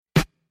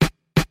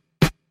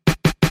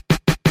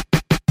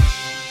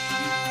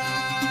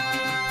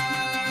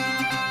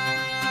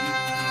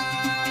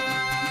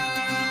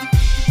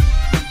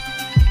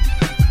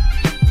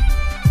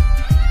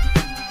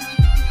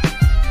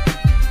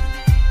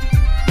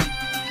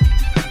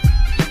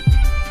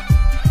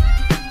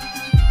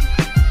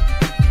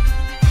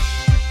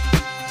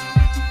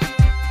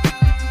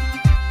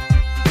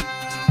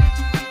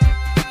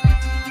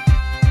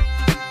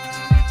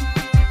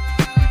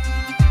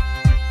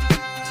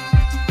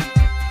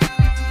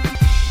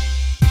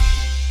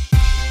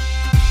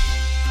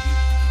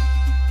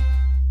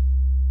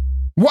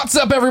What's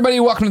up, everybody?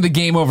 Welcome to the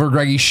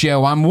GameOverGreggy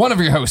show. I'm one of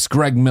your hosts,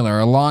 Greg Miller,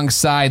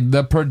 alongside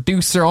the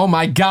producer. Oh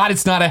my God,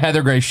 it's not a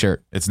Heather Gray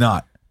shirt. It's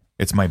not.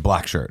 It's my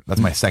black shirt. That's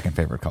my second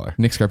favorite color.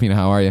 Nick Scarpino,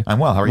 how are you? I'm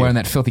well. How are you? Wearing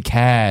that filthy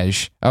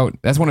cash. Oh,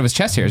 that's one of his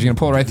chest hairs. You're going to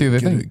pull it right through the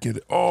thing. Get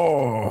it.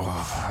 Oh,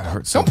 it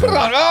hurts so Don't put it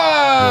on. Oh!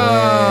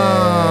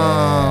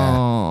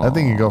 Yeah. I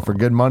think you go for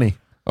good money.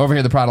 Over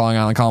here, the Prod Long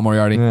Island, Colin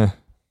Moriarty. Yeah.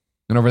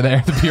 And over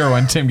there, the pure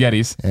one, Tim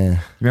Geddes.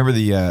 Yeah. Remember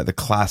the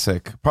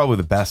classic, probably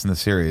the best in the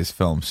series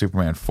film,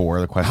 Superman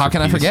 4, The Quest How for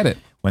can I Peace, forget it?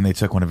 when they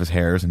took one of his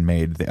hairs and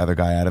made the other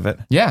guy out of it?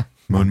 Yeah.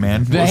 Moon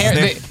Man. The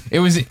hair, it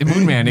was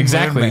Moon Man,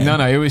 exactly. Moon Man.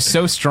 No, it was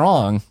so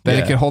strong that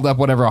it could hold up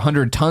whatever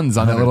 100 tons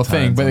on that little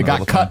thing, but it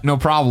got cut, no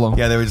problem.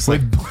 Yeah, they were just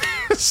like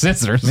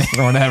scissors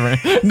or whatever.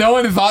 No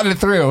one thought it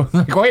through.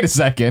 Like, wait a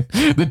second.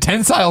 The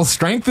tensile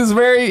strength is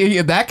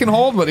that can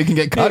hold, but it can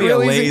get cut maybe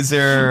really a easy.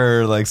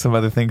 laser or like some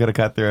other thing could have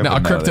cut through it. No,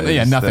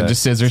 nothing,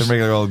 just scissors. Some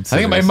regular old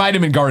scissors. I think it might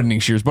have been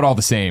gardening shears, but all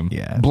the same.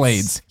 Yeah,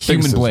 blades,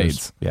 human scissors.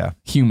 blades. Yeah,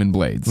 human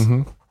blades.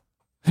 Mm-hmm.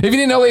 If you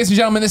didn't know, ladies and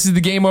gentlemen, this is the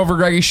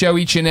GameOverGreggy show.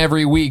 Each and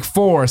every week,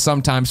 4,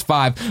 sometimes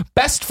 5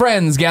 best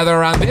friends gather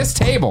around this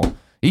table,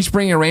 each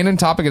bringing a random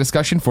topic of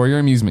discussion for your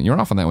amusement. You're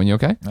off on that one. You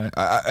okay?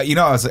 I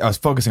was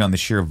focusing on the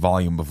sheer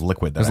volume of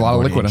liquid that there's a lot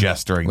of liquid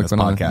ingest during this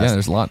podcast. Yeah,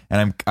 there's a lot.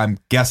 And I'm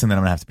guessing that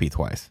I'm gonna have to pee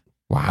twice.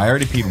 Wow. I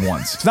already peed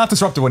once. It's not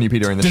disruptive when you pee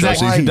during the show,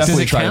 so you can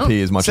definitely try to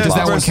pee as much as Does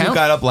that possible. one The person count? who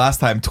got up last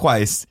time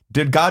twice,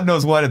 did God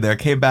knows what in there,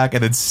 came back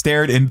and then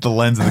stared into the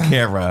lens of the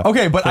camera.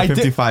 Okay, but for I did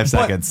 55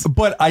 seconds.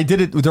 But I did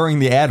it during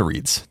the ad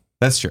reads.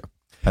 That's true.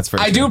 That's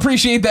very I true. do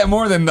appreciate that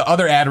more than the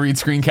other ad read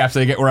screen caps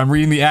that I get where I'm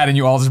reading the ad and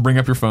you all just bring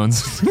up your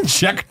phones.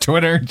 Check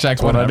Twitter,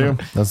 check What I whatever.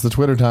 do. That's the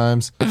Twitter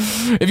times.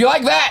 If you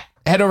like that,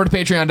 head over to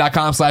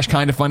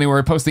patreon.com/kindafunny where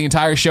we post the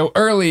entire show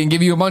early and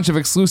give you a bunch of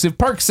exclusive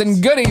perks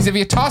and goodies. If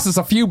you toss us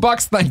a few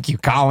bucks, thank you,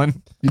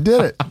 Colin. You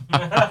did it.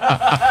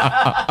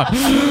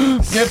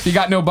 If you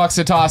got no bucks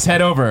to toss,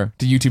 head over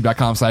to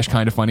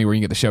youtube.com/kindafunny where you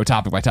can get the show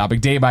topic by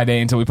topic, day by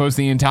day until we post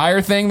the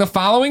entire thing the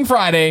following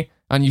Friday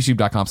on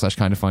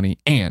youtube.com/kindafunny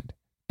and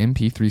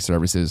MP3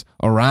 services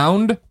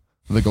around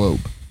the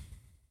globe.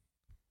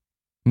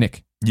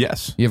 Nick,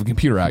 Yes, you have a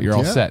computer out. You're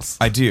all Yes. set.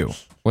 I do.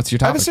 What's your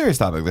I have topic? a serious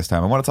topic this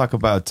time. I want to talk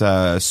about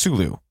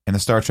Sulu in the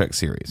Star Trek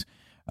series.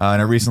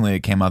 And recently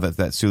it came out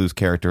that Sulu's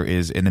character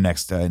is in the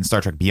next, in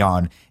Star Trek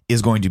Beyond,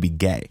 is going to be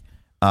gay.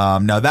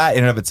 Now that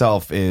in and of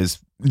itself is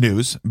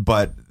news,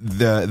 but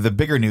the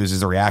bigger news is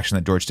the reaction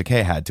that George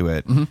Takei had to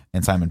it,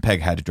 and Simon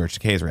Pegg had to George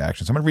Takei's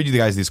reaction. So I'm going to read you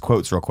guys these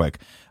quotes real quick,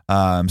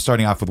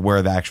 starting off with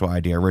where the actual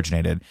idea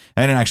originated.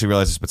 And I didn't actually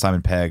realize this, but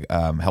Simon Pegg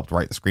helped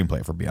write the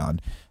screenplay for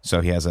Beyond,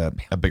 so he has a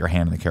bigger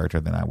hand in the character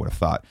than I would have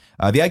thought.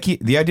 The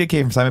idea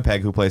came from Simon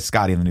Pegg, who plays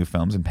Scotty in the new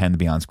films and penned the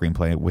Beyond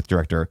screenplay with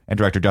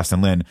director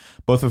Justin Lin,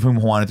 both of whom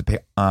wanted to pay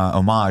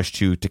homage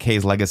to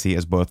Takei's legacy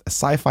as both a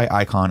sci-fi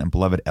icon and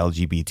beloved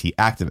LGBT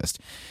activist.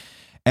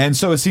 And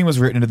so a scene was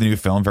written into the new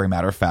film, very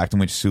matter of fact, in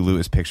which Sulu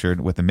is pictured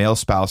with a male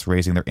spouse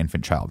raising their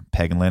infant child.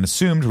 Pegg and Lin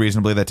assumed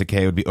reasonably that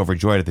Takei would be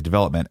overjoyed at the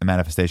development, a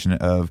manifestation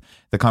of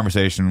the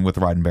conversation with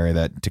Roddenberry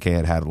that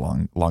Takei had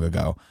long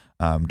ago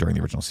during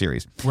the original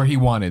series. Where he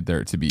wanted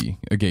there to be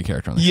a gay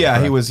character on the show.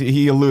 Yeah,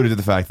 he alluded to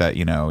the fact that,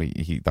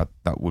 he thought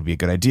that would be a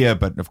good idea,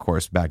 but of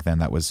course back then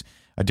that was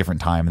a different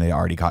time, and they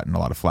already gotten a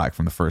lot of flack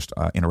from the first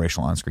interracial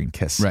on-screen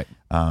kiss. Right.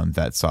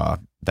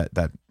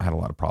 That had a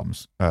lot of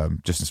problems,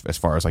 just as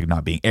far as like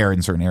not being aired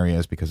in certain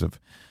areas because of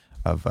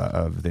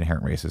the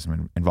inherent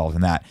racism involved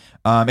in that.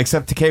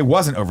 Except Takei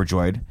wasn't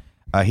overjoyed.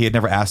 He had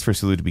never asked for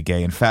Sulu to be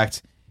gay. In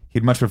fact,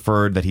 he'd much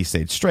preferred that he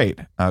stayed straight.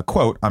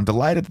 Quote, "I'm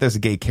delighted that there's a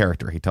gay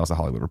character," he tells the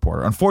Hollywood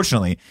Reporter.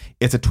 "Unfortunately,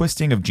 it's a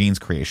twisting of Gene's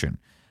creation,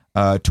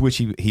 to which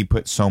he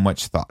put so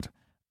much thought.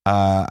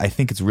 I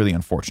think it's really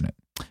unfortunate."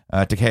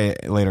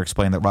 Takei later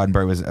explained that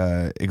Roddenberry was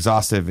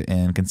exhaustive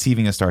in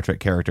conceiving of Star Trek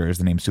characters.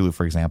 The name Sulu,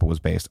 for example, was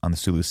based on the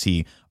Sulu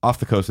Sea off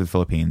the coast of the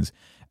Philippines,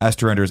 as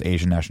to render his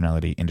Asian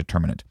nationality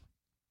indeterminate,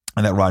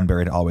 and that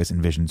Roddenberry had always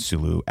envisioned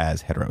Sulu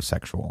as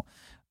heterosexual.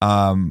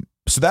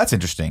 So that's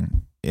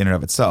interesting in and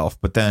of itself.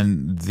 But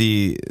then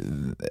the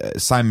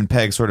Simon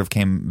Pegg sort of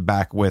came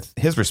back with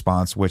his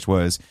response, which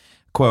was,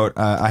 quote,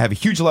 "I have a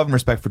huge love and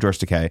respect for George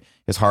Takei.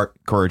 His heart,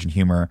 courage, and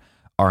humor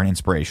are an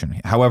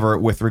inspiration. However,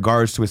 with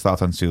regards to his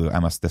thoughts on Sulu, I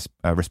must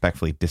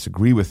respectfully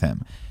disagree with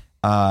him."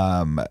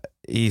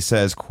 He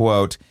says,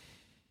 quote,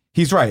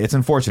 "He's right. It's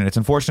unfortunate. It's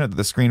unfortunate that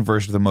the screen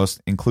version of the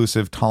most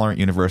inclusive, tolerant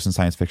universe in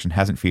science fiction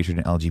hasn't featured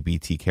an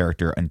LGBT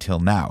character until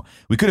now.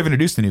 We could have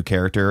introduced a new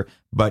character,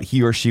 but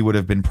he or she would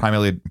have been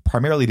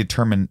primarily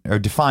determined or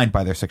defined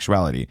by their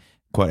sexuality,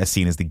 quote, as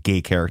seen as the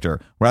gay character,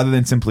 rather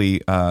than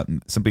simply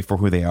for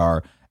who they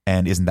are.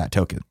 And isn't that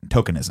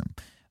tokenism?"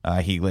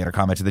 He later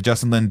commented that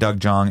Justin Lin, Doug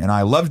Jong, and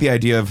I loved the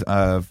idea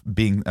of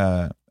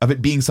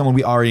it being someone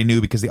we already knew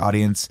because the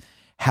audience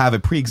have a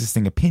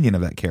pre-existing opinion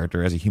of that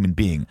character as a human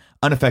being,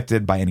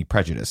 unaffected by any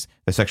prejudice.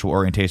 The sexual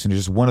orientation is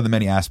just one of the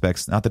many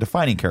aspects, not the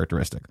defining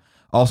characteristic.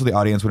 Also, the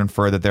audience would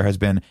infer that there has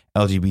been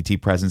LGBT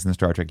presence in the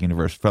Star Trek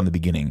universe from the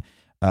beginning,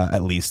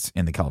 at least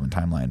in the Kelvin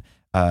timeline.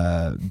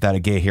 that a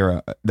gay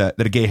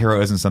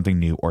hero isn't something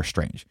new or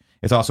strange.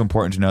 It's also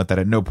important to note that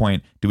at no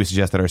point do we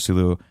suggest that our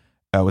Sulu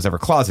was ever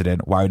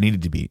closeted. Why it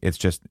needed to be? It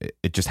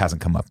just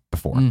hasn't come up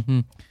before.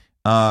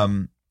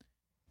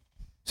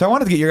 So I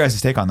wanted to get your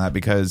guys' take on that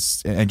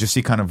and just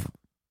see kind of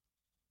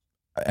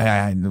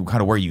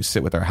where you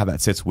sit with how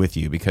that sits with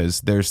you,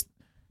 because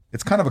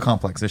it's kind of a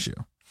complex issue.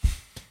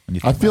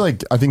 I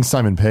think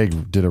Simon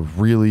Pegg did a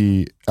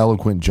really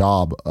eloquent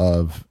job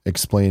of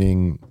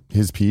explaining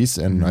his piece,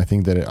 and I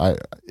think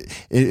that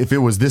if it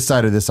was this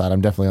side or this side,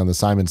 I'm definitely on the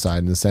Simon side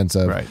in the sense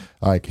of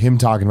like him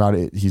talking about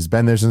it. He's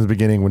been there since the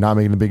beginning. We're not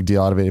making a big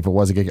deal out of it. If it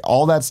was a gay,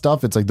 all that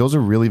stuff, it's like those are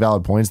really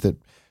valid points that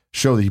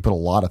show that he put a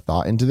lot of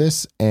thought into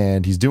this,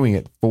 and he's doing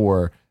it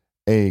for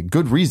a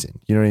good reason.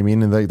 You know what I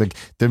mean? And like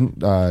them,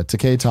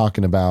 Takei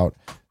talking about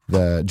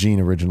the Gene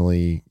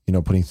originally,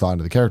 putting thought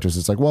into the characters.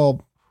 It's like,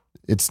 well,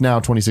 it's now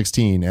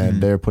 2016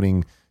 and they're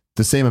putting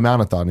the same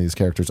amount of thought into these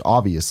characters.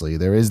 Obviously,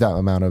 there is that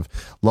amount of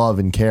love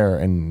and care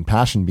and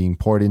passion being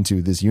poured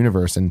into this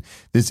universe. And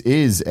this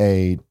is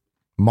a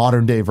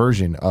modern day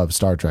version of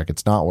Star Trek.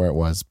 It's not where it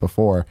was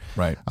before.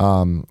 Right.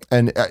 And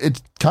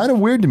it's kind of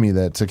weird to me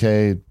that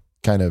Takei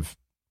kind of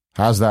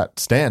has that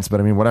stance,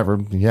 but I mean, whatever.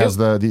 He has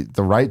the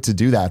right to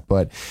do that.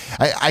 But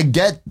I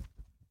get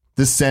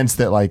the sense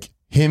that like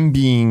him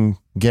being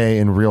gay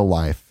in real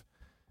life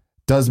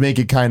does make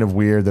it kind of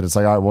weird that it's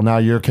like, all right, well, now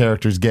your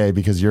character's gay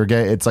because you're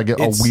gay. It's like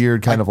a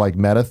weird kind of like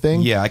meta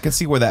thing. Yeah, I can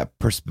see where that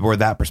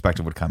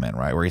perspective would come in,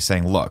 right? Where he's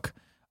saying, look,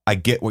 I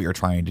get what you're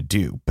trying to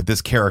do, but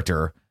this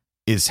character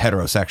is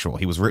heterosexual.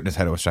 He was written as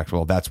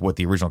heterosexual. That's what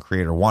the original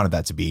creator wanted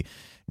that to be.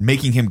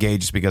 Making him gay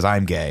just because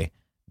I'm gay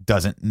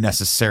doesn't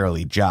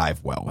necessarily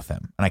jive well with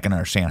him. And I can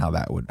understand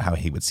how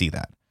he would see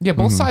that. Yeah,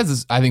 both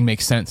sides, I think,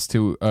 make sense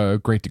to a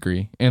great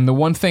degree. And the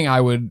one thing I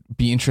would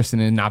be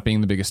interested in, not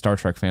being the biggest Star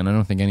Trek fan, I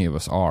don't think any of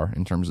us are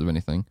in terms of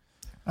anything.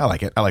 I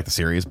like it. I like the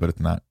series, but it's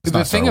not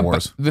Star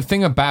Wars. The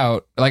thing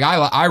about, like,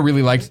 I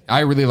really liked the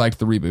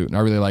reboot, and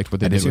I really liked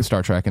what they did with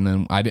Star Trek. And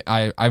then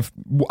I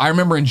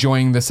remember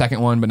enjoying the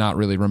second one, but not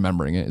really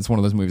remembering it. It's one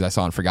of those movies I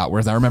saw and forgot.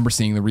 Whereas I remember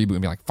seeing the reboot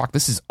and being like, "Fuck,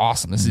 this is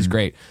awesome. This is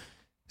great."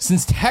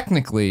 Since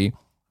technically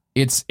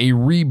it's a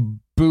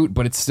reboot,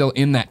 but it's still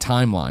in that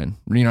timeline.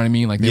 You know what I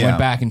mean? Like they went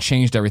back and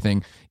changed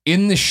everything.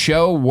 In the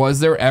show, was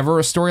there ever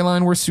a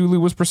storyline where Sulu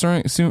was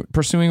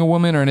pursuing a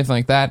woman or anything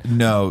like that?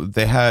 No,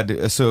 they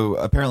had. So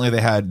apparently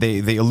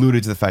they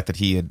alluded to the fact that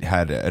he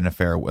had an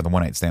affair with a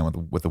one-night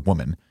stand with a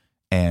woman,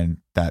 and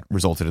that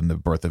resulted in the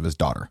birth of his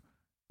daughter.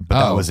 But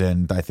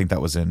I think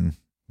that was in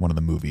one of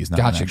the movies. Not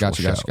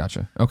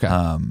Gotcha.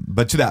 Okay.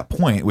 But to that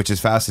point, which is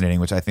fascinating,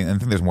 which I think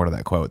there's more to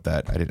that quote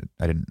that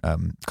I didn't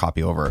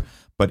copy over.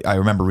 But I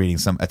remember reading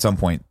at some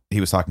point he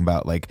was talking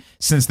about, like,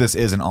 since this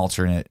is an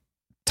alternate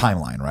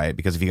timeline, right?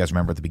 Because if you guys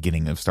remember at the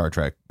beginning of Star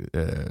Trek,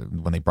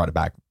 when they brought it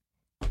back,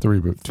 the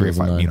reboot, 3 or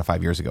 5,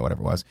 5 years ago,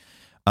 whatever it was,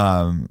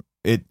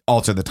 it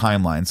altered the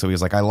timeline. So he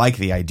was like, I like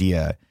the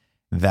idea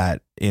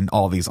that in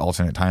all these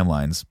alternate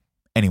timelines,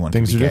 anyone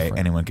can be gay, different.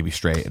 Anyone can be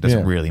straight. It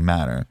doesn't really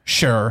matter.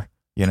 Sure.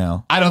 You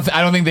know, I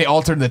don't think they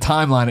altered the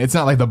timeline. It's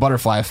not like the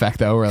butterfly effect,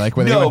 though, where like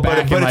when they went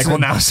back and like, well,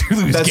 now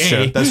Sulu's gay.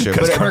 True, that's true.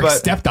 Because Kirk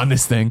stepped on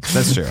this thing.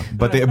 That's true.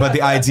 But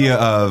the idea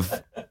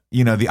of,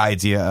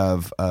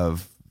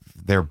 of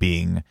there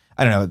being,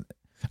 I don't know.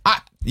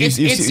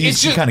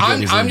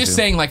 I'm just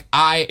saying, like,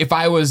 if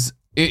I was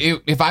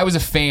a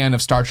fan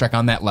of Star Trek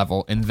on that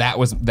level, and that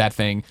was that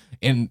thing,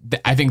 and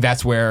I think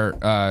that's where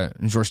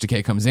George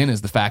Takei comes in, is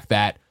the fact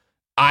that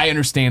I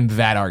understand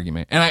that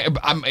argument, and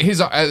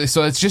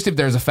so it's just, if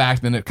there's a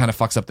fact, then it kind of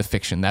fucks up the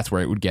fiction. That's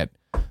where it would get,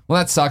 well,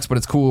 that sucks, but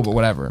it's cool, but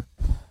whatever.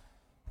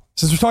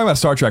 Since we're talking about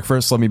Star Trek,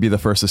 first let me be the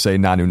first to say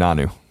Nanu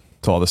Nanu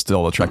to all the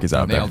Trekkies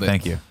out there.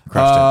 Thank you.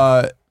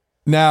 Now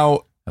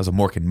that was a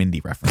Mork and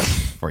Mindy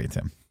reference for you,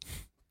 Tim.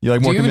 You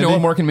like Mork and Mindy? Do you even know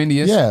what Mork and Mindy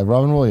is? Yeah,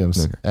 Robin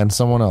Williams and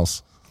someone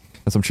else.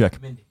 And some chick.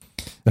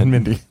 And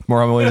Mindy. More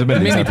Robin Williams and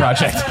Mindy. The Mindy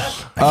Project.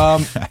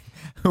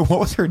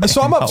 What was her name?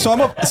 So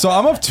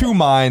I'm of two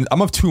minds.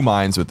 I'm of two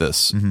minds with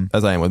this,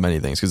 as I am with many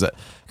things, because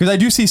I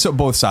do see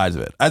both sides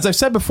of it. As I've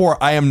said before,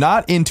 I am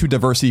not into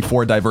diversity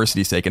for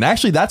diversity's sake, and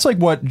actually, that's like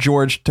what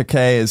George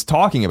Takei is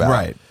talking about.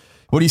 Right.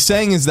 What he's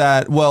saying is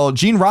that, well,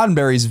 Gene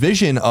Roddenberry's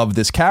vision of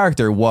this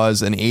character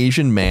was an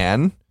Asian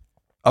man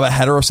of a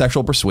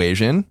heterosexual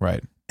persuasion,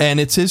 right? And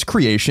it's his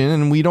creation,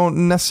 and we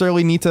don't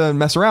necessarily need to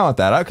mess around with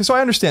that. So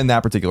I understand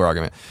that particular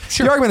argument.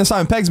 Sure. The argument that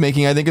Simon Pegg's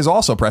making, I think, is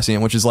also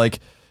prescient, which is like,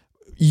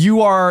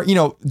 George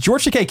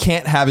Takei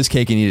can't have his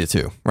cake and eat it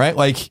too, right?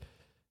 Like,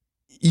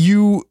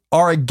 you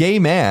are a gay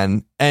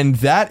man, and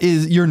that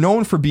is, you're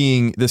known for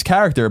being this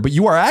character, but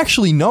you are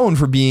actually known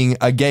for being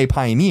a gay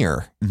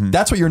pioneer. Mm-hmm.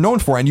 That's what you're known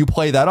for, and you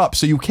play that up.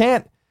 So you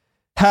can't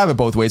have it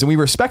both ways, and we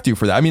respect you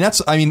for that.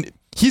 I mean,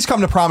 he's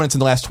come to prominence in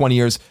the last 20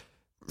 years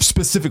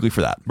specifically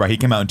for that. Right. He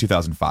came out in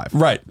 2005.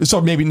 Right.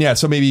 So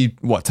maybe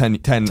what,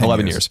 10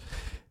 11 years.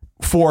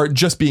 for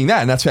just being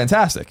that, and that's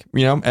fantastic,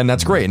 and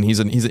that's great. And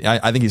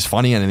I think he's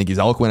funny, and I think he's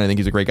eloquent. I think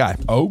he's a great guy.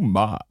 Oh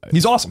my,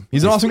 he's awesome.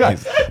 He's an awesome guy.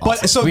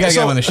 But so We gotta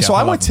get him on the show. so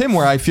I I'm love with Tim,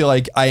 where I feel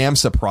like I am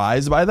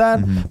surprised by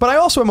that, but I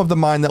also am of the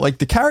mind that like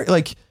the character,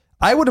 like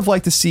I would have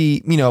liked to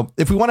see,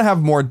 if we want to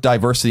have more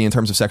diversity in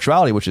terms of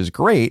sexuality, which is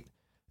great,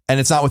 and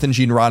it's not within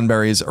Gene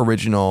Roddenberry's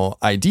original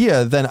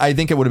idea, then I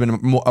think it would have been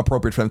more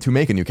appropriate for them to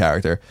make a new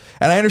character.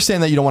 And I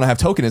understand that you don't want to have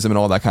tokenism and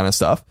all that kind of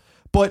stuff,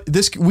 but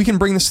we can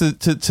bring this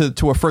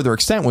to a further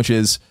extent, which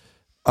is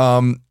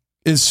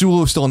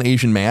Sulu still an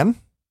Asian man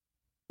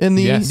in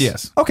the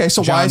Yes. Okay,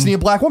 so why isn't he a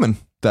black woman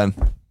then?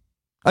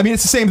 I mean,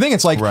 it's the same thing.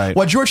 It's like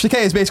what George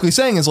Takei is basically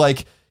saying is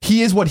like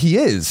he is what he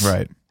is,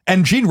 right?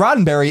 And Gene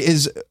Roddenberry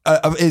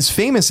is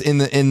famous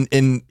in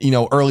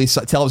early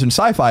television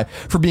sci-fi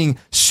for being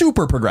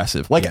super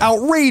progressive, like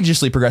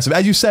outrageously progressive.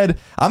 As you said,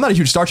 I'm not a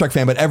huge Star Trek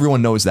fan, but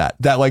everyone knows that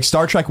like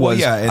Star Trek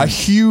was a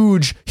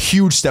huge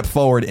step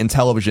forward in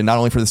television, not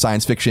only for the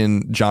science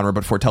fiction genre,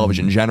 but for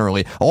television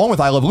generally, along with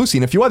I Love Lucy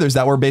and a few others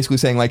that were basically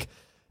saying like,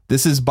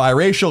 this is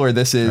biracial or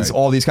this is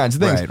all these kinds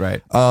of things.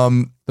 Right.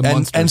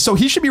 And so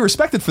he should be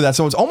respected for that.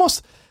 So it's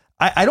almost,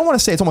 I don't want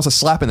to say it's almost a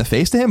slap in the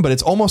face to him, but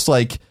it's almost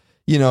like,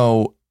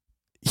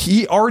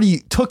 he already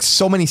took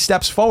so many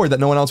steps forward that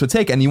no one else would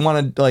take, and you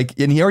want to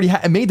and he already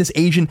made this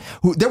Asian.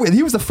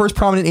 He was the first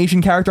prominent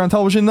Asian character on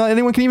television that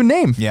anyone can even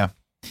name. Yeah.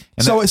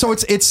 And so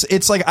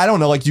it's like, I don't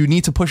know, like you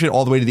need to push it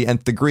all the way to the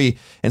nth degree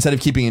instead of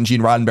keeping in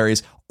Gene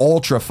Roddenberry's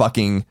ultra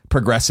fucking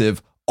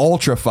progressive,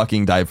 ultra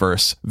fucking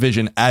diverse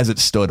vision as it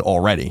stood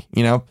already.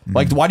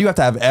 Like why do you have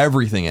to have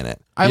everything in it?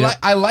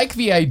 I like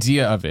the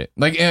idea of it.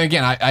 Like, and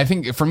again, I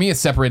think for me it's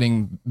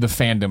separating the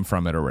fandom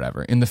from it or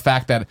whatever, in the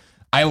fact that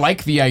I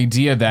like the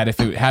idea that if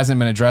it hasn't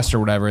been addressed or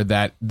whatever,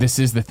 that this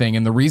is the thing.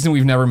 And the reason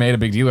we've never made a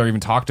big deal or even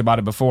talked about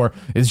it before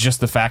is just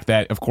the fact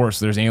that, of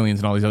course, there's aliens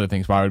and all these other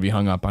things. Why would we be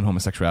hung up on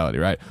homosexuality,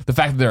 right? The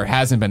fact that there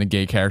hasn't been a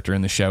gay character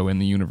in the show, in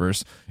the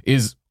universe,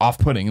 is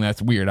off-putting, and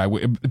that's weird.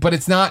 But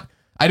it's not,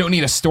 I don't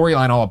need a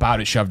storyline all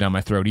about it shoved down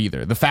my throat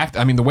either. The fact,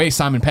 the way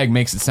Simon Pegg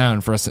makes it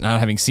sound, for us not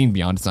having seen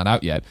Beyond, it's not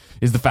out yet,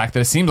 is the fact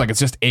that it seems like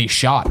it's just a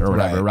shot or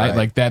whatever, right?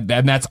 Like that,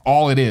 and that's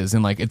all it is.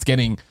 And like, it's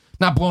getting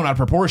not blown out of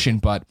proportion,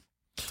 but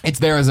it's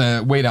there as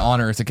a way to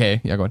honor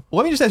Takei. Yeah, go ahead.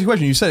 Let me just ask you a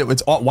question. You said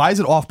why is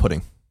it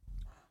off-putting?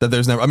 That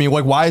there's never,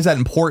 why is that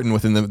important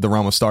within the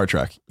realm of Star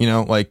Trek?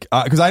 Because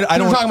I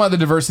don't. We're talking about the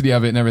diversity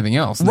of it and everything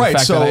else. Right. The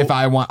fact so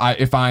that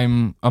if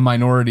I'm a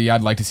minority,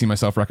 I'd like to see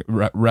myself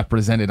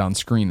represented on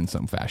screen in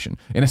some fashion,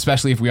 and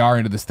especially if we are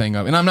into this thing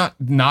of, and I'm not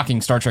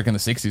knocking Star Trek in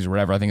the '60s or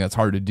whatever. I think that's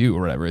hard to do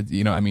or whatever.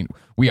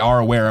 We are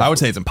aware of. I would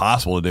say it's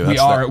impossible to do.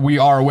 We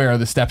are aware of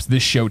the steps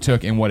this show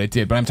took and what it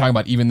did. But I'm talking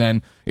about even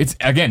then. It's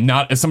again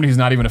not as somebody who's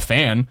not even a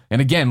fan.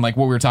 And again, like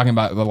what we were talking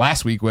about the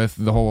last week with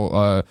the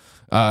whole.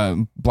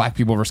 Black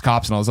people versus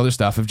cops and all this other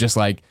stuff of just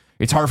like,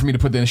 it's hard for me to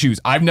put in the shoes.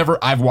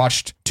 I've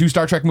watched 2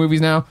 Star Trek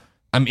movies now.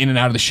 I'm in and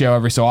out of the show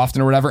every so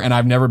often or whatever, and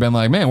I've never been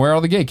like, man, where are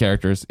all the gay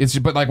characters? It's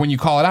just, but like when you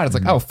call it out, it's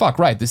like, oh fuck,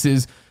 right, this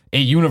is a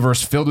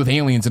universe filled with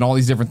aliens and all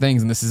these different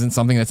things, and this isn't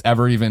something that's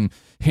ever even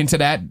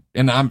hinted at.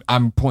 And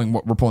I'm pulling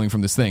what we're pulling from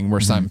this thing where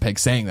Simon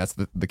Pegg's saying that's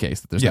the case,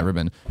 that there's never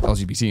been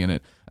LGBT in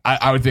it.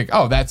 I would think,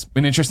 oh, that's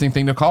an interesting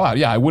thing to call out.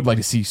 Yeah, I would like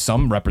to see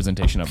some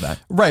representation of that.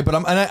 Right, but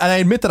I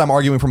admit that I'm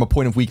arguing from a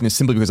point of weakness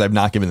simply because I've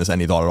not given this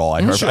any thought at all.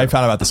 I found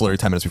out about this literally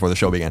 10 minutes before the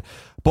show began.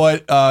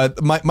 But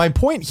my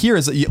point here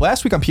is that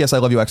last week on PS I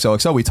Love You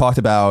XOXO, we talked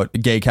about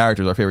gay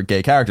characters, our favorite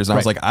gay characters, and I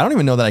was like, I don't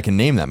even know that I can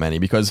name that many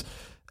because...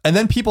 And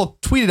then people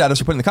tweeted at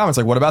us or put in the comments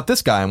like, what about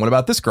this guy? And what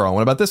about this girl? And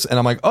what about this? And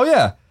I'm like, oh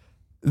yeah.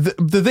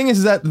 The thing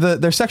is that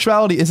their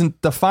sexuality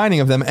isn't defining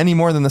of them any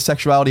more than the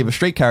sexuality of a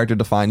straight character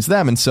defines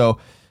them. And so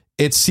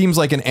it seems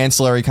like an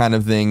ancillary kind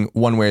of thing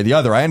one way or the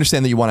other. I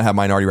understand that you want to have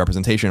minority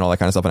representation and all that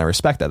kind of stuff, and I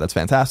respect that. That's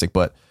fantastic.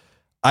 But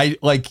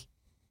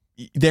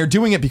they're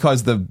doing it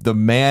because the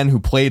man who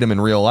played him in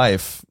real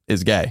life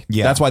is gay.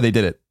 Yeah. That's why they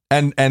did it.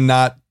 And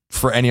not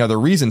for any other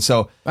reason.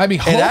 So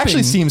it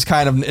actually seems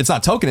kind of, it's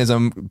not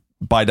tokenism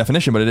by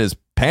definition, but it is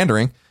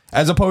pandering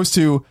as opposed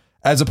to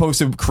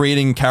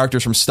creating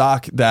characters from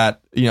stock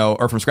that,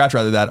 or from scratch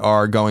rather, that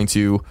are going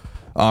to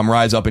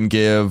rise up and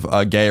give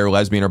gay or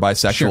lesbian or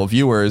bisexual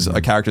viewers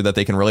a character that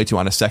they can relate to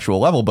on a sexual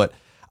level. But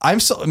I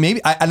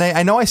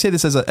know I say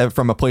this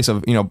from a place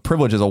of,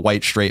 privilege as a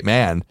white straight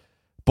man,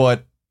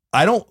 but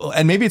I don't,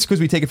 and maybe it's because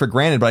we take it for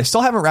granted, but I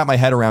still haven't wrapped my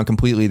head around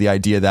completely the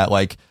idea that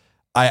like,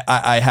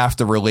 I have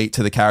to relate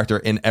to the character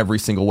in every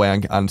single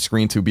way on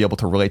screen to be able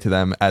to relate to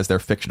them as their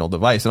fictional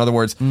device. In other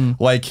words,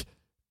 like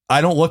I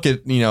don't look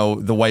at,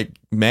 the white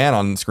man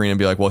on screen and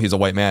be like, well, he's a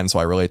white man, so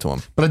I relate to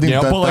him. But I think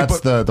that's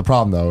the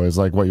problem though, is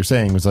like what you're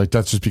saying was like,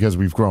 that's just because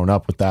we've grown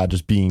up with that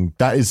just being,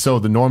 that is so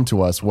the norm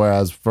to us.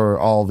 Whereas for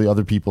all the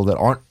other people that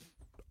aren't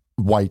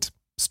white,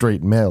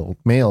 straight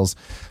males,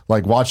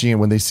 like watching it,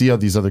 when they see all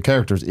these other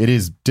characters, it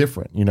is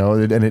different,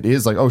 and it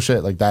is like, oh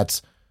shit, like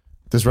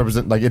this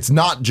represent, like it's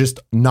not just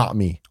not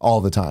me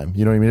all the time.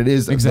 You know what I mean? It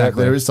is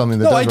exactly. There is something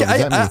that does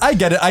represent me. I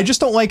get it. I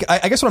just don't like.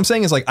 I guess what I'm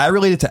saying is like I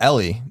related to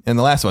Ellie in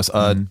The Last of Us,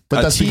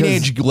 a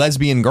teenage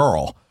lesbian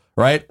girl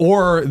right?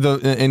 Or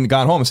in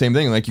Gone Home, same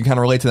thing. Like you kind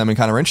of relate to them and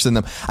kind of are interested in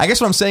them. I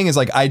guess what I'm saying is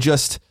like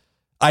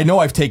I know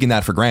I've taken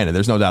that for granted.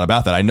 There's no doubt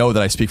about that. I know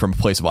that I speak from a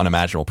place of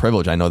unimaginable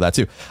privilege. I know that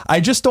too. I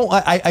just don't.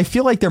 I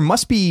feel like there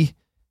must be,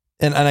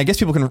 and I guess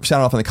people can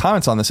sound off in the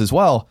comments on this as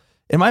well.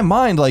 In my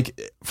mind, like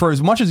for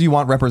as much as you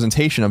want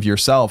representation of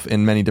yourself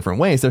in many different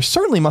ways, there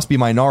certainly must be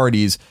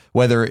minorities,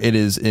 whether it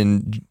is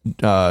in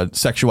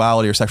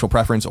sexuality or sexual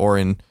preference or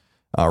in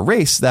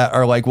race, that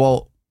are like,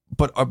 well,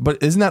 but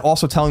isn't that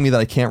also telling me that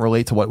I can't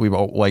relate to what we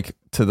like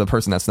to the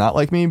person that's not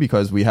like me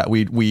because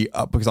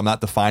because I'm not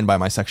defined by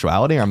my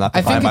sexuality or I'm not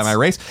defined by my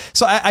race.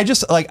 So I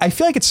just like I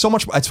feel like it's so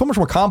much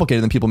more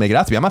complicated than people make it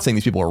out to be. I'm not saying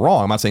these people are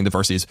wrong. I'm not saying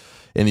diversity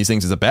in these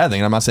things is a bad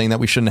thing. And I'm not saying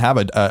that we shouldn't have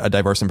a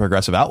diverse and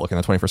progressive outlook in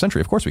the 21st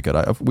century. Of course we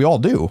could. We all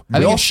do.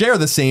 We all share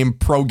the same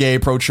pro-gay,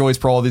 pro-choice,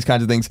 pro all these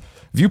kinds of things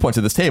viewpoints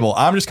at this table.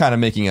 I'm just kind of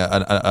making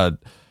an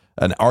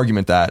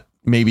argument that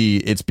maybe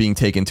it's being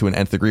taken to an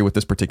nth degree with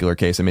this particular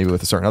case, and maybe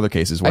with certain other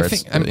cases where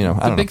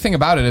the big thing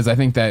about it is I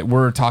think that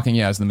we're talking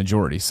as the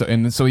majority. So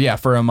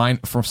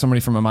for somebody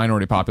from a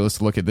minority populace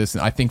to look at this,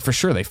 I think for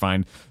sure they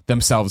find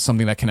themselves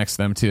something that connects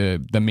them to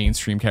the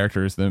mainstream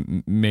characters,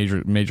 the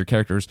major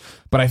characters.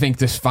 But I think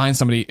to find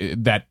somebody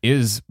that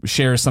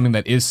shares something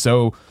that is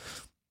so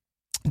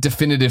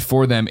definitive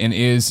for them and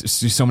is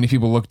so many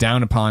people look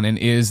down upon and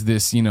is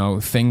this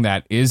thing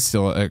that is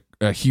still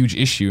a huge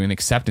issue, and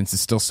acceptance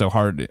is still so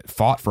hard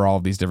fought for all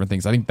of these different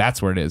things. I think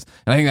that's where it is,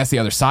 and I think that's the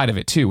other side of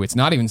it too. It's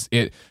not even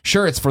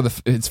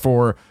it's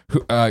for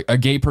a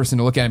gay person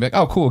to look at it and be like,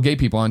 oh cool, gay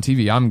people on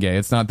TV, I'm gay,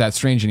 it's not that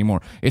strange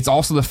anymore. It's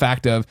also the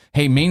fact of,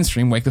 hey,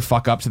 mainstream, wake the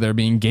fuck up to there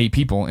being gay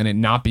people and it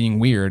not being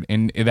weird,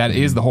 and that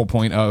is the whole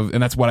point of,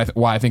 and that's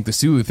why I think the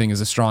Sulu thing is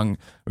a strong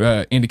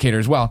indicator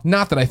as well.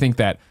 Not that I think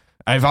that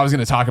if I was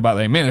going to talk about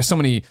like, man, there's so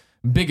many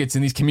bigots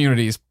in these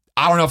communities,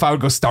 I don't know if I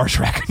would go Star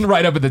Trek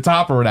right up at the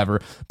top or whatever,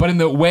 but in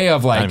the way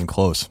of like, not even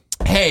close.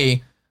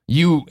 Hey,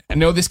 you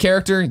know this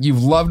character,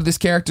 you've loved this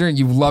character,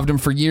 you've loved him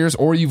for years,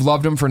 or you've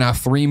loved him for now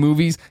 3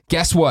 movies.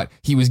 Guess what?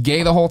 He was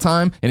gay the whole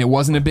time, and it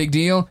wasn't a big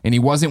deal, and he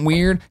wasn't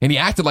weird, and he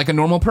acted like a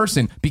normal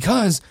person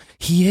because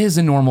he is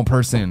a normal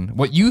person.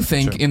 What you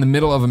think in the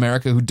middle of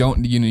America who don't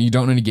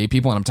know any gay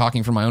people, and I'm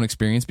talking from my own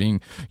experience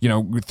being,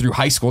 through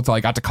high school till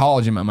I got to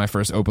college and met my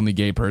first openly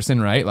gay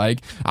person, right?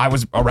 Like I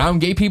was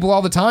around gay people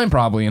all the time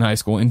probably in high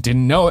school and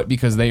didn't know it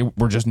because they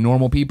were just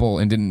normal people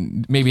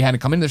and maybe hadn't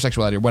come into their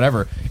sexuality or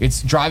whatever.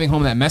 It's driving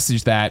home that message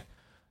that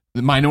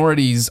the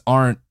minorities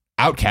aren't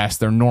outcasts,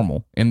 they're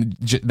normal, and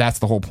that's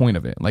the whole point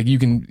of it. Like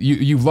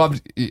you've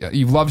loved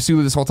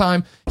Sulu this whole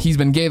time, he's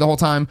been gay the whole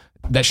time,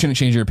 that shouldn't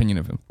change your opinion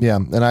of him. Yeah,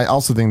 and I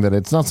also think that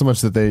it's not so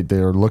much that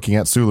they're looking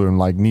at Sulu and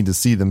like need to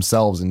see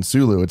themselves in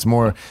Sulu. It's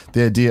more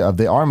the idea of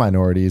they are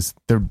minorities,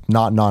 they're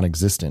not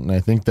non-existent. And I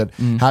think that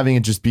having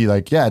it just be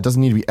like, yeah, it doesn't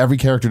need to be, every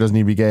character doesn't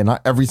need to be gay,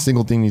 not every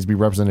single thing needs to be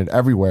represented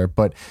everywhere,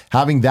 but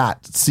having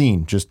that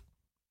scene, just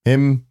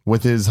him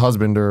with his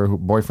husband or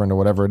boyfriend or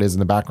whatever it is in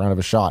the background of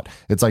a shot,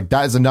 it's like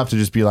that is enough to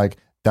just be like,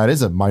 that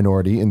is a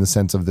minority in the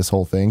sense of this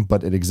whole thing,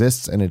 but it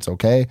exists and it's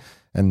okay.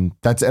 And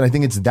I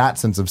think it's that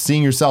sense of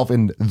seeing yourself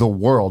in the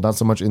world, not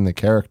so much in the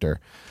character.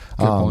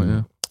 Good point,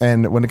 yeah.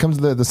 And when it comes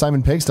to the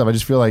Simon Pegg stuff, I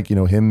just feel like,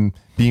 him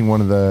being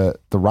one of the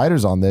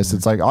writers on this,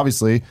 it's like,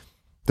 obviously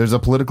there's a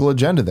political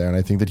agenda there. And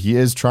I think that he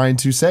is trying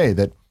to say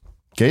that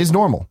gay is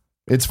normal.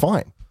 It's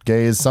fine.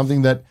 Gay is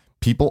something that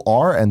people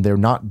are, and they're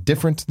not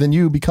different than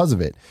you because of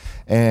it.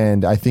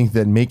 And I think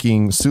that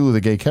making Sulu the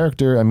gay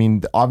character, I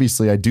mean,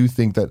 obviously I do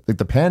think that like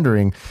the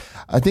pandering,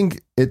 I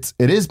think it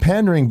is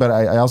pandering, but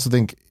I also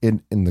think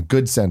in the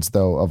good sense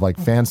though of like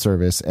fan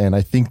service. And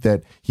I think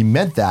that he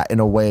meant that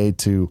in a way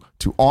to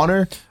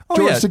honor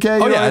George Takei.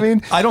 You know what I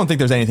mean? I don't think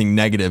there's anything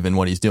negative in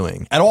what he's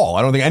doing at all.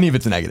 I don't think any of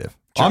it's negative.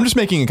 Sure. I'm just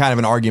making kind of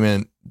an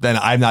argument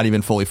that I've not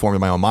even fully formed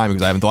in my own mind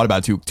because I haven't thought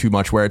about it too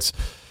much, where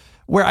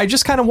I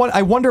just kind of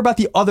I wonder about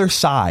the other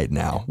side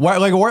now. I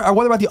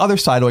wonder about the other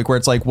side, like where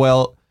it's like,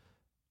 well,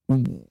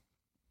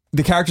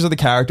 the characters are the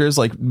characters.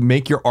 Like,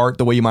 make your art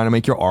the way you want to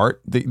make your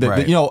art.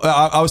 Right.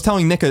 I was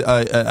telling Nick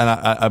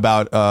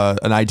about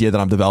an idea that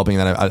I'm developing,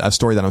 a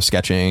story that I'm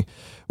sketching,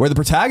 where the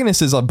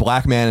protagonist is a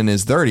black man in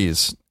his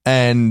 30s.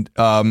 And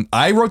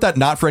I wrote that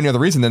not for any other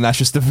reason than that's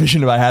just the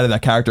vision I had of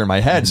that character in my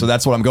head. So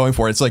that's what I'm going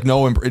for. It's like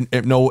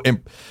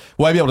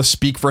will I be able to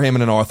speak for him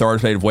in an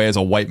authoritative way as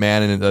a white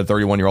man and a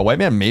 31-year-old white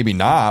man? Maybe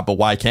not, but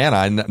why can't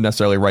I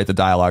necessarily write the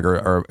dialogue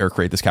or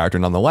create this character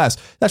nonetheless?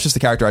 That's just the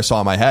character I saw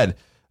in my head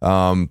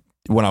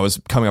when I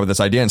was coming up with this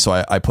idea, and so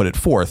I put it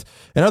forth.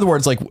 In other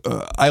words, like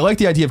I like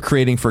the idea of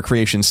creating for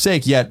creation's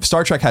sake, yet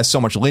Star Trek has so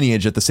much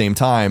lineage at the same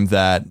time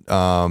that,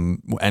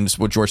 and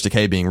with George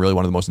Takei being really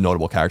one of the most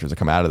notable characters that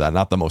come out of that,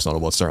 not the most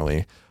notable, it's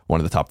certainly one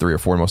of the top 3 or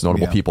 4 most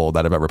notable people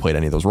that have ever played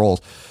any of those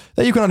roles,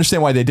 that you can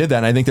understand why they did that.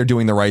 And I think they're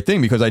doing the right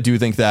thing, because I do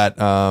think that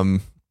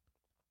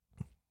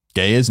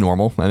gay is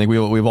normal. I think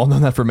we've all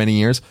known that for many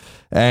years.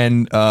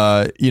 And,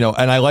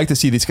 and I like to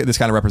see this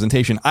kind of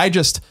representation. I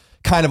just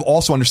kind of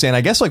also understand,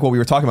 I guess, like what we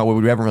were talking about, what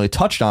we haven't really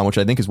touched on, which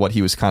I think is what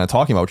he was kind of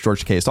talking about, what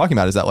George Takei is talking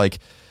about, is that like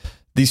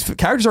these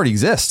characters already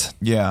exist.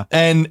 Yeah.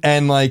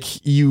 And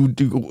like you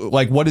do,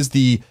 like what is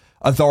the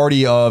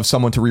authority of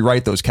someone to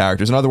rewrite those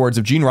characters? In other words,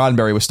 if Gene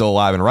Roddenberry was still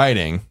alive and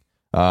writing,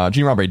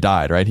 Gene Roddenberry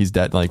died, right? He's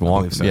dead, like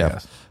long, so, yeah.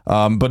 yes.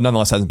 But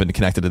nonetheless hasn't been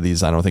connected to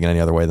these. I don't think in any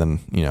other way than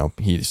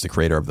he's the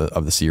creator of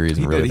the series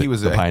and really he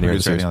was the a pioneer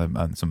of the producer series.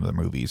 on some of the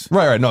movies.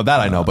 Right. No, that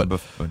I know, but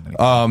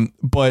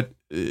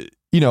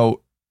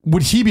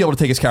would he be able to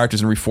take his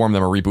characters and reform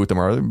them or reboot them?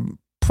 Or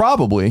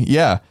probably,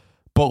 yeah.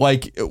 But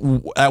like,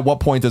 at what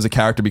point does a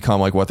character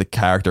become like what the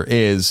character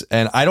is?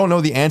 And I don't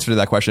know the answer to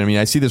that question. I mean,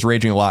 I see this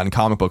raging a lot in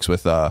comic books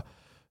with the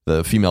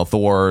female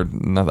Thor.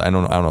 I don't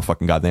know a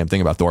fucking goddamn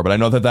thing about Thor, but I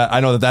know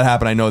that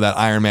happened. I know that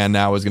Iron Man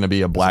now is going to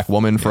be a black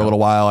woman for a little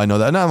while. I know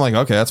that, and I'm like,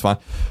 okay, that's fine.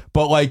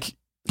 But like,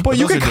 but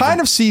you can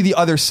kind of see the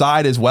other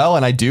side as well,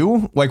 and I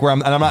do like where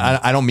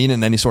I don't mean it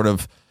in any sort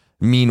of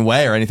mean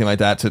way or anything like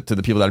that to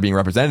the people that are being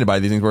represented by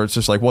these things. Where it's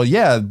just like, well,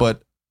 yeah,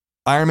 but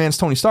Iron Man's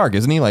Tony Stark,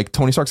 isn't he? Like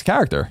Tony Stark's a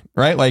character,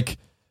 right? Like,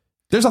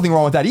 there's nothing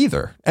wrong with that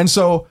either. And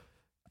so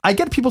I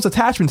get people's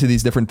attachment to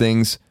these different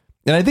things.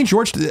 And I think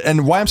George,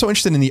 and why I'm so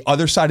interested in the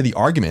other side of the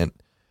argument,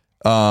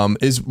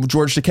 is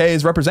George Takei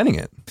is representing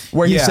it,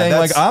 where he's saying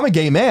like, I'm a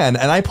gay man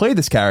and I play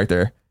this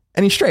character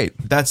and he's straight.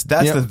 That's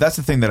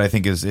the thing that I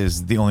think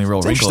is the only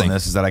real wrinkle in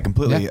this, is that I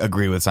completely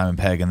agree with Simon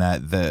Pegg, and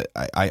that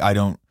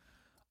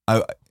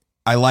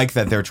I like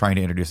that they're trying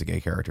to introduce a gay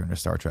character into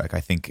Star Trek.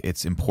 I think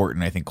it's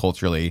important. I think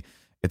culturally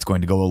it's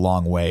going to go a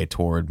long way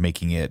toward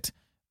making it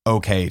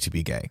okay to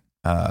be gay,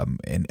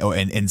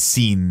 and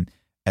seen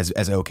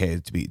as okay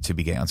to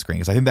be gay on screen.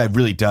 Because I think that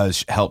really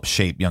does help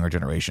shape younger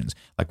generations.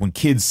 Like when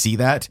kids see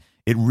that,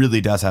 it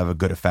really does have a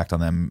good effect on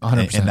them,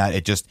 100%. in that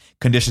it just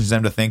conditions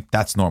them to think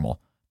that's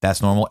normal.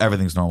 That's normal.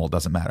 Everything's normal. It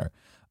doesn't matter.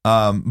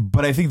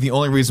 But I think the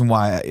only reason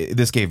why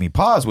this gave me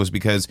pause was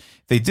because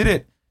they did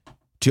it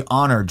to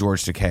honor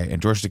George Takei,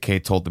 and George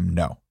Takei told them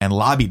no and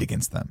lobbied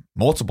against them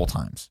multiple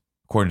times,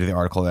 according to the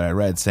article that I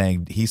read,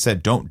 saying he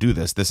said, "Don't do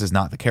this. This is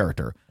not the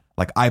character.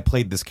 Like, I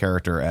played this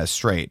character as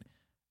straight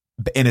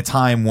in a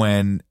time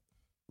when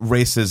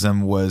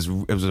racism was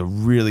a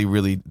really,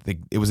 really,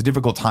 it was a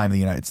difficult time in the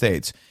United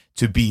States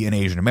to be an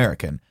Asian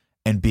American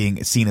and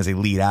being seen as a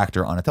lead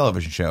actor on a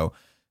television show.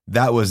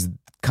 That was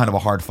kind of a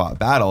hard fought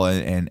battle.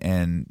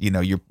 And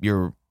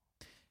you're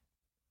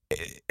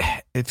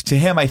to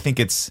him, I think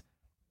it's,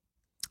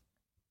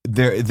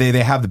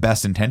 they have the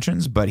best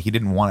intentions, but he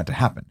didn't want it to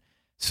happen.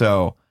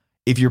 So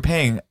if you're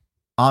paying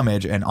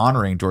homage and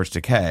honoring George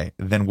Takei,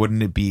 then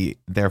wouldn't it be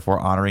therefore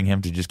honoring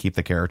him to just keep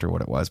the character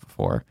what it was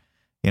before?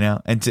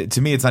 And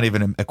to me, it's not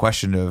even a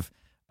question of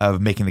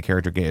making the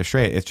character gay or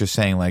straight. It's just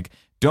saying, like,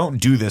 don't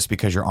do this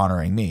because you're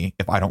honoring me.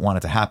 If I don't want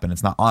it to happen,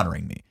 it's not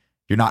honoring me.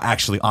 You're not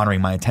actually honoring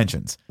my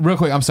intentions. Real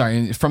quick, I'm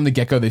sorry. From the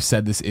get-go, they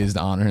said this is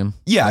to honor him.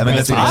 Yeah, I mean,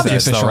 that's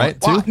obvious, though, right?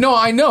 Well, no,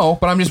 I know,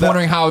 but I'm just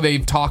wondering how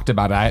they've talked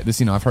about it.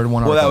 I've heard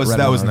one. Well,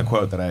 that was in the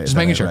quote that I just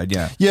making sure. Read,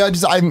 yeah. Yeah,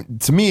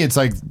 to me, it's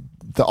like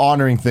the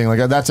honoring thing. Like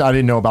I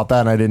didn't know about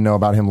that, and I didn't know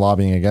about him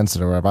lobbying against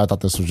it or whatever. I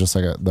thought this was just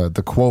like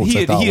the quotes.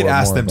 He had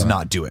asked them to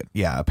not do it.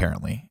 Yeah,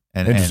 apparently.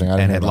 Interesting. I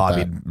didn't and hear had about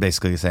lobbied, that.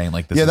 basically saying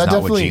like, this is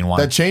not what Gene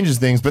wanted. That changes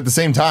things, but at the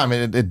same time,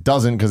 it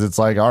doesn't, because it's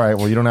like, all right,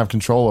 well, you don't have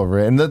control over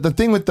it. And the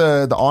thing with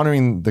the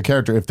honoring the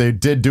character, if they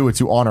did do it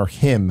to honor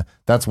him,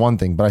 that's one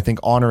thing. But I think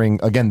honoring,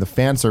 again, the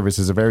fan service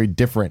is a very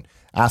different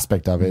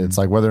aspect of it. Mm-hmm. It's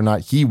like whether or not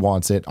he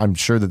wants it. I'm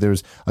sure that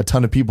there's a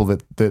ton of people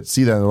that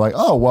see that and they're like,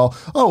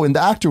 and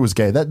the actor was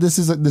gay. This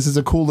is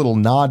a cool little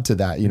nod to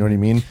that. You know what I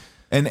mean?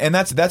 And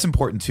that's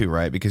important too,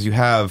 right? Because you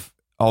have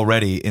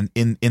already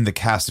in the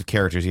cast of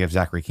characters, you have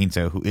Zachary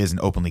Quinto, who is an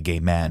openly gay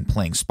man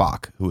playing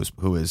Spock,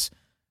 who is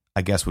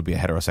I guess would be a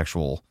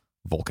heterosexual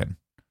Vulcan.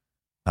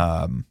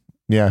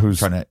 Who's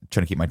trying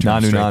to keep my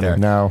terms straight there.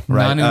 No,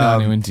 right?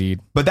 Nanu, indeed.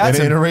 But that's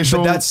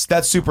interracial. But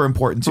that's super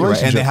important too,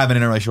 right? And they have an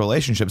interracial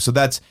relationship, so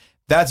that's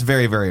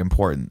very, very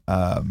important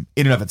in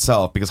and of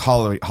itself, because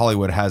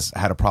Hollywood has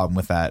had a problem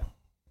with that,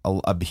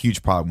 a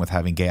huge problem with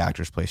having gay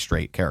actors play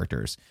straight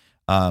characters.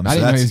 I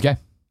didn't know he was gay.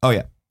 Oh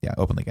yeah,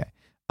 openly gay.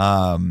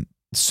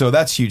 So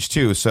that's huge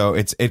too. So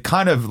it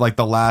kind of like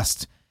the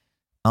last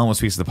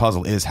almost piece of the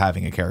puzzle is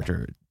having a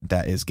character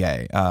that is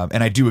gay.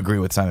 And I do agree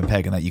with Simon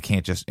Pegg in that you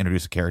can't just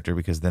introduce a character,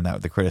 because then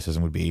the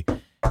criticism would be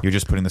you're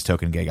just putting this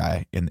token gay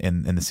guy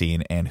in the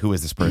scene, and who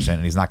is this person?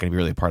 And he's not going to be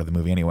really a part of the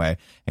movie anyway.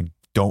 And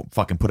don't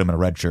fucking put him in a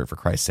red shirt, for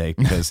Christ's sake,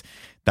 because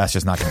that's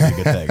just not going to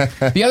be a good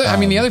thing.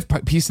 The other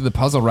piece of the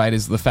puzzle, right,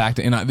 is the fact,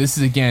 and this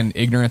is again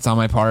ignorance on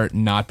my part,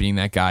 not being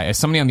that guy. As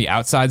somebody on the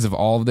outsides of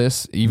all of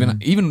this,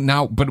 even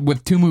now, but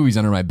with 2 movies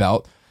under my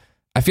belt,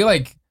 I feel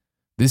like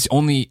this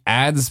only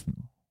adds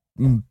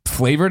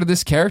flavor to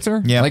this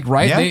character. Yeah, like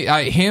right,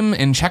 yeah. Him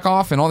and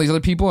Chekhov and all these other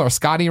people, or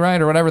Scotty,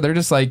 right, or whatever. They're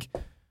just like.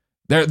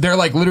 They're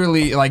like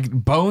literally like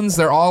bones.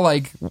 They're all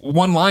like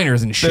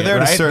one-liners and shit. They're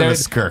there right? to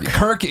service Kirk.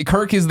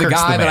 Kirk is the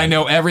guy that I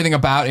know everything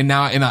about, and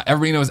now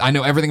everybody knows I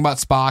know everything about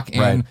Spock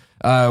and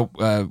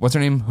what's her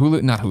name?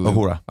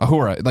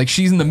 Uhura. Like,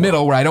 she's in the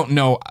middle where I don't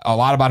know a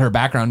lot about her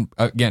background.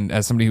 Again,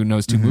 as somebody who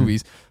knows 2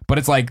 movies, but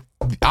it's like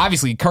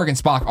obviously Kirk and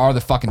Spock are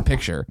the fucking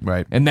picture,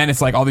 right? And then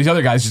it's like all these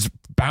other guys just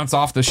bounce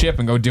off the ship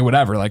and go do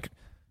whatever. Like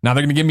now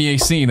they're gonna give me a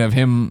scene of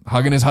him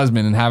hugging his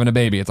husband and having a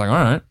baby. It's like, all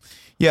right.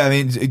 Yeah, I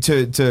mean,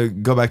 to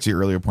go back to your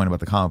earlier point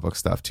about the comic book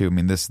stuff too. I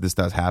mean, this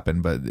does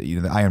happen, but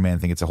the Iron Man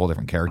thing, it's a whole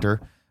different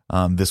character.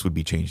 This would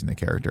be changing the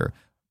character,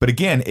 but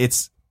again,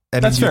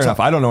 that's fair enough.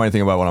 I don't know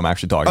anything about what I'm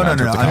actually talking about.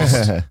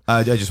 No.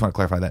 I just want to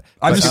clarify that.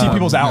 I just see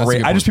people's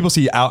outrage. I just people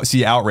see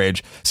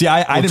outrage. See,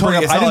 I didn't bring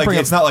up.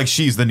 It's not like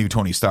she's the new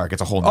Tony Stark.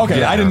 It's a whole new.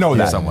 Okay, I didn't know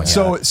that.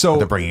 So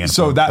they're bringing in.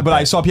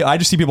 I saw people. I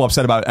just see people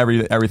upset about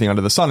everything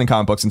under the sun in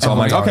comic books, and so I'm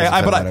like, okay,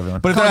 but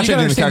if they're not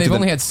changing the character, they've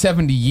only had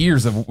 70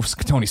 years of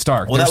Tony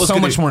Stark. Well, there's so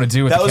much more to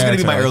do with. That was going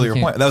to be my earlier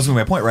point. That was going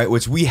to be my point, right?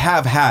 Which we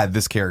have had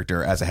this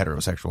character as a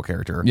heterosexual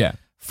character,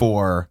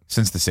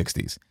 since the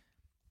 60s.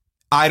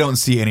 I don't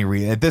see any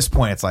reason at this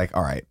point. It's like,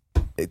 all right.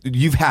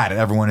 You've had it,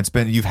 everyone.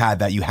 You've had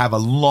that. You have a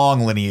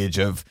long lineage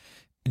of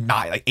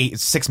not like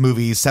 6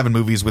 movies, 7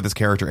 movies with this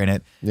character in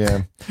it.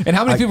 Yeah. And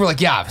how many people are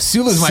like, yeah,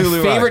 Sulu's my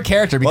favorite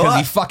character because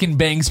he fucking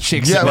bangs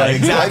chicks. Yeah, right,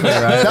 exactly.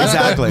 Right,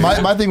 exactly.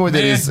 My thing with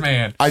it is,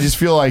 I just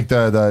feel like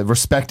the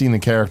respecting the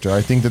character.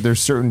 I think that there's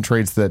certain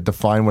traits that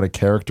define what a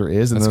character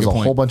is, and there's a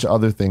whole bunch of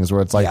other things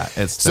where it's like,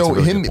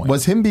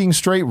 was him being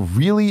straight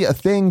really a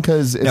thing?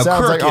 Because it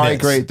sounds like, all right,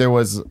 great. There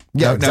was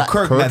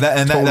Kirk,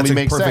 that's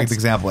a perfect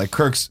example. Like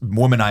Kirk's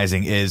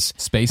womanizing plays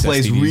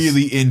STDs.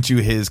 really into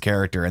his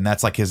character, and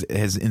that's like his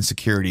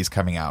insecurities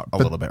coming out a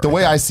little bit. The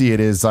way I see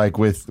it is like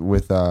with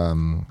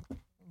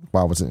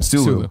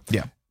Sulu.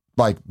 Yeah.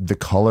 Like the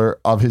color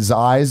of his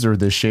eyes or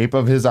the shape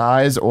of his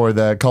eyes or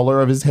the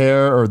color of his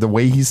hair or the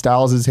way he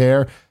styles his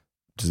hair.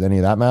 Does any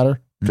of that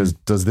matter?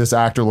 Does this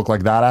actor look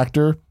like that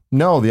actor?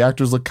 No, the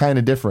actors look kind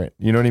of different.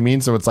 You know what I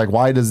mean? So it's like,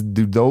 why do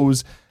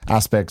those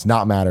aspects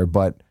not matter,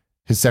 but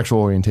his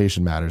sexual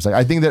orientation matters? Like,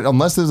 I think that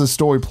unless there's a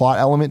story plot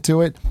element to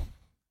it,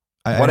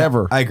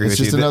 whatever. I agree. It's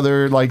just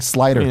another like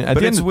slider.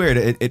 But it's weird.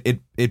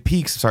 It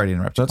peaks. Sorry to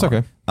interrupt you. That's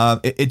okay.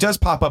 It does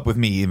pop up with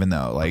me, even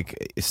though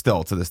like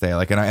still to this day,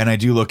 like, and I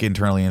do look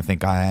internally and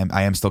think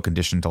I am still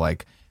conditioned to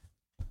like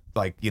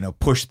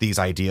push these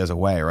ideas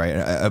away. Right.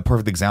 A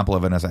perfect example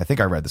of it, as I think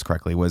I read this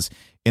correctly, was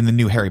in the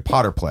new Harry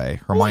Potter play.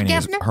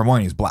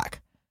 Hermione is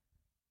black,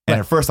 and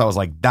at first I was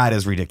like, that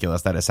is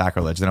ridiculous. That is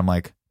sacrilege. Then I'm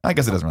like, I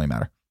guess it doesn't really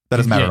matter. That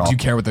doesn't matter at all. Do you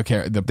care what the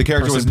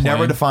character was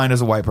never defined as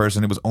a white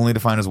person? It was only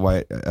defined as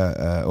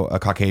a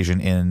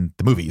Caucasian in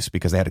the movies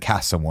because they had to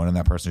cast someone, and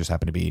that person just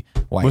happened to be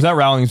white. Was that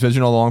Rowling's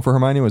vision all along for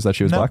Hermione? Was that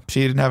she was black?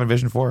 She didn't have a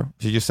vision for her.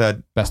 She just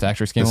said best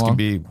actress came this along. can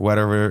be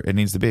whatever it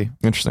needs to be.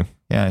 Interesting.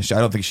 Yeah, I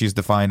don't think she's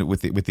defined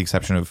with the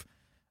exception of,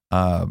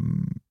 with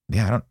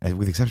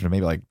the exception of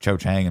maybe like Cho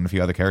Chang and a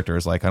few other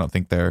characters. Like I don't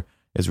think there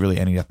is really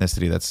any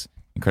ethnicity that's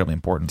incredibly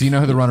important. Do you know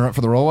who the runner-up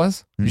for the role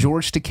was?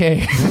 George Takei.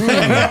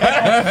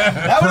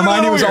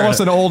 Hermione was almost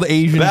an old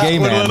Asian gay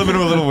man. A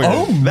little weird.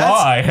 Oh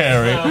my,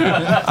 Harry!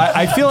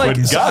 I feel like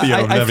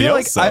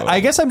I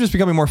guess I'm just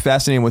becoming more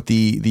fascinated with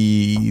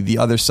the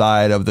other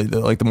side of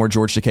the more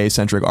George Takei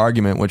centric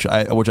argument, which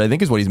I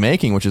think is what he's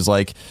making, which is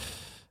like,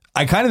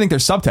 I kind of think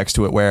there's subtext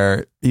to it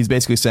where he's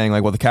basically saying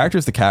like, well, the character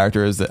is the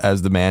character as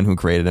the man who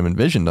created him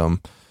envisioned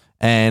him.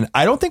 And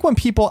I don't think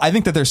I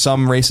think that there's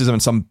some racism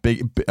and some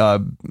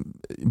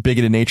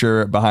bigoted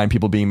nature behind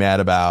people being mad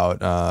about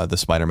the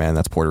Spider-Man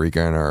that's Puerto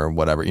Rican or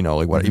whatever, even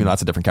though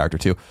that's a different character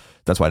too.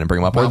 That's why I didn't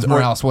bring him up. Or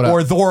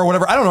Thor or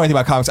whatever. I don't know anything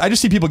about comics. I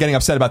just see people getting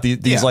upset about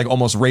these like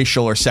almost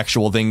racial or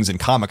sexual things in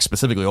comics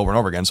specifically over and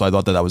over again. So I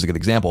thought that was a good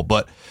example.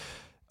 But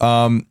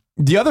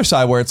the other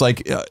side where it's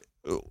like,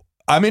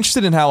 I'm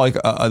interested in how like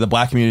the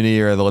black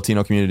community or the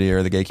Latino community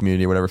or the gay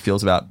community or whatever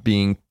feels about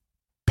being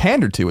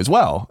pandered to as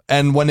well.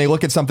 And when they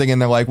look at something and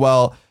they're like,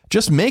 well,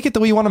 just make it the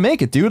way you want to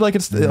make it, dude. Like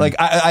it's like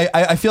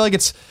I feel like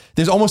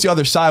there's almost the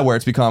other side where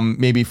it's become,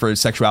 maybe for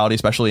sexuality,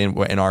 especially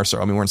in our,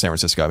 I mean, we're in San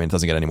Francisco. I mean, it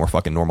doesn't get any more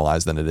fucking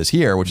normalized than it is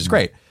here, which is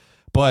great.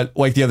 But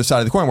like the other side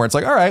of the coin where it's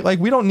like, all right, like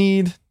we don't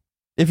need,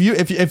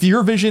 if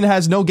your vision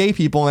has no gay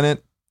people in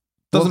it,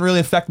 doesn't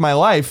really affect my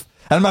life.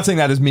 And I'm not saying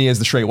that as me as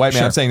the straight white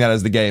man. Sure. I'm saying that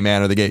as the gay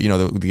man or the gay,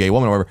 the gay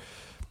woman or whatever.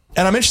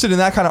 And I'm interested in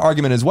that kind of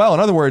argument as well. In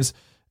other words,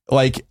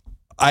 like,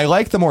 I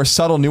like the more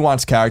subtle,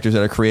 nuanced characters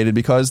that are created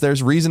because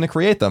there's reason to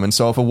create them. And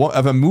so if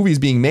a movie's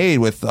being made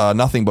with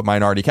nothing but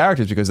minority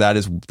characters because that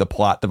is the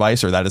plot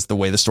device or that is the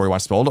way the story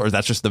wants to be told or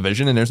that's just the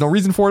vision and there's no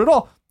reason for it at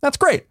all, that's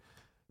great.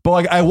 But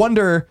like, I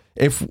wonder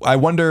if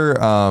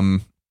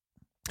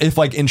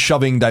like in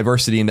shoving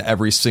diversity into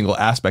every single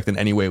aspect in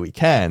any way we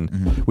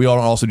can, we don't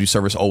also do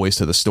service always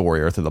to the story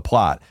or to the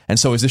plot. And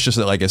so is this just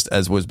like,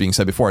 as was being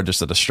said before,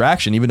 just a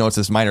distraction, even though it's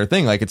this minor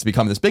thing, like it's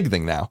become this big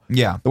thing now.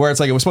 Yeah. Where it's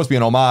like, it was supposed to be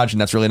an homage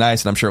and that's really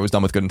nice. And I'm sure it was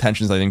done with good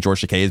intentions. I think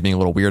George Takei is being a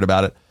little weird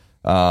about it.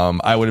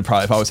 I would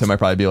probably, if I was him, I'd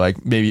probably be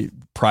like maybe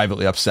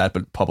privately upset,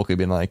 but publicly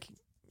being like,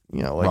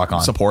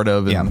 like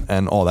supportive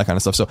and all that kind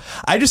of stuff. So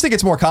I just think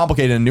it's more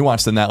complicated and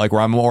nuanced than that. Like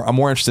where I'm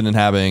more interested in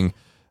having,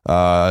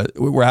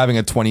 we're having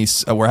a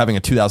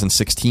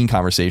 2016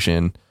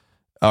 conversation,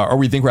 or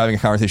we think we're having a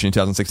conversation in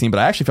 2016, but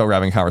I actually felt we're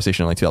having a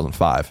conversation in like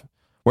 2005.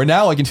 Where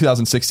now, like in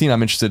 2016,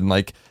 I'm interested in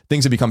like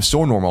things have become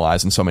so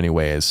normalized in so many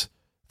ways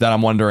that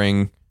I'm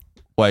wondering,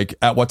 Like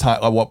at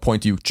what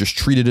point do you just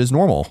treat it as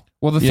normal?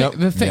 Well,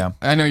 the thing,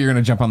 I know you're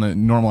going to jump on the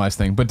normalized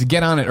thing, but to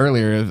get on it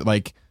earlier,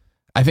 like,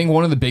 I think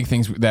one of the big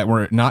things that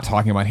we're not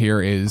talking about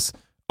here is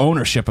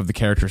ownership of the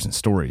characters and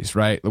stories,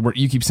 right? Where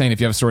you keep saying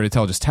if you have a story to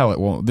tell, just tell it.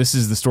 Well, this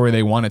is the story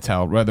they want to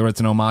tell, whether it's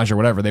an homage or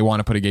whatever. They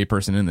want to put a gay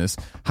person in this.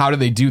 How do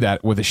they do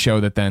that with a show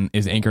that then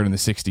is anchored in the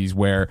 60s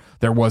where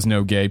there was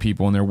no gay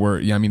people and there were,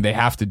 I mean, they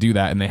have to do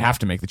that and they have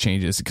to make the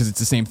changes because it's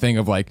the same thing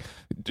of like,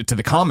 to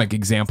the comic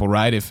example,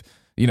 right? If,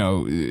 you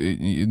know,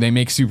 they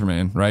make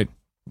Superman, right?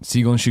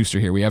 Siegel and Schuster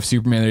here. We have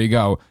Superman. There you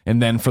go.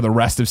 And then for the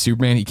rest of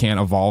Superman, he can't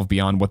evolve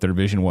beyond what their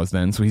vision was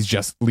then. So he's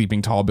just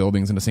leaping tall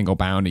buildings in a single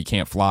bound. He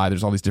can't fly.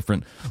 There's all these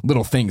different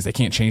little things. They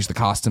can't change the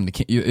costume.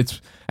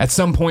 It's at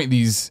some point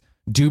these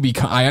do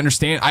become. I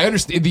understand.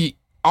 The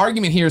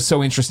argument here is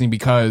so interesting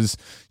because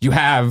you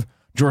have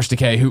George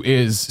Takei, who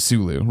is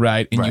Sulu,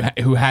 right? And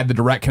who had the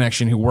direct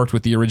connection, who worked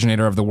with the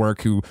originator of the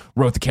work, who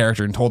wrote the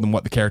character and told them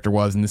what the character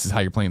was, and this is how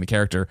you're playing the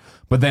character.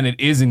 But then it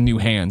is in new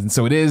hands, and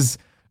so it is.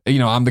 You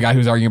know, I'm the guy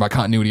who's arguing about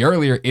continuity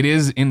earlier. It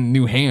is in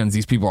new hands.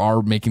 These people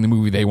are making the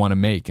movie they want to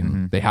make,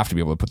 and they have to be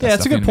able to put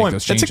that stuff in and make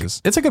those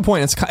changes. It's a good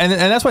point. And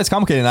that's why it's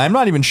complicated. And I'm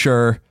not even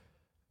sure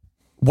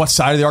what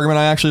side of the argument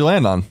I actually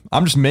land on.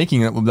 I'm just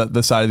making it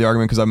the side of the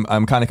argument because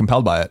I'm kind of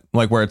compelled by it.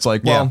 Like where it's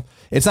like, well,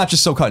 it's not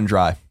just so cut and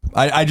dry.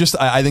 I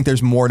think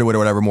there's more to it or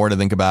whatever, more to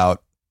think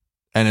about.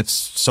 And there's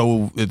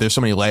so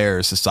many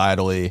layers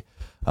societally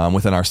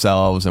within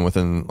ourselves and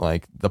within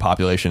like the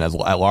population at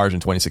large in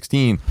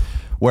 2016.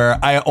 Where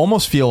I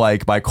almost feel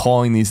like by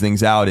calling these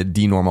things out, it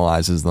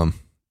denormalizes them.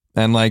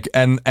 And like,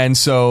 and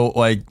so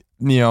like,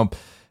 you know,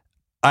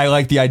 I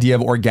like the idea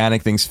of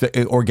organically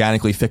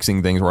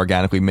fixing things or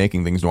organically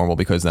making things normal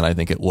because then I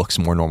think it looks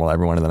more normal to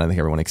everyone and then I think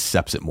everyone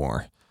accepts it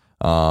more.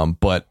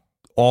 But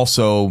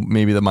also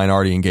maybe the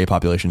minority and gay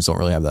populations don't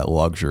really have that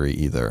luxury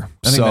either.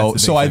 I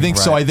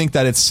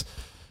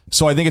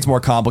think it's more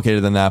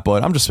complicated than that,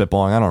 but I'm just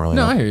spitballing. I don't really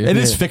know. I hear you. It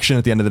is fiction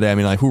at the end of the day. I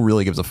mean, like, who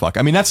really gives a fuck?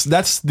 I mean, that's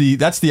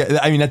the.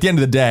 I mean, at the end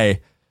of the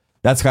day,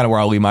 that's kind of where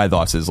I'll leave my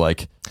thoughts. Is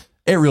like,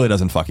 it really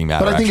doesn't fucking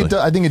matter. But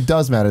I think it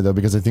does matter though,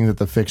 because I think that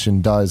the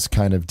fiction does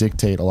kind of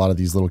dictate a lot of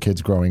these little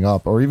kids growing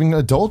up, or even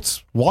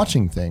adults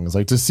watching things.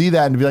 Like to see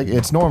that and be like,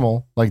 it's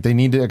normal. Like they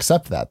need to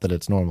accept that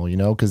it's normal, you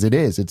know, because it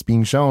is. It's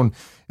being shown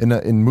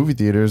in movie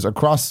theaters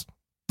across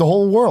the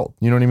whole world,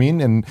 you know what I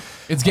mean? And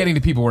it's getting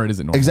to people where it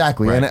isn't normal.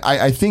 Exactly. Right. And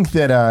I think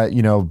that,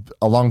 you know,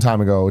 a long time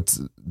ago, it's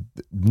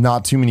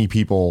not too many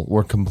people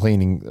were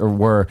complaining or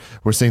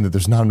were saying that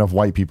there's not enough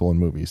white people in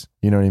movies,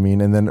 you know what I mean?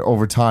 And then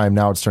over time,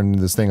 now it's turning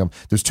into this thing of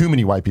there's too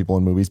many white people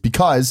in movies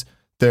because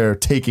they're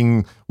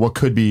taking what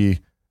could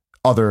be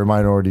other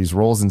minorities'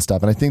 roles and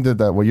stuff. And I think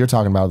that what you're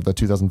talking about, the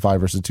 2005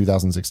 versus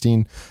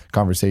 2016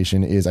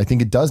 conversation is, I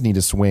think it does need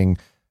to swing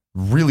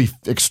really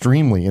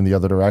extremely in the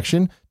other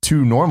direction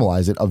to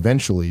normalize it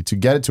eventually, to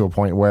get it to a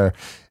point where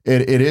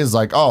it is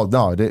like, oh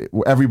no,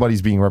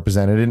 everybody's being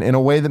represented in a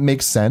way that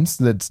makes sense,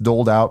 that's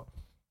doled out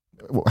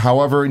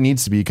however it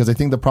needs to be. Because I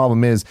think the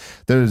problem is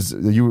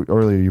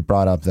earlier you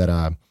brought up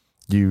that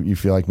you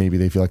feel like maybe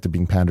they feel like they're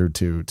being pandered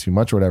to too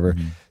much or whatever.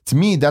 Mm-hmm. To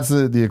me, that's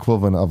the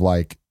equivalent of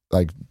like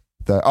I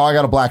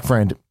got a black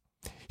friend.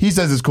 He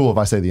says it's cool if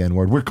I say the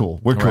N-word. We're cool.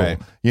 Right.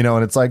 You know,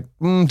 and it's like,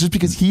 just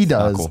because he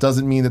does cool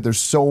doesn't mean that there's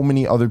so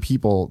many other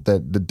people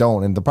that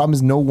don't. And the problem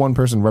is no one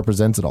person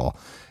represents it all.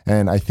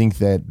 And I think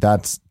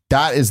that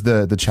is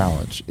the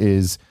challenge,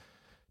 is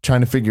trying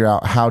to figure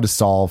out how to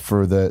solve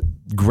for the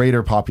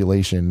greater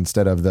population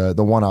instead of the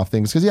one-off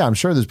things. Because, yeah, I'm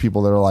sure there's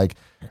people that are like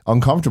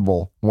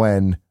uncomfortable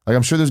when, like,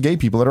 I'm sure there's gay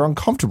people that are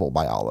uncomfortable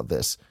by all of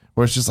this,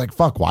 where it's just like,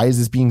 fuck, why is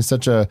this being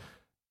such a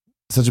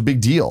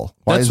big deal?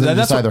 Why is it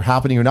just either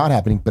happening or not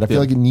happening? But I feel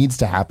like it needs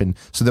to happen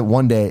so that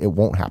one day it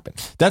won't happen.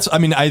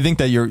 I think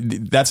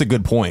that's a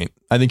good point.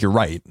 I think you're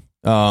right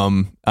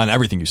on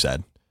everything you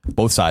said,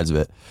 both sides of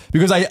it,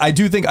 because I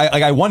do think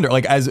I wonder,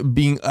 like, as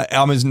being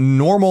I'm as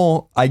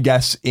normal, I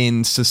guess,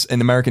 in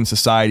American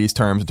society's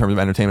terms, in terms of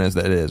entertainment, as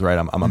that it is, right?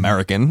 I'm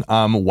American,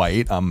 I'm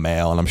white, I'm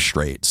male, and I'm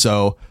straight,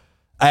 so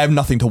I have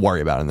nothing to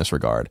worry about in this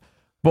regard.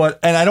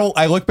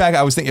 I look back,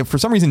 I was thinking, for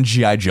some reason,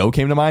 G.I. Joe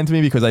came to mind to me,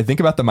 because I think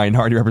about the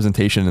minority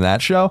representation in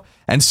that show,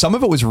 and some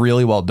of it was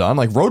really well done.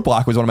 Like,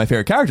 Roadblock was one of my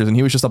favorite characters, and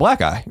he was just a black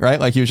guy, right?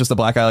 Like, he was just a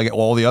black guy, like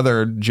all the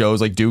other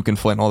Joes, like Duke and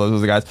Flint and all those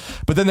other guys.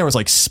 But then there was,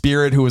 like,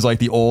 Spirit, who was, like,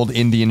 the old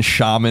Indian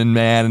shaman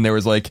man, and there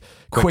was, like,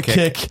 Quick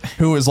Kick,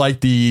 who was,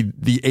 like, the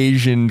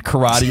Asian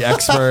karate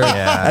expert.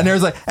 Yeah. And there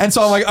was, like, and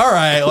so I'm like, all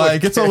right,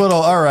 like, it's a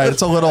little,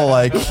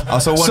 like...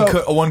 Also,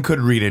 one could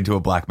read into a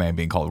black man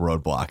being called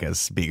Roadblock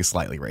as being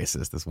slightly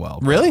racist as well.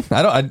 Really?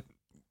 I don't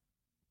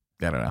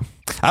know.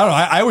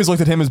 I always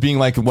looked at him as being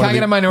like... Can I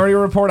get a minority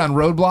report on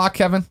Roadblock,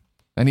 Kevin?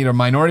 I need a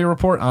minority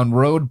report on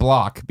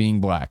Roadblock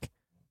being black.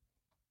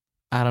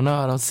 I don't know.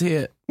 I don't see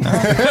it. Thank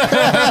you,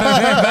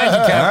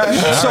 Kevin.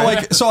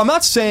 Right. So I'm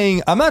not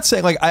saying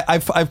like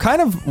I've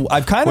kind of.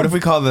 What if we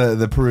call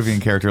the Peruvian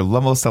character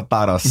Lomo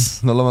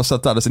Saltados? The Lomo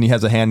Saltados, and he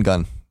has a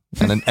handgun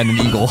and an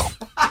eagle,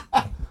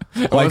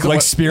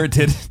 like Spirit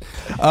did.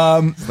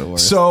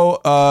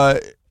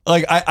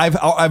 like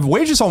I've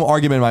waged this whole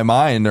argument in my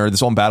mind, or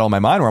this whole battle in my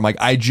mind, where I'm like,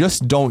 I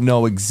just don't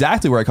know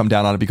exactly where I come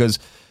down on it, because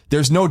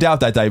there's no doubt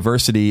that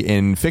diversity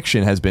in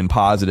fiction has been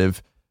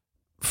positive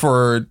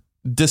for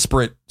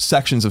disparate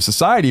sections of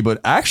society,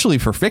 but actually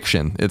for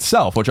fiction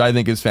itself, which I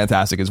think is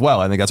fantastic as well.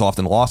 I think that's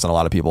often lost on a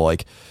lot of people.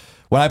 Like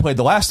when I played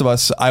The Last of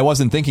Us, I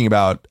wasn't thinking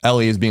about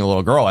Ellie as being a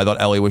little girl. I thought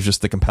Ellie was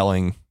just the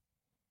compelling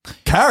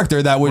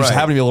character that was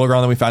happening to be a little girl,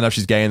 and then we found out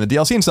she's gay in the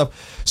DLC and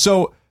stuff.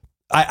 So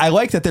I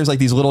like that there's like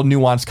these little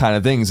nuanced kind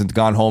of things, and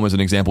Gone Home is an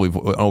example,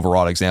 an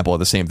overall example of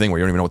the same thing, where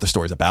you don't even know what the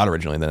story's about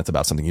originally, and then it's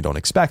about something you don't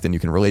expect, and you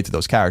can relate to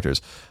those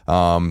characters.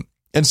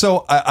 And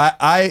so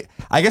I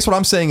guess what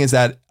I'm saying is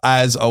that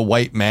as a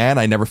white man,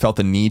 I never felt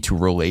the need to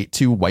relate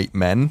to white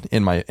men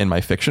in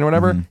my fiction or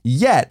whatever.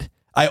 Yet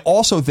I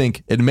also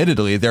think,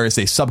 admittedly, there is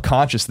a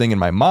subconscious thing in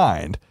my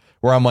mind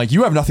where I'm like,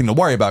 you have nothing to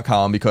worry about,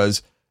 Colin,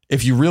 because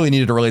if you really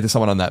needed to relate to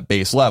someone on that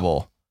base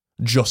level,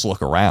 just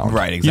look around.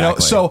 Right,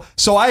 exactly. You know,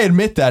 so I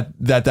admit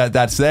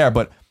that's there,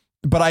 but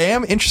I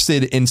am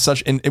interested in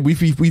such, and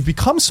we've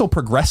become so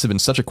progressive in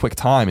such a quick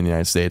time in the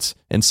United States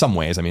in some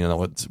ways. I mean,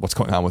 what's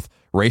going on with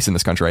race in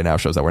this country right now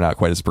shows that we're not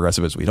quite as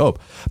progressive as we'd hope.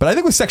 But I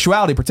think with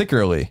sexuality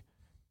particularly,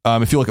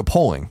 if you look at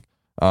polling,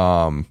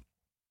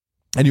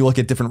 and you look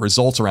at different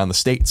results around the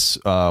states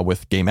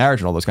with gay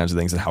marriage and all those kinds of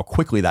things, and how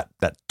quickly that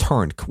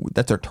turned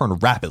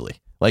rapidly,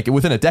 like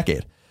within a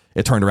decade.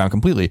 It turned around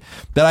completely.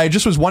 That I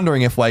just was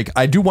wondering if, like,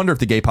 I do wonder if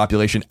the gay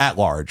population at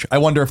large, I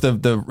wonder if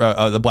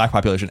the black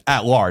population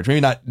at large,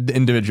 maybe not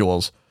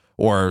individuals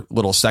or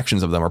little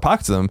sections of them or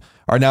pockets of them,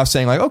 are now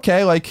saying like,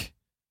 okay, like,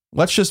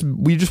 we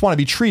just want to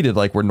be treated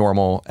like we're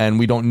normal, and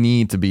we don't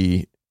need to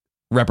be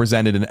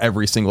represented in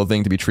every single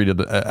thing to be treated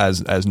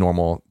as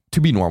normal, to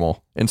be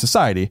normal in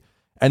society,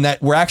 and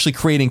that we're actually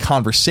creating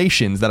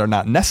conversations that are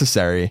not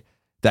necessary,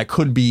 that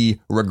could be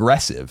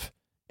regressive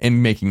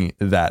in making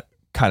that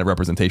kind of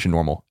representation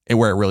normal, and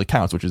where it really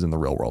counts, which is in the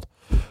real world.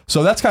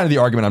 So that's kind of the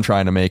argument I'm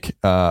trying to make.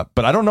 But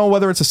I don't know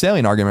whether it's a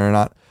salient argument or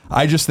not.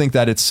 I just think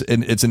that it's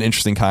an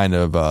interesting kind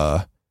of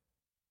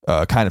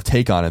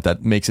take on it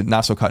that makes it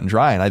not so cut and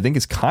dry. And I think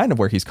it's kind of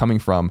where he's coming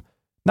from,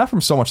 not from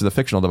so much of the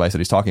fictional device that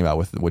he's talking about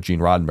with Gene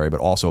Roddenberry,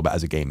 but also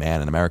as a gay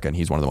man in America. And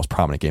he's one of the most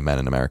prominent gay men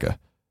in America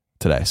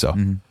today. So,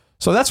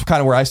 so that's kind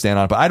of where I stand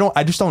on it. But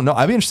I just don't know.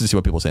 I'd be interested to see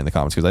what people say in the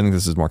comments, because I think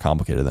this is more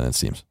complicated than it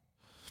seems.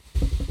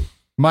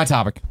 My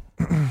topic.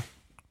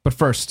 But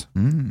first,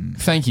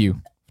 thank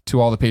you to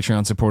all the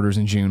Patreon supporters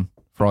in June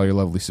for all your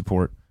lovely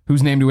support.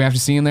 Whose name do we have to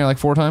see in there like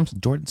 4 times?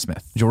 Jordan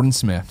Smith. Jordan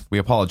Smith. We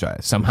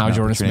apologize. Somehow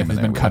Jordan Smith has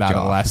been cut out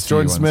of the last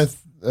few Jordan ones.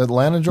 Smith,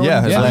 Atlanta Jordan? Yeah,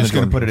 I'm Atlanta just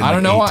going to put it in. I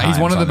don't know why. He's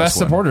one of the best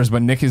supporters. supporters,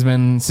 but Nick has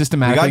been We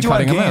systematically got you on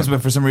cutting him games, out.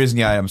 but for some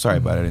reason, I'm sorry,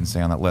 but I didn't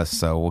stay on that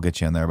list. So we'll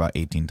get you in there about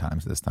 18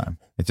 times this time.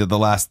 It's the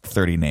last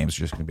 30 names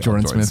are just going to be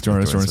Jordan Smith,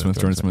 Jordan Smith.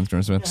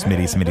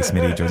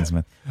 Smitty, Jordan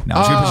Smith. No,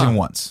 I'm just going to push him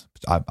once.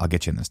 I'll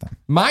get you in this time.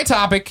 My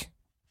topic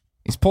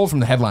is pulled from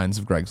the headlines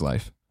of Greg's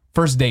life.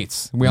 First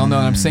dates. We all know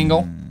that I'm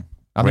single.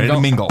 I've been Ready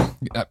to mingle.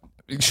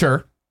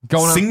 Sure.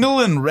 Going on.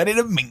 Single and ready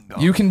to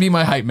mingle. You can be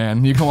my hype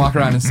man. You can walk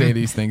around and say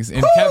these things.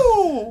 And Did I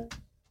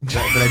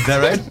do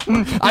that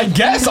right? I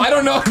guess. I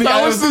don't know.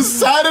 That was the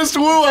saddest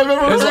woo I've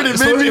ever heard. It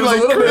made me a like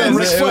little bit of cringe.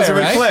 Ric It was Flair, a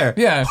Ric right? Flair.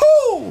 Yeah.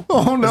 Oh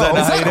no. that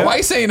Is that, why are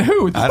you saying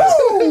who?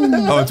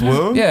 Oh, it's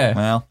woo? Yeah.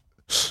 Well,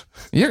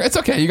 It's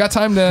okay. You got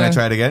time to. can I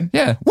try it again?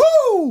 Yeah. Woo!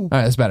 All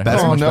right, that's better. Better?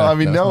 That's Oh much no, better. I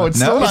mean That's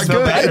no, much- it's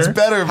still not good. It's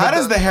better. How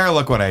does the hair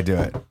look when I do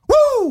it?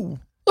 Woo!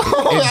 It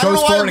I don't goes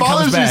know why forward it and comes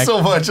bothers you back.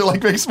 so much. It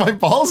like makes my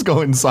balls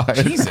go inside.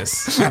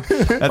 Jesus. That's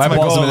My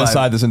balls have been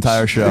inside this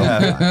entire show.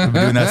 Yeah, I've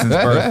been doing that since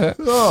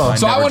birth.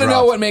 So I want to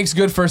know what makes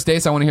good first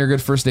dates. I want to hear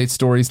good first date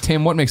stories.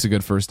 Tim, what makes a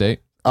good first date?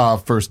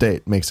 First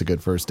date makes a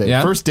good first date.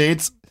 Yeah? First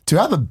dates, to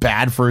have a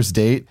bad first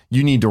date,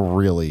 you need to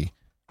really,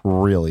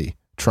 really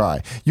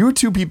try. You are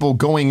two people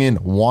going in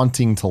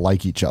wanting to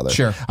like each other.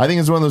 Sure. I think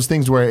it's one of those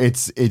things where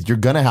you're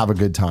going to have a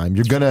good time.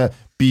 You're going to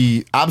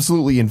be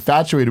absolutely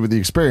infatuated with the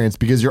experience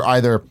because you're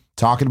either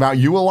talking about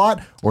you a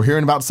lot or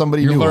hearing about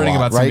somebody You're new learning a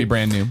lot, about somebody right?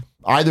 brand new.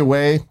 Either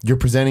way, you're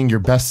presenting your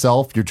best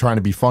self. You're trying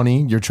to be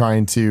funny. You're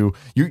trying to,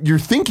 you're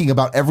thinking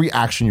about every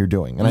action you're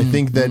doing. And I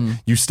think that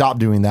you stop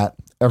doing that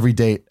every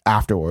date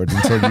afterwards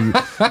until you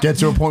get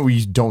to a point where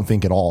you don't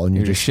think at all. And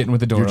You're just shitting with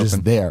the door You're just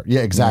open. there.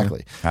 Yeah,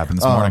 exactly. Happened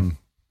this morning.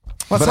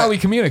 That's how we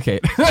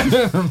communicate.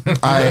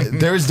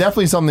 There's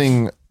definitely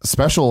something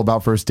special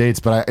about first dates,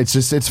 but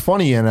it's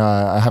funny. And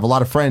I have a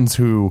lot of friends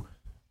who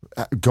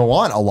go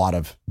on a lot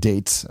of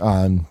dates,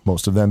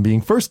 most of them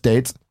being first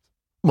dates,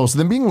 most of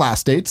them being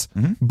last dates,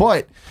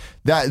 but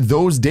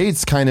those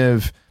dates kind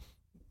of,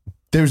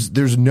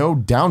 there's no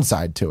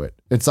downside to it.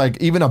 It's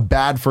like even a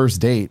bad first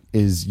date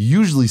is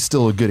usually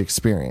still a good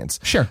experience.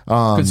 Sure.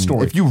 Good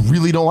story. If you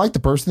really don't like the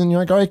person, then you're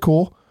like, all right,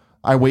 cool.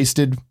 I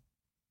wasted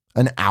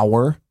an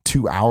hour,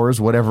 2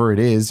 hours, whatever it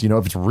is. You know,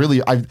 if it's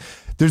really,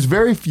 there's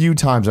very few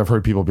times I've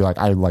heard people be like,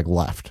 I like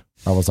left.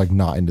 I was like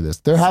not into this.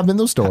 There have been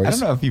those stories. I don't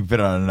know if you've been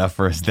on enough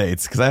first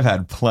dates because I've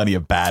had plenty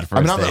of bad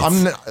first dates.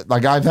 I'm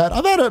like I've had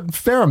a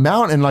fair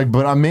amount, and like,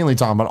 but I'm mainly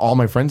talking about all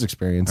my friends'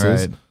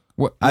 experiences. Right.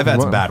 I've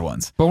had some bad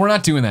ones. But we're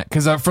not doing that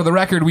because for the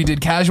record, we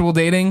did casual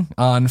dating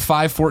on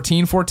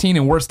 5/14/14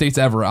 and worst dates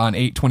ever on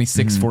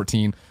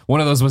 8/26/14. One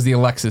of those was the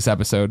Alexis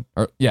episode.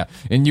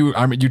 And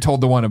you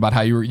told the one about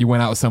how you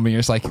went out with somebody. You're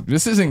just like,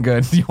 this isn't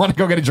good. Do you want to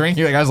go get a drink?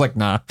 You're like, I was like,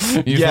 nah.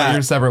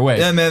 You're separate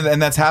ways. And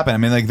that's happened. I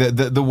mean, like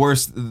the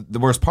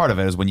worst part of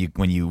it is when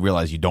you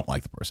realize you don't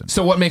like the person.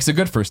 So what makes a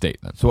good first date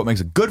then? So what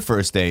makes a good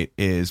first date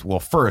is, well,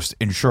 first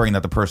ensuring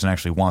that the person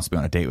actually wants to be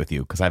on a date with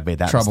you, because I've made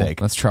that mistake.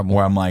 That's trouble.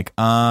 Where I'm like,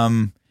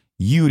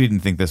 you didn't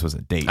think this was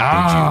a date, did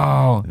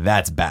Oh. you?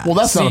 That's bad. Well,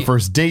 that's not a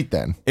first date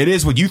then. It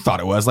is what you thought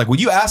it was. Like when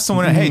you ask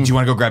someone, hey, do you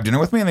want to go grab dinner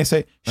with me? And they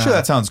say, sure,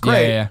 that sounds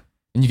great. Yeah.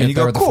 And you get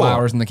there with the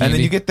flowers and the candy. And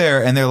then you get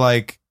there and they're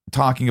like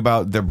talking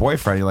about their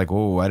boyfriend. You're like,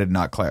 oh, I did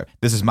not clarify.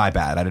 This is my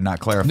bad. I did not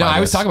clarify. No, I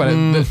was talking about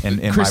it.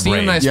 In Christine my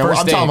brain. and I's Yeah, first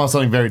I'm date. talking about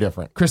something very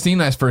different. Christine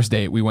and I's first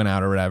date, we went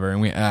out or whatever,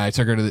 and I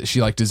took her to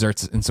she liked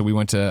desserts, and so we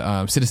went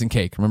to Citizen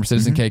Cake. Remember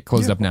Citizen Cake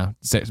closed up now.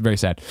 It's very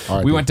sad.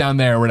 We went down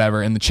there or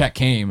whatever, and the check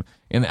came,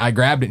 and I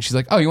grabbed it, and she's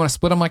like, "Oh, you want to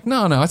split?" I'm like,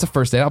 "No, it's a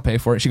first date. I'll pay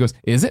for it." She goes,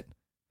 "Is it?"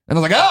 And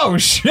I was like, "Oh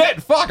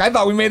shit, fuck! I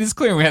thought we made this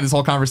clear." And we had this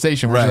whole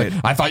conversation. Where she's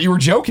like, I thought you were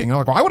joking. I'm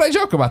like, "Why would I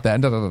joke about that?"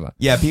 And da, da, da, da.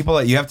 Yeah,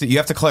 people, you have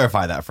to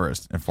clarify that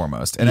first and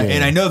foremost. And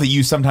I know that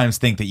you sometimes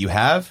think that you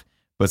have,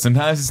 but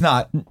sometimes it's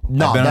not.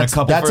 No, I've been on a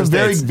couple that's a first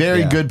very, dates.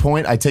 very good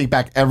point. I take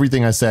back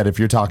everything I said. If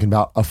you're talking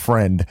about a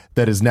friend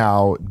that is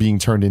now being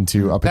turned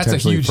into a That's a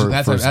potentially huge-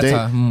 first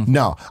date.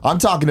 No, I'm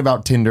talking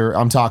about Tinder.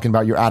 I'm talking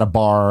about you're at a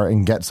bar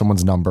and get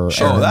someone's number.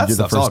 Sure, and that do the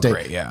stuff's all first date.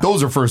 great, yeah.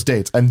 Those are first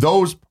dates, and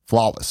those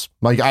flawless.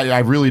 Like I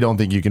really don't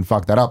think you can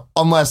fuck that up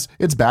unless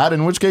it's bad,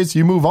 in which case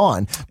you move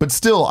on. But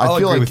still, I I'll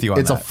feel agree like with you on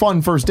it's a that.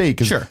 fun first date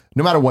because Sure.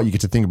 no matter what, you get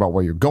to think about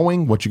where you're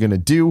going, what you're going to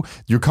do.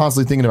 You're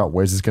constantly thinking about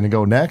where's this going to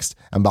go next.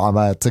 I'm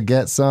about to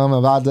get some. I'm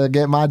about to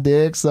get my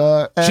dick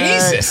sucked.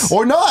 Jesus.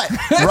 Or not,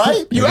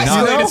 right? You Maybe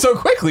not. escalated so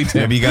quickly,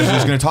 Tim. Maybe you guys are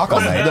just going to talk all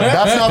night.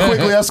 That's not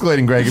quickly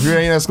escalating, Greg. If you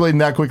ain't escalating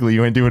that quickly,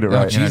 you ain't doing it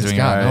right. You're not Jesus doing it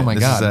God. right. Oh my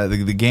This God.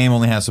 is, the game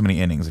only has so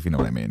many innings, if you know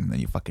what I mean. And then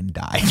you fucking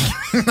die.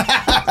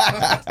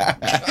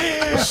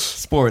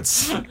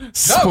 Sports.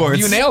 No,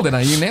 you nailed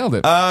it. You nailed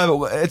it.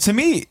 To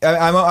me,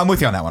 I'm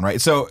with you on that one, right?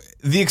 So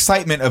the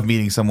excitement of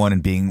meeting someone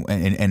and being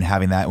and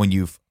having that when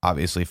you've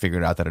obviously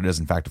figured out that it is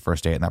in fact a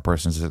first date and that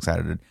person is as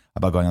excited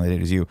about going on the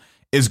date as you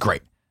is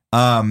great.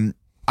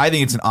 I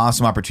think it's an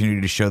awesome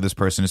opportunity to show this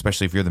person,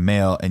 especially if you're the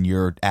male and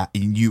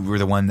you were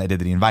the one that did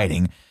the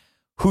inviting,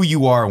 who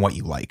you are and what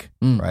you like,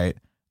 right?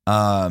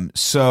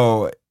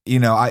 So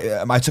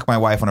I took my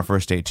wife on a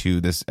first date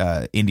to this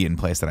Indian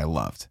place that I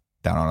loved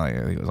down on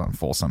it was on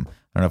Folsom.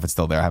 I don't know if it's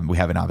still there. We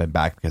haven't not been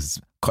back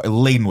because it's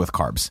laden with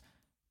carbs.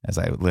 As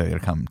I literally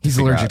come, He's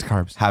figure allergic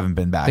out. to carbs. Haven't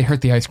been back. They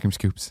hurt the ice cream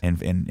scoops.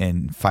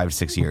 in 5 to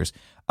 6 years.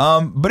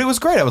 But it was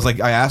great. I was like,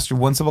 I asked her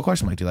one simple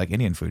question. I'm like, do you like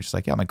Indian food? She's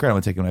like, yeah. I'm like, great. I'm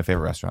gonna take you to my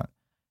favorite restaurant.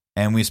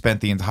 And we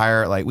spent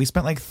we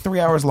spent like 3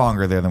 hours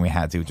longer there than we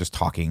had to, just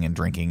talking and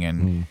drinking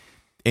and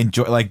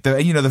enjoy like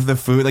the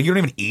food. Like you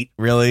don't even eat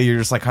really. You're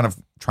just like kind of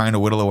trying to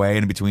whittle away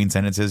in between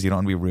sentences. You don't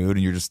want to be rude,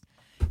 and you're just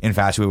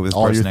infatuated with this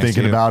All person you're next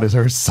to thinking you. about is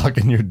her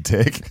sucking your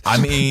dick. I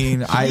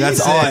mean,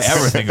 that's all I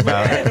ever think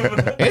about.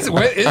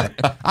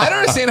 I don't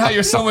understand how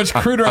you're so much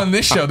cruder on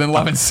this show than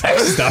love and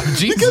sex stuff.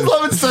 Jesus. Because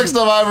love and sex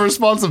stuff, I have a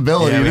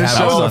responsibility. Yeah, we This have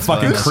show- all That was a that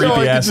fucking this show I creepy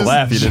could ass just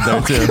laugh you did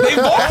there too. They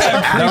both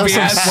have creepy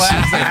ass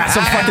laughs.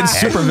 Some fucking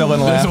supervillain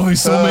There's laugh. only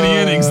so many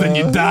innings, then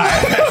you die.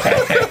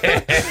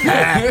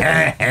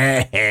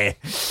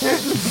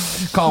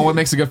 Colin, what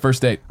makes a good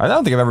first date? I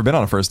don't think I've ever been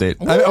on a first date.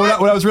 When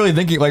I was really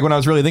thinking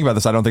about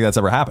this, I don't think that's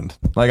ever happened.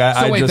 Like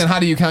So wait, then how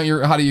do you count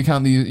your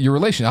your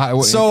relation?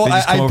 So They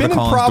just come I've over been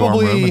to in Colin's dorm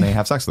room probably and they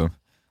have sex with him.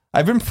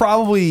 I've been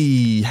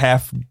probably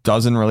half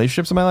dozen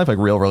relationships in my life, like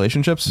real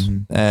relationships,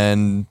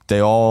 and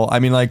they all. I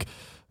mean, like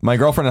my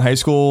girlfriend in high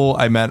school,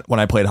 I met when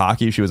I played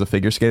hockey. She was a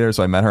figure skater,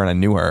 so I met her and I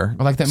knew her.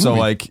 I like that So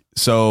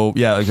movie.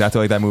 yeah,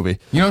 exactly like that movie.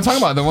 You know what I'm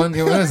talking about? The one.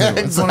 What is it?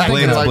 It's the one I'm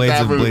Exactly thinking of. like Blades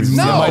that of- movie. Blades of-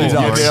 No. You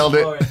Dogs. nailed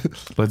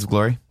it. Blades of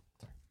Glory.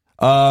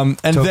 And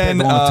Topic, then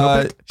the one with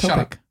Topic? Shut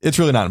up. it's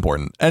really not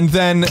important. And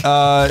then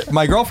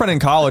my girlfriend in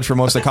college, for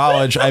most of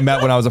college, I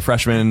met when I was a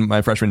freshman in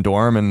my freshman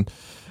dorm, and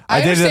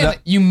I understand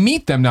that you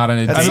meet them not on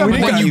a At date, some but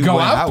point then you you go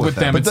went out with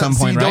them at some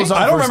point, right? those are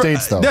I don't first remember.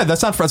 dates, though. Yeah,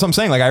 that's what I'm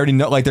saying. Like I already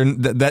know, like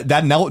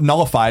that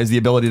nullifies the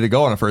ability to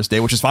go on a first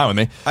date, which is fine with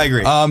me. I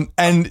agree. And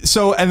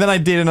then I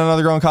dated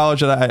another girl in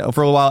college for a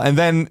little while, and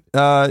then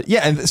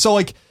and so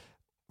like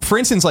for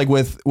instance, like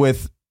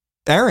with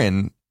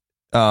Erin,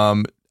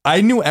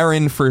 I knew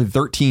Erin for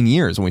 13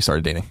 years when we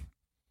started dating,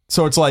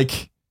 so it's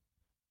like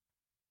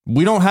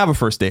we don't have a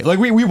first date. Like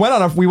we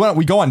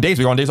go on dates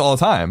all the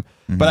time.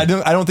 But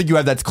I don't think you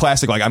have that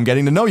classic like I'm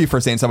getting to know you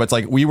first date and stuff. It's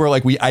like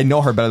I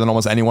know her better than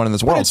almost anyone in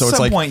this world. At So it's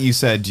some like point you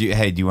said,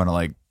 hey, do you want to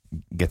like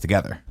get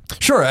together?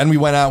 sure, and we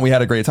went out and we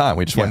had a great time.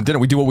 We just went and did it.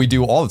 We do what we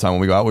do all the time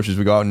when we go out, which is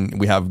we go out and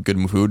we have good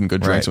food and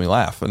good drinks Right. and we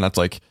laugh. And that's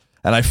like,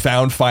 and I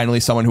found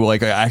finally someone who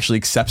like actually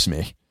accepts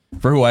me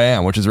for who I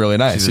am, which is really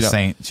nice. She's you a know?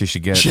 saint. She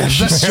should get She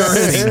sure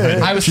is.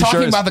 I was She talking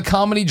sure is. about the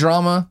comedy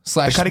drama /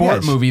 Cutting sport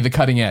Edge. movie, The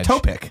Cutting Edge.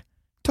 Topic.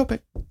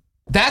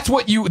 That's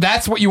what you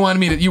wanted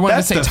me to. You wanted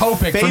to say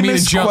Topik for me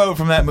to jump. Quote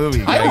from that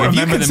movie. I don't Greg. If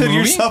you remember the consider movie.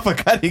 yourself a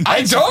cutting I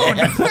edge don't.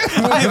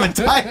 fan, I am a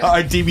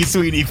diehard DB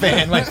Sweeney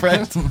fan, my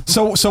friend.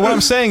 So what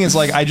I'm saying is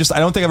like I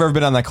don't think I've ever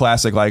been on that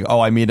classic like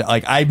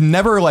I've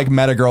never like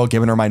met a girl,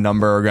 given her my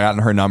number or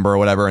gotten her number or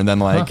whatever, and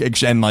then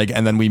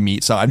and then we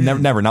meet. So I've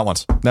never not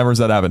once, never has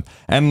that happened.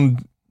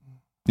 And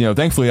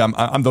thankfully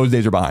I'm those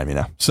days are behind me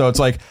now. So it's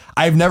like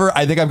I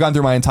think I've gone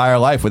through my entire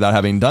life without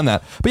having done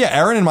that. But yeah,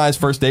 Erin and my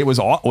first date was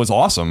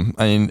awesome.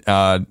 I mean,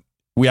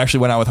 we actually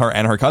went out with her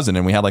and her cousin,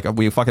 and we had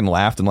we fucking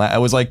laughed and laughed.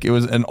 It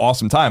was an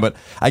awesome time. But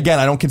again,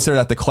 I don't consider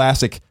that the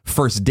classic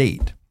first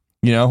date.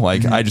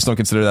 I just don't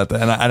consider that.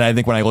 And I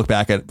think when I look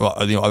back at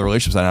other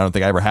relationships, I don't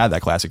think I ever had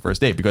that classic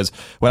first date, because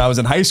when I was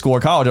in high school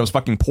or college, I was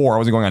fucking poor. I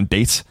wasn't going on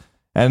dates.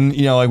 And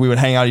we would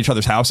hang out at each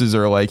other's houses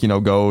or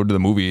go to the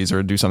movies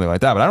or do something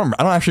like that. But I don't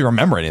actually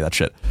remember any of that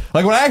shit.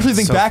 Like when I actually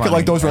think back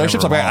at those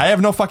relationships, I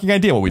have no fucking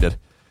idea what we did.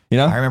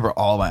 I remember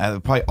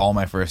probably all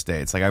my first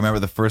dates. Like I remember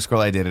the first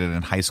girl I dated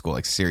in high school,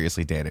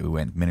 seriously dated. We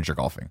went miniature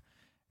golfing,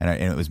 and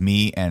it was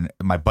me and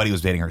my buddy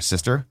was dating her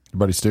sister. Your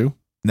buddy Stu?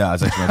 No, it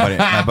was actually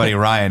my buddy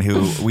Ryan,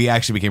 who we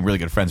actually became really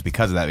good friends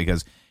because of that.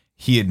 Because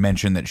he had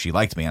mentioned that she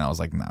liked me, and I was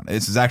like, no,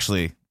 this is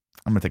actually.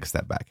 I'm gonna take a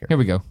step back here. Here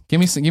we go.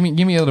 Give me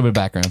a little bit of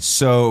background.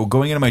 So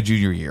going into my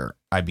junior year,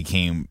 I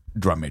became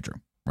drum major,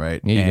 right?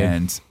 Yeah, you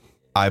and did.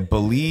 I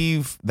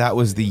believe that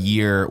was the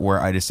year where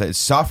I decided.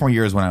 Sophomore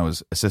year is when I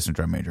was assistant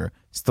drum major.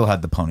 Still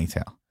had the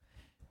ponytail.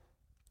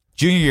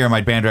 Junior year,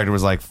 my band director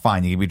was like,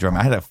 "Fine, you can be drum."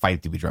 I had a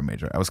fight to be drum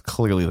major. I was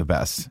clearly the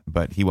best,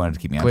 but he wanted to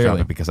keep me on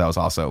trumpet because I was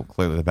also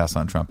clearly the best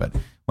on trumpet.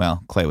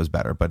 Well, Clay was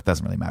better, but it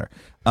doesn't really matter.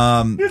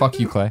 Fuck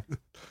you, Clay.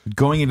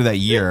 Going into that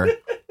year,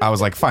 I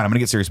was like, "Fine, I'm gonna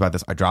get serious about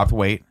this." I dropped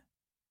weight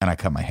and I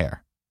cut my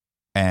hair.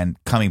 And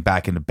coming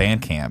back into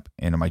band camp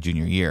into my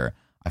junior year,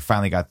 I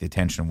finally got the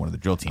attention of one of the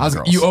drill team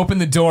girls. You open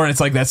the door and it's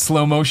like that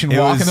slow motion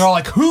walk, and they're all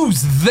like,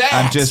 "Who's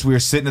that?" We were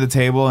sitting at the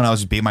table, and I was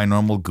just being my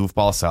normal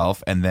goofball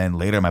self. And then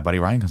later, my buddy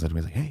Ryan comes up to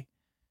me, he's like, "Hey,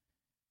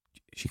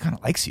 she kind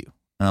of likes you."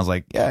 And I was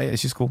like, yeah,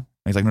 she's cool. And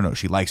he's like, no,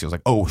 she likes you. I was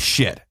like, oh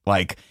shit!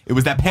 Like it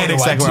was that panic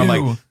second where I'm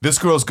like, this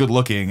girl's good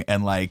looking,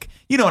 and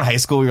in high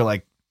school you're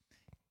like,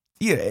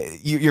 yeah,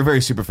 you're very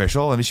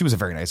superficial. I mean, she was a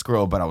very nice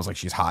girl, but I was like,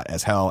 she's hot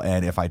as hell,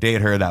 and if I date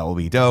her, that will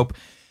be dope.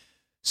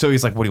 So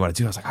he's like, what do you want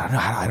to do? I was like, I don't know.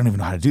 I don't even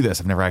know how to do this.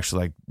 I've never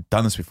actually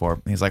done this before.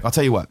 And he's like, I'll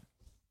tell you what,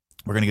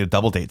 we're gonna get a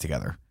double date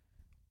together,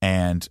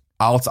 and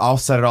I'll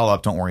set it all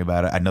up. Don't worry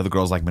about it. I know the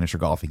girls like miniature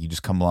golfing. You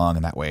just come along,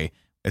 and that way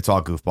it's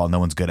all goofball. No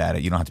one's good at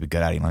it. You don't have to be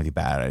good at it. You don't have to be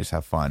bad at it. Just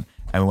have fun.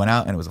 And we went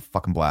out, and it was a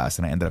fucking blast.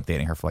 And I ended up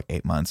dating her for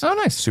 8 months. Oh,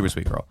 nice. Super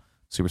sweet girl.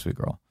 Super sweet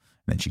girl.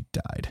 And then she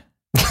died.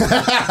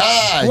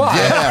 Why?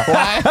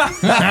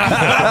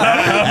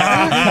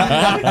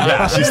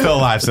 Yeah, she's still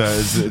alive, so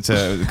it's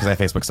because I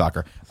Facebook stalk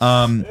her.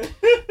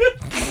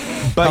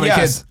 But How many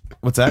kids?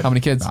 What's that? How many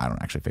kids? No, I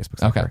don't actually Facebook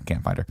stalk her. I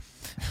can't find her.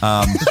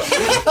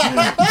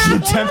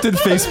 Attempted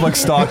Facebook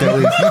stalk at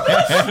least.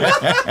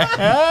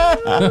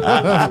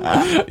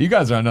 You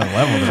guys are on another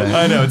level today.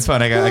 I know, it's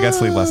fun. I got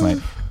sleep last night.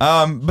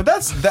 But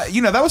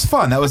that was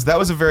fun. That was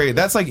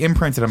that's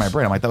imprinted in my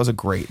brain. I'm like, that was a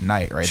great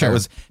night, right? Sure.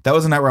 That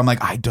was a night where I'm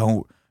like, I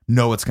don't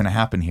know what's going to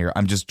happen here.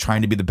 I'm just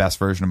trying to be the best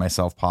version of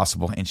myself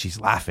possible. And she's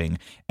laughing,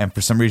 and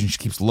for some reason she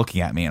keeps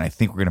looking at me, and I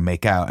think we're going to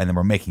make out, and then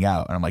we're making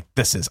out, and I'm like,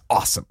 this is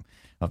awesome.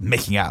 Of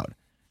making out.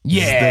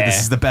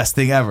 This is the best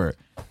thing ever.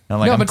 And I'm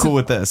like, I'm cool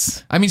with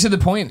this. I mean, to the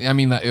point,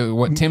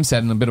 what Tim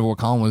said and a bit of what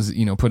Colin was,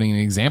 putting in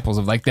examples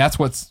of, like,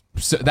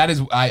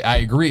 I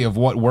agree of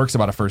what works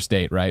about a first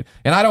date, right?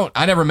 And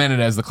I never meant it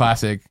as the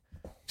classic,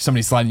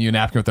 somebody sliding you a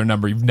napkin with their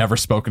number, you've never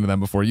spoken to them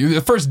before.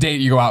 The first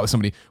date you go out with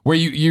somebody where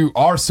you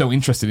are so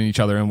interested in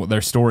each other and what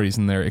their stories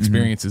and their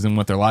experiences and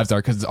what their lives are,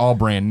 because it's all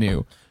brand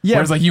new. Yeah.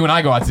 Whereas like you and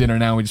I go out to dinner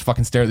now and we just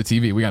fucking stare at the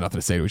TV. We got nothing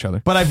to say to each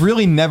other. But I've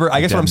really never, I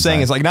guess what I'm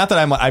saying is like, not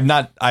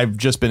that I've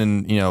just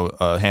been in,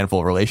 a handful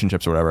of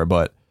relationships or whatever,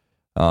 but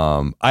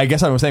I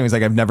guess what I'm saying is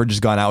like, I've never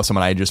just gone out with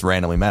someone I just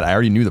randomly met. I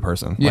already knew the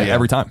person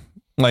every time.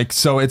 Like,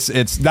 so it's,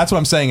 that's what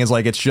I'm saying is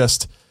like, it's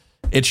just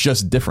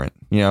different,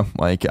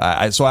 like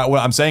what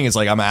I'm saying is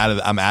like, I'm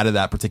out of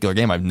that particular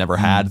game. I've never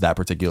had that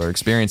particular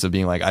experience of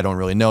being like, I don't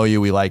really know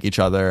you. We like each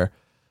other.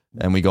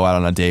 And we go out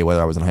on a date,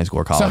 whether I was in high school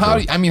or college. So how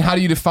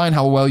do you define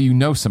how well you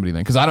know somebody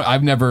then? Because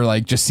I've never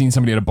like just seen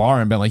somebody at a bar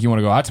and been like, you want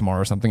to go out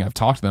tomorrow or something. I've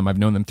talked to them. I've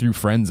known them through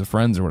friends of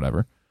friends or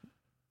whatever.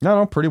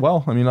 No, pretty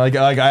well. I mean, I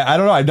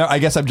don't know. I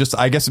guess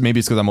maybe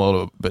it's because I'm a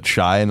little bit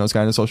shy in those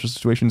kind of social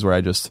situations where I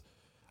don't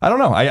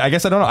know. I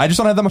guess I don't know. I just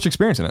don't have that much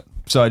experience in it.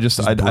 So I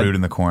brood in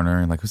the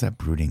corner and like, who's that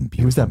brooding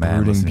beautiful Who's that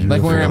man? brooding beautiful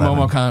Like when we were at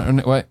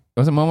MomoCon. What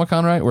was it,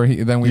 MomoCon, right? Where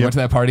we went to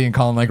that party and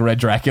called him like Red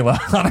Dracula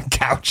on a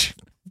couch.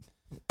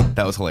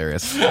 That was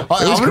hilarious. It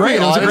was great.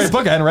 It was a great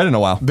book. I hadn't read it in a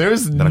while.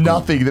 There's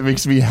nothing that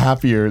makes me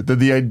happier than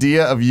the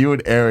idea of you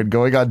and Aaron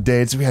going on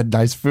dates. We had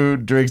nice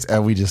food, drinks,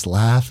 and we just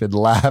laugh and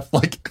laugh.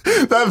 Like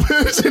that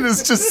vision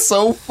is just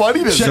so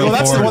funny to me.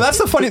 That's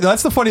the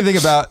funny thing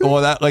about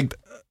that. Like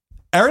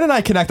Aaron and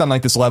I connect on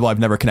like this level I've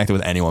never connected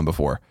with anyone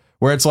before.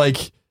 Where it's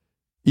like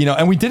you know,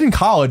 and we did in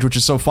college, which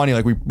is so funny.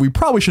 Like we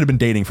probably should have been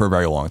dating for a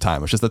very long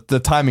time. It's just that the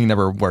timing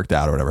never worked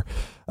out or whatever.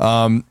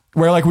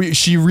 Where like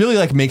she really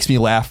like makes me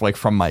laugh like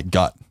from my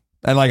gut,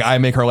 and like I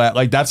make her laugh.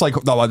 Like that's like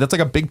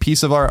a big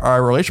piece of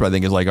our relationship. I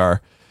think is like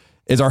our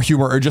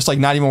humor, or just like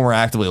not even when we're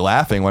actively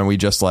laughing, when we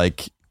just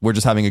like we're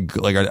just having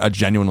a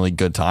genuinely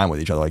good time with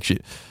each other. Like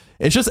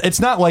it's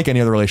not like any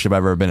other relationship I've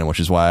ever been in, which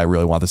is why I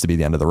really want this to be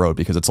the end of the road,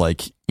 because it's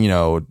like, you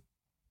know,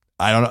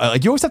 I don't know,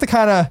 like you always have to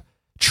kind of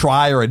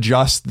try or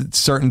adjust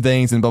certain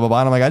things and blah blah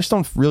blah. And I'm like, I just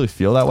don't really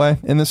feel that way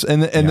in this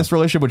this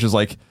relationship, which is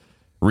like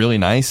really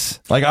nice.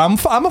 Like I'm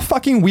a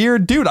fucking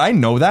weird dude. I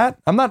know that.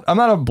 I'm not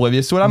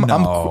oblivious to it.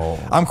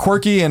 I'm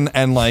quirky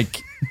and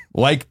like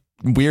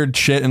weird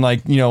shit, and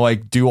like, you know,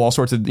 like do all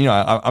sorts of, you know,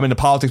 I'm into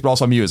politics but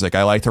also music.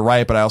 I like to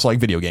write, but I also like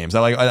video games.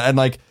 And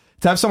like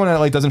to have someone that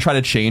like doesn't try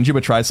to change you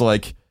but tries to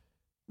like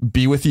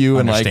be with you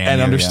and like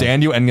and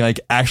understand you and like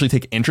actually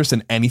take interest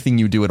in anything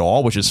you do at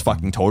all, which is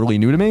fucking totally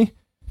new to me,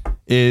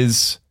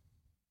 is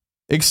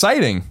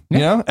exciting, you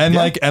know, and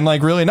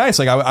like really nice.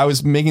 Like I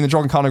was making the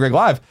joke on Colin and Greg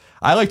Live.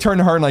 I like turned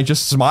to her and like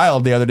just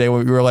smiled the other day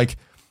when we were like,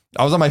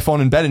 I was on my phone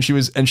in bed and she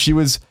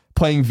was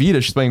playing Vita.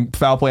 She's playing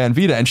Foul Play on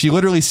Vita, and she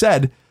literally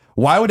said,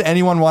 "Why would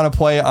anyone want to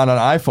play on an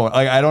iPhone?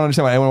 Like I don't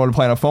understand why anyone would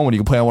play on a phone when you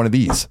can play on one of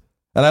these."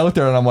 And I looked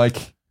at her and I'm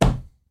like,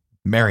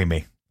 "Marry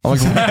me." I'm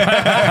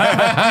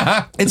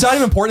like, it's not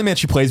even important to me that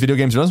she plays video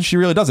games or doesn't. She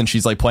really doesn't.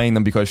 She's like playing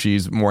them because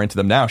she's more into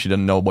them now. She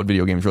didn't know what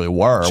video games really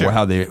were or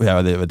how they've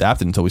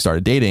adapted until we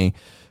started dating.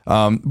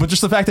 But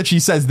just the fact that she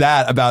says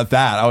that about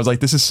that, I was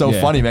like, this is so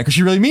funny, man, because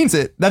she really means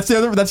it. That's the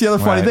other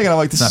funny thing. And I'm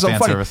like, this is so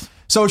funny. Service.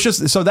 So it's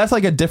just, so that's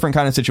like a different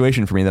kind of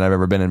situation for me than I've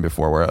ever been in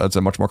before, where it's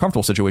a much more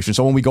comfortable situation.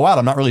 So when we go out,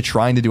 I'm not really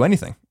trying to do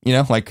anything, you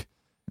know, like.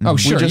 Oh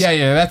sure,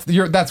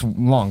 that's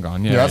long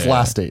gone. Yeah, that's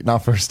last date,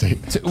 not first date.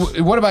 So,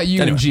 what about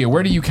you and Gia?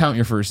 Where do you count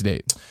your first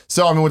date?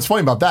 So I mean, what's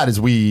funny about that is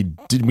we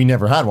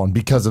never had one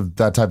because of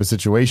that type of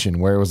situation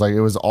where it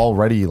was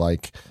already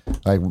like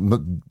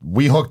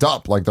we hooked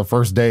up like the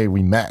first day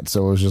we met.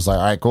 So it was just like,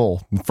 all right,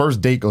 cool. The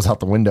first date goes out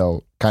the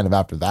window kind of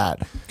after that,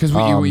 because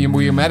we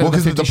met at the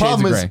 50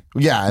 Shades of Grey.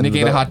 Yeah, and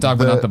they ate a hot dog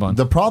but not the bun.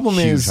 The problem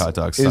is hot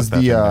dogs is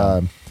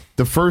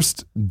the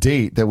first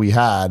date that we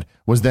had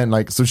was then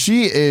like, so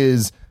she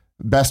is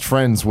best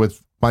friends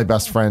with my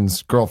best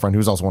friend's girlfriend,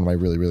 who's also one of my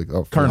really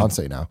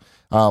fiance now,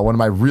 one of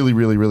my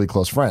really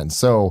close friends.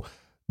 So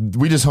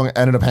we just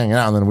ended up hanging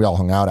out, and then we all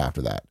hung out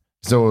after that.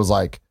 So it was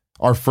like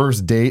our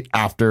first date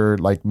after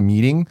like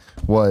meeting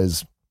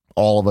was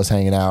all of us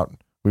hanging out.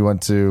 We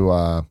went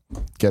to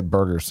get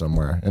burgers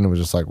somewhere, and it was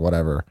just like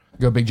whatever.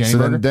 Go Big Jenny so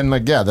Burger? then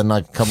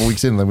a couple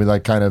weeks in, then we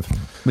like kind of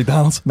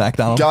McDonald's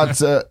got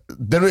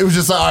then it was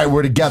just like, all right,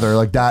 we're together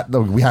like that.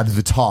 We had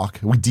the talk,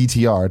 we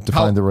DTR to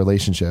find the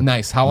relationship.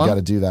 Nice. How long? You got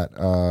to do that.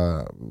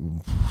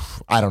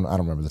 I don't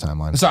remember the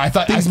timeline. Sorry, I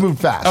thought things moved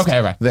fast.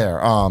 Okay.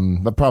 There.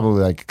 But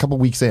probably like a couple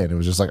weeks in, it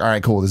was just like, all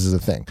right, cool, this is a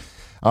thing.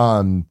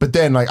 But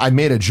then like I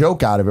made a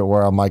joke out of it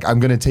where I'm like, I'm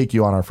gonna take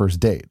you on our first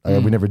date.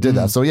 We never did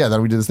that. So yeah,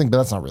 then we did this thing, but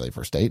that's not really a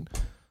first date.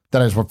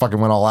 Then I just fucking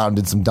went all out and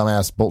did some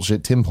dumbass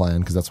bullshit Tim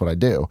plan, because that's what I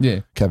do. Yeah.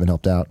 Kevin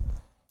helped out.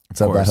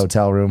 Set up that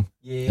hotel room.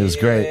 Yeah. It was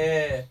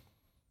great.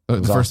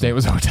 The first date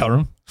was a hotel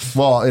room?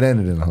 Well, it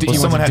ended in a hotel room.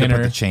 Someone had to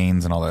put the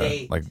chains and all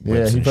that. Like,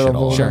 yeah, he put a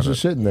whole bunch of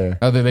shit in there.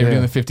 Oh, they were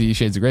doing the 50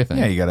 Shades of Grey thing.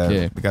 Yeah, you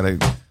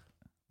gotta.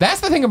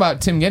 That's the thing about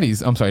Tim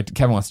Geddes. I'm sorry,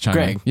 Kevin wants to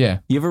chime in. Yeah.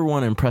 You ever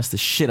want to impress the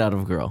shit out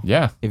of a girl?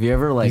 Yeah. If you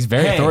ever like, he's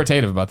very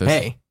authoritative about this.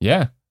 Hey.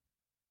 Yeah.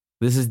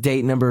 This is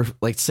date number,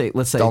 let's say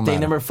date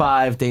number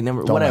 5, date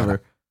number, whatever.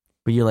 Matter.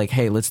 But you're like,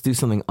 hey, let's do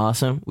something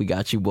awesome. We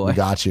got you, boy. We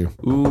got you.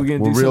 Ooh,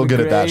 we're real good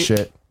great. at that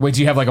shit. Wait,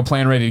 do you have like a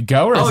plan ready to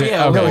go? Or is it?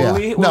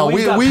 Okay.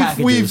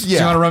 We've Do you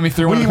want to run me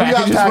through one of the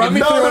packages? Run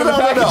me through one of the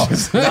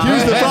packages. No.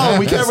 Here's the problem.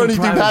 We can't run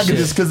anything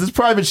packages because it's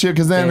private shit,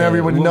 because then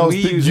everyone knows. Do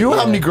you know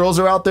how many girls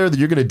are out there that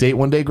you're going to date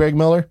one day, Greg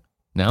Miller?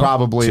 No.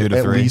 Probably at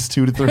least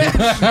 2 to 3. So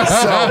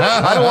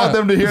I don't want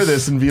them to hear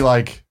this and be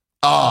like,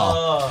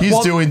 he's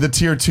doing the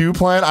tier 2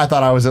 plan. I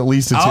thought I was at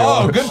least a tier 1.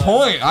 Oh, good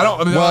point.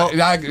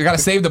 I got to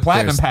save the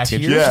platinum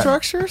package. Tier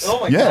structures?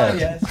 Oh my God,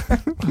 yes.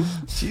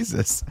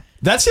 Jesus.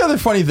 That's the other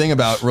funny thing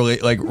about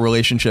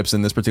relationships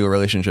in this particular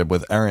relationship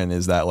with Erin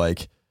is that,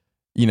 like,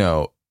 you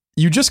know,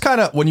 you just kind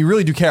of, when you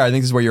really do care, I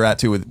think this is where you're at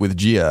too with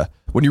Gia.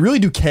 When you really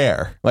do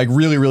care, like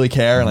really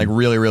care, and like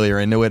really are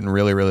into it, and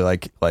really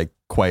like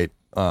quite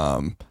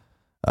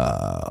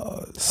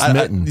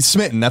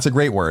smitten. That's a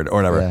great word or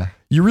whatever. Yeah.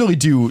 You really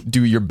do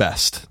your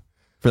best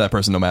for that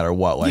person no matter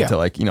what. Like to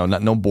like, you know,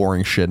 no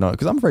boring shit. No,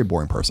 because I'm a very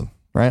boring person,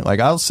 right? Like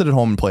I'll sit at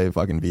home and play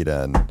fucking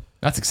Vita and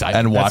that's exciting.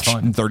 And watch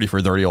 30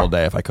 for 30 all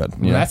day if I could.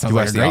 Yeah, that sounds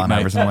like a great Allen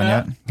Iverson one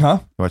yet? Huh?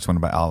 You watched one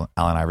about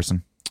Allen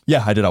Iverson?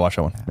 Yeah, I did. I watched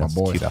that one. That's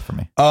queued up for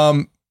me.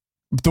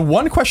 The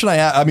one question I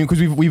have, I mean, because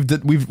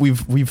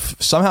we've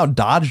somehow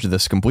dodged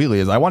this completely,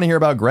 is I want to hear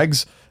about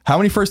Greg's. How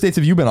many first dates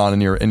have you been on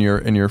in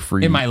your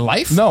free? In my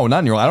life? No, not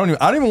in your life.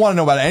 I don't even want to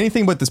know about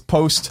anything but this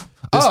post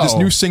This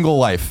new single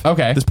life.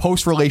 Okay. This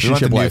post We want the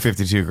relationship new life.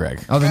 52, Greg.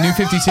 Oh, the new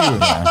 52,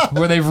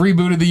 where they've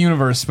rebooted the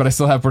universe, but I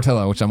still have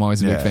Portillo, which I'm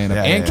always a big Yeah, fan of.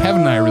 yeah, and yeah.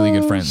 Kevin and I are really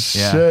good friends.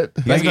 Yeah. Shit.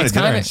 You guys go to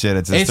dinner kinda- and shit.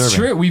 It's It's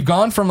disturbing. true. We've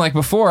gone from like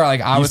before, like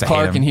I was used to hate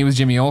Clark him. and he was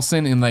Jimmy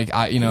Olsen, and like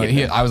I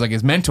was like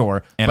his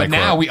mentor. And but I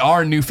now quit. we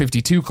are new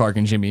 52, Clark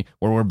and Jimmy,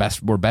 where we're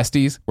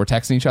besties. We're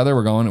texting each other.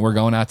 We're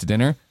going out to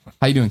dinner.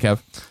 How you doing, Kev?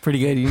 Pretty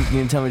good. You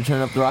didn't tell me to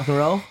turn up the rock and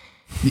roll?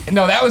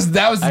 No, that was the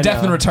I Death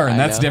and know, Return. I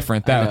That's know,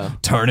 different. I That know.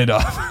 turn it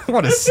up.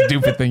 What a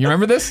stupid thing. You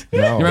remember this?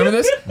 No. You remember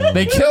this?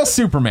 They kill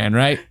Superman,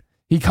 right?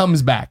 He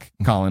comes back,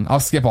 Colin. I'll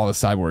skip all the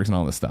cyborgs and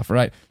all this stuff,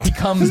 right? He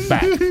comes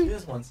back.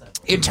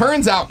 It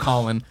turns out,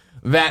 Colin,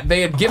 that they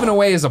had given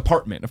away his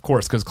apartment, of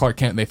course, because Clark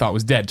Kent they thought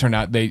was dead. Turned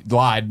out they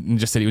lied and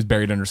just said he was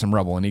buried under some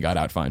rubble and he got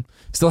out fine.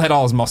 Still had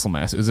all his muscle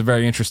mass. It was a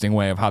very interesting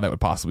way of how that would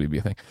possibly be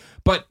a thing.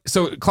 But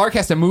so Clark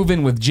has to move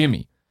in with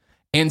Jimmy.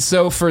 And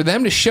so for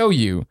them to show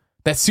you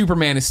that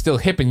Superman is still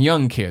hip and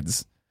young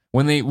kids,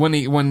 when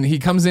he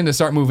comes in to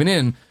start moving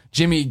in,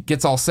 Jimmy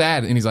gets all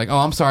sad and he's like, "Oh,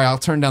 I'm sorry, I'll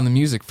turn down the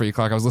music for you,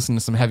 Clark. I was listening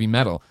to some heavy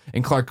metal."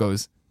 And Clark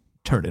goes,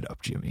 "Turn it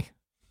up, Jimmy."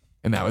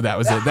 And that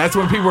was it. That's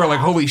when people were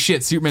like, "Holy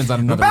shit, Superman's on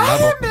another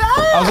level."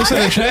 I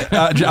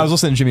was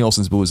listening to Jimmy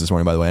Olsen's Blues this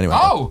morning, by the way. Anyway,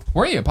 Oh,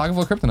 were you? Pocket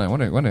Full of Kryptonite.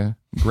 What a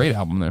great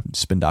album there.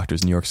 Spin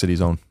Doctors, New York City's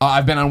own.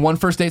 I've been on one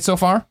first date so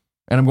far,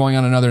 and I'm going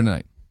on another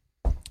tonight.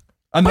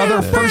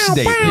 Another first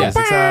date. Yes.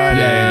 Exciting.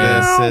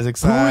 Yeah. This is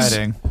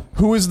exciting.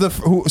 Who is the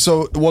who?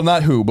 So well,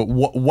 not who, but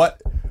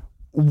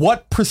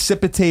what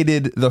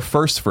precipitated the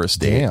first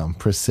date? Damn,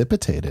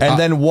 precipitated. And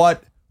then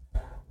what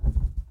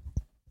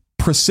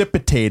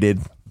precipitated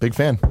Big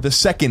fan. the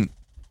second?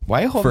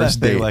 Why you hold First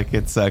that thing date. like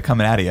it's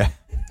coming at you?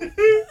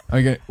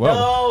 Okay.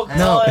 Whoa.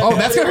 No. Oh,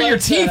 that's gonna hurt your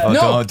teeth. Oh,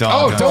 No. don't.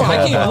 I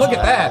can't even look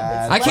at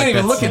that. I can't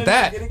even look at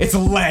that. It's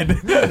lead.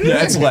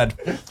 Yeah, it's lead.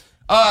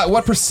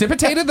 What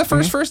precipitated the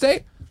first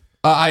date?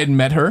 I had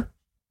met her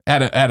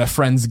at a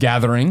friend's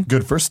gathering.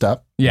 Good first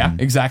step. Yeah,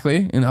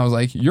 exactly. And I was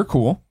like, "You're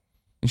cool,"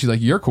 and she's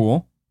like, "You're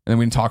cool." And then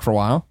we didn't talk for a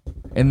while,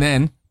 and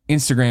then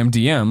Instagram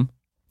DM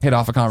hit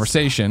off a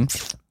conversation.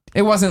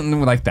 It wasn't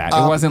like that.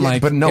 It wasn't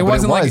like. but no, it but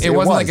wasn't like. It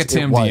wasn't like a It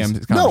Tim was.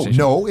 DM conversation.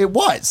 No, it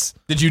was.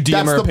 Did you DM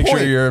That's her a the picture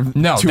point. of your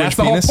No, 2-inch that's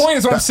the whole penis? point.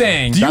 Is what I'm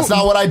saying. That's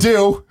not what I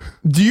do.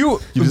 Do you,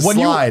 You just when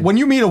slide. when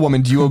you meet a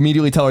woman, do you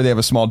immediately tell her they have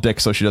a small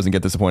dick so she doesn't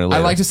get disappointed I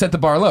later? like to set the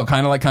bar low,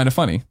 kind of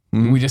funny.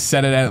 We just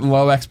set it at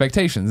low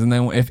expectations, and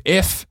then if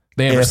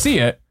they ever see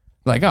it,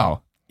 like,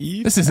 oh,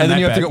 this isn't and then that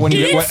you have to bad. go when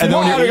you Eat and then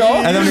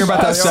when you're about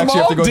to have sex, you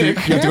have to go through,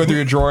 Small you have to go through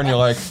your drawer and you're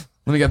like,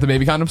 Let me get the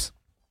baby condoms.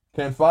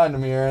 can't find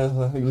them here.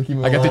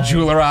 I got the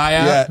jeweler eye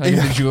out. Yeah. I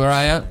got the jeweler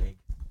eye out.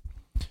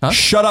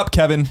 Shut up,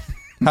 Kevin.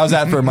 How's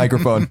that for a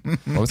microphone?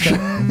 What was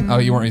that? Oh,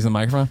 you weren't using the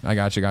microphone? I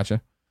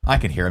gotcha. I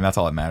can hear him. That's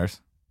all that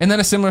matters. And then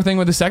a similar thing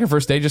with the second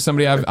first date, just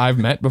somebody I've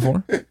met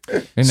before,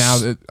 and now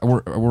that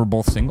we're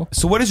both single.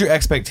 So, what is your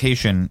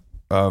expectation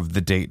of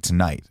the date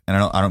tonight? And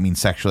I don't mean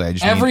sexually. I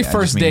just Every mean,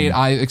 first date,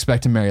 I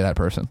expect to marry that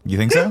person. You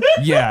think so?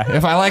 Yeah,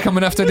 if I like him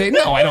enough to date,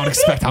 no, I don't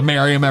expect I'll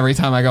marry him every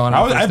time I go on.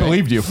 I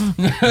believed you.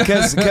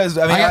 Because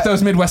I mean, I got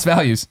those Midwest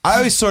values. I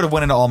always sort of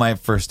went into all my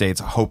first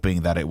dates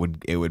hoping that it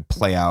would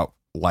play out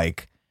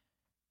like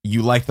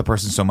you like the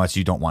person so much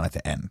you don't want it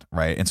to end,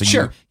 right? And so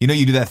Sure. you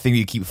do that thing where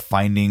you keep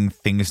finding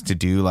things to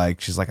do. Like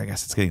she's like, I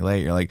guess it's getting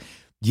late. You're like,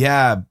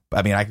 yeah,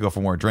 I mean, I could go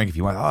for more drink if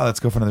you want. Oh, let's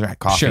go for another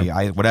coffee.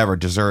 Sure. Whatever,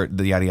 dessert,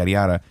 the yada yada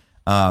yada.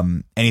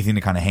 Anything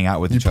to kind of hang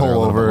out with You each other a pull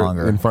little bit over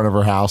longer. in front of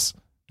her house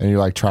and you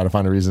like try to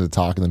find a reason to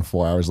talk, and then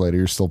 4 hours later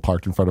you're still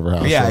parked in front of her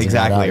house. She Yeah, hasn't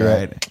got exactly out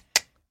yet. right.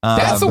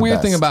 That's the the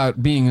weird thing best.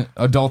 about being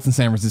adults in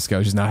San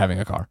Francisco, just not having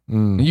a car.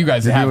 And you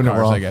guys have doing it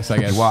cars, wrong. I guess.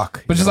 You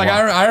walk. But just You like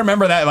walk. I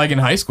remember that like in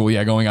high school,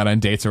 yeah, going out on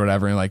dates or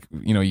whatever, and like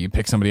you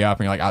pick somebody up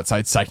and you're like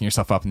outside psyching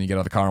yourself up, and you get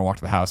out of the car and walk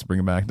to the house,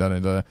 bring it back, da da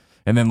da.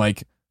 And then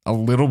like a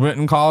little bit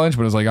in college,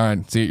 but it was like, all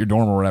right, see you at your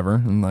dorm or whatever,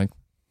 and like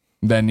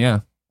then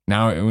yeah.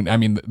 Now, I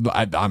mean,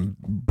 I'm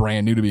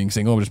brand new to being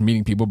single, just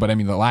meeting people. But I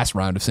mean, the last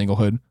round of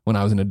singlehood, when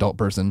I was an adult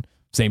person,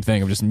 same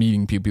thing of just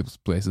meeting people's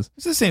places.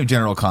 It's the same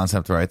general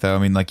concept, right? Though I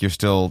mean, like you're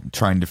still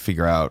trying to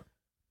figure out,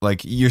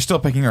 like you're still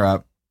picking her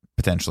up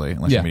potentially,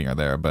 unless Yeah. you're meeting her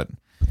there. But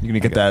You gonna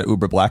get that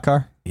Uber black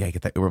car? yeah,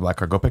 get that Uber black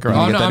car, go pick her Oh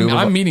up. no, that Uber-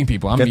 I'm meeting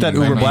people. I'm Get meeting that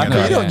them. Uber I'm black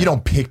meeting car. them. You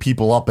don't pick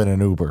people up in an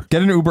Uber.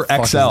 Get an Uber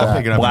XL is that?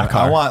 Pick it up black I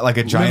car. want like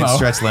a giant Limo.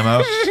 stretch limo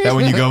that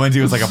when you go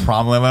into it's like a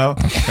prom limo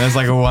and it's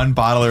like a one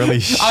bottle of really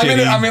shitty.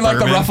 I mean like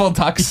the bourbon. ruffled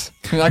tux.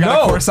 I got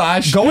No, a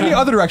corsage. go in the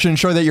other direction and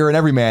show that you're an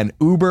everyman.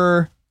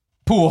 Uber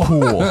pool.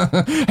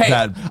 Hey,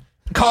 that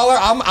caller,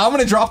 I'm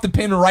gonna drop the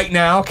pin right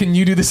now. Can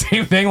you do the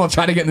same thing? We'll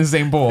try to get in the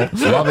same pool.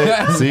 Love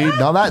it. See,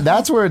 no,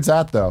 that's where it's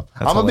at though.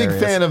 I'm a big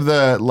hilarious. fan of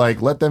the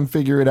like let them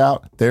figure it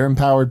out. They're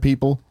empowered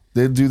people.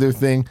 They'll do their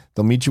thing.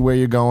 They'll meet you where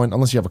you're going,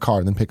 unless you have a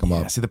car. Then pick them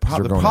up. Yeah, see the, 'Cause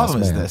you're the a problem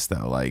grown-ass is man. this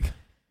though, like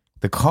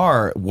the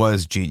car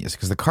was genius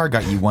because the car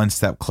got you one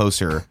step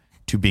closer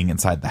to being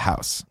inside the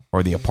house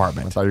or the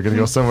apartment. Thought you were gonna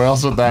go somewhere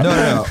else with that.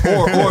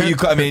 No. Or you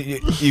could. I mean,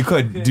 you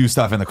could do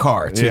stuff in the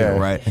car too, Yeah.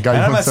 right? It got you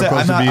And I'm one not step saying,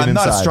 closer to being I'm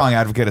not a inside. strong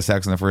advocate of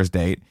sex on the first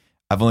date.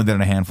 I've only done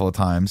it a handful of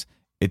times.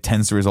 It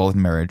tends to result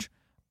in marriage.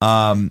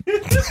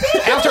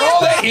 After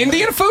all that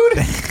Indian food,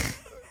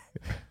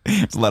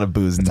 There's a lot of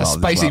booze a involved.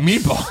 spicy as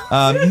well.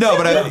 meatball. No,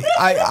 but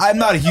I'm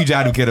not a huge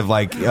advocate of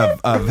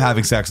of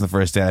having sex on the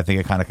first date. I think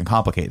it kind of can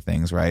complicate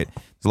things, right?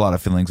 There's a lot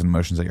of feelings and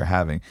emotions that you're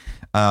having.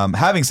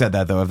 Having said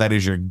that, though, if that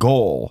is your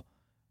goal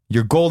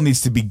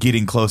needs to be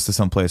getting close to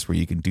some place where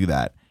you can do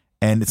that.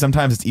 And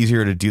sometimes it's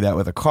easier to do that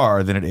with a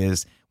car than it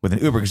is with an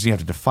Uber because you have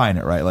to define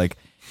it, right? Like,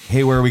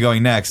 hey, where are we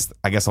going next?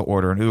 I guess I'll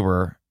order an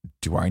Uber.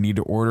 Do I need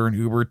to order an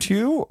Uber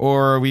too?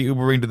 Or are we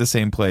Ubering to the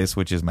same place,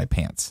 which is my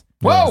pants?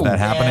 Whoa! Is that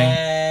happening?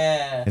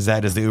 Yeah.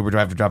 Does the Uber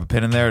driver drop a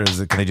pin in there, or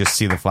can they just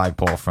see the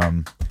flagpole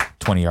from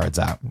 20 yards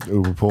out?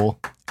 Uber pool.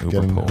 Uber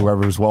Getting pool.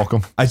 whoever's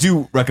welcome. I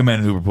do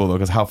recommend an Uber pool though,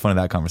 because how fun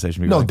did that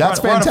conversation be? No, Like,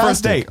 that's we're on a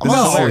first fantastic. date. This is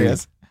No.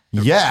 hilarious.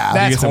 Yeah.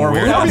 That's get some horrible.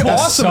 weird- That'd be That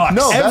awesome. sucks.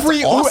 No,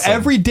 that's awesome.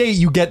 Every date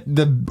you get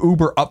the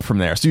Uber up from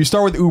there. So you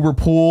start with Uber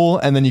pool,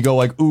 and then you go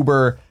like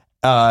Uber.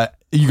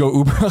 You go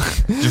Uber,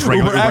 Just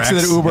regular Uber X, and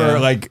then X, Uber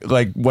yeah.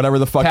 like whatever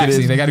the fuck Taxi. it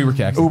is. They got Uber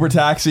taxi. Uber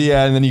taxi,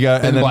 yeah, and then you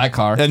got Then black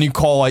car. Then you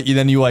call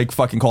then you like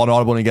fucking call an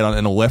audible and you get on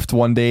in a Lyft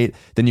one date.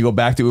 Then you go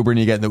back to Uber and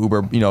you get in the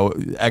Uber,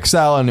 XL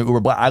and the Uber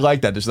Black. I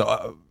like that. Just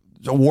a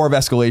war of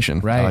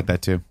escalation. Right. I like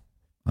that too.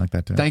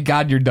 Thank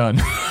God you're done.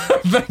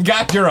 Thank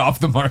God you're off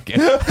the market.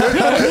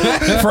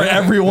 For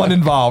everyone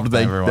involved.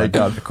 Thank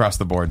God. Across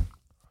the board.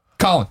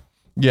 Colin,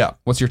 Yeah.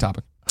 what's your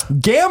topic?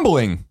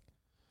 Gambling.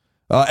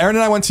 Aaron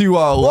and I went to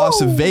Las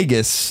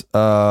Vegas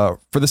for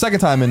the second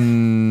time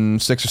in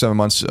 6 or 7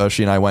 months.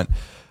 She and I went.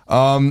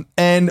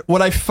 And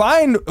what I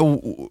find,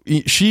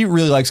 she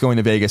really likes going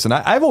to Vegas, and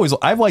I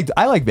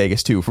like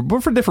Vegas too, for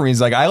different reasons.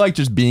 Like I like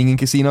just being in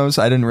casinos.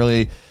 I'd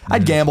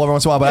gamble every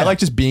once in a while, but I like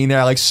just being there.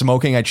 I like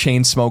smoking. I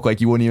chain smoke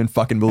like you wouldn't even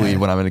fucking believe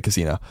when I'm in a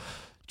casino,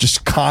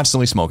 just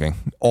constantly smoking,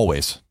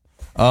 always.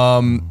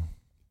 And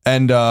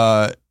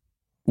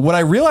what I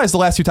realized the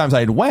last 2 times I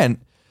had went,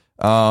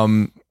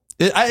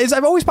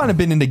 I've always kind of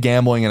been into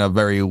gambling in a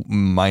very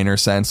minor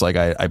sense. Like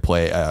I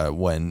play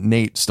when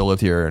Nate still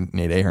lived here,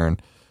 Nate Ahern.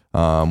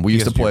 We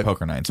used to play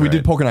poker nights. We right?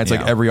 did poker nights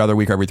like Yeah. every other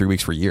week, every 3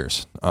 weeks for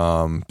years.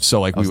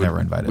 So like I was we would never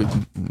invited.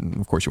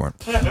 of course you weren't.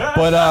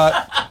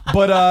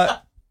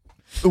 But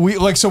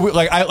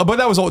but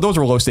those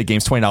were low stake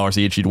games, $20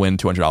 each. You'd win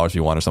 $200 if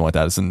you won or something like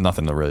that. It's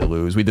nothing to really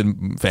lose. We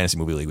did fantasy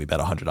movie league. We bet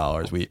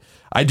 $100. Which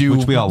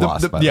we all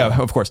lost, by the Yeah, way.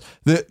 of course.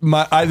 The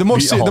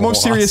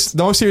most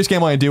serious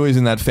gambling I do is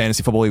in that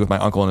fantasy football league with my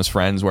uncle and his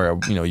friends, where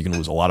you can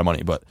lose a lot of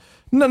money, but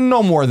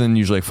no more than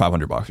usually like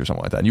 $500 or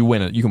something like that. And you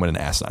can win an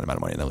asinine amount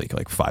of money in the league,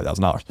 like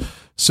 $5,000.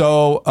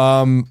 So,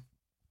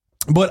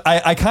 but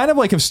I kind of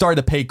like have started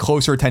to pay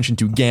closer attention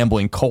to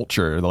gambling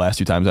culture the last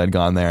 2 times I'd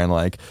gone there, and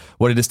like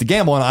what it is to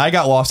gamble. And I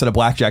got lost at a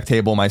blackjack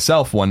table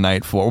myself one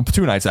night 2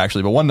 nights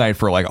actually, but one night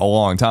for like a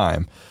long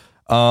time.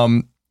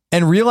 And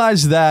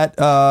realized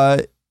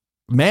that,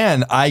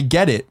 man, I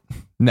get it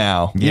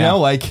now,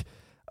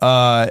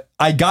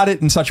 I got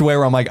it in such a way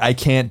where I'm like, I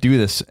can't do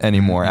this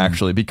anymore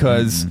actually,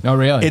 because Oh,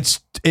 really?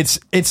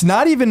 it's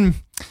not even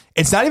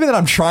that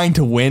I'm trying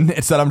to win.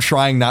 It's that I'm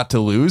trying not to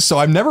lose. So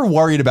I'm never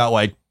worried about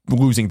like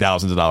losing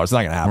thousands of dollars. It's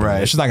not gonna happen.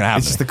 Right. It's just not gonna happen.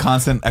 It's just the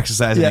constant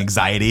exercise and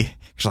anxiety.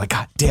 You're like,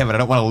 God damn it, I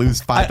don't want to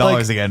lose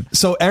 $5 again.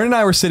 So Aaron and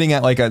I were sitting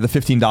at like the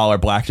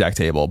 $15 blackjack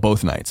table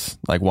both nights,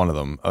 like one of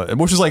them,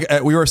 which is like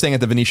we were staying at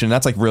the Venetian. And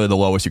that's like really the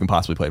lowest you can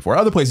possibly play for.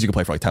 Other places you can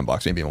play for like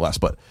 $10, maybe even less,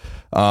 but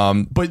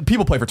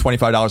people play for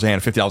 $25 a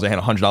hand, $50 a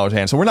hand, $100 a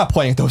hand. So we're not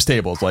playing at those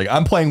tables. Like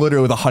I'm playing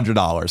literally with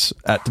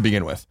 $100 to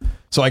begin with,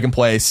 so I can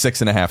play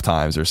 6.5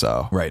 times or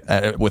so,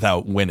 right,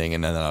 without winning,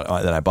 and then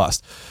I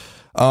bust.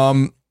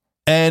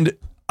 And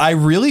I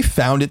really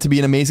found it to be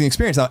an amazing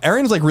experience. Now,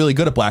 Aaron's like really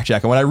good at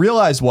blackjack, and what I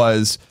realized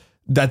was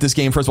that this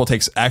game, first of all,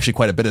 takes actually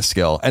quite a bit of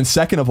skill, and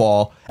second of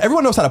all,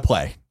 everyone knows how to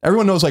play.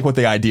 Everyone knows like what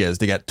the idea is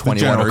to get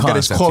 21 or get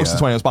as close to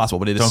 20 as possible,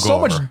 but it is so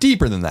much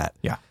deeper than that.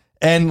 Yeah,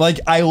 and like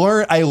I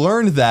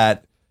learned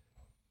that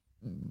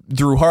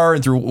through her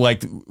and through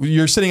like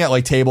you're sitting at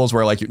like tables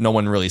where like no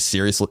one really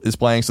serious is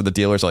playing, so the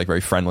dealers are like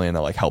very friendly and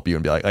they'll like help you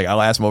and be like I'll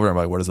ask them over and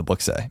I'm like, what does the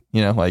book say?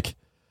 Like.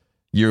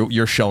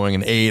 You're showing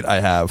an 8,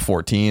 I have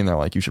 14. They're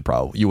like,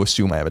 you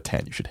assume I have a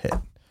 10, you should hit.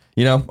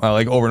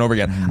 Like over and over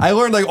again. I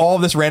learned like all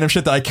of this random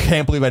shit that I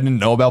can't believe I didn't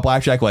know about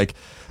blackjack. Like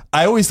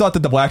I always thought that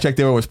the blackjack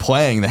dealer was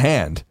playing the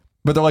hand,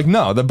 but they're like,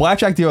 no, the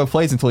blackjack dealer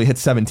plays until he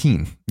hits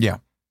 17. Yeah,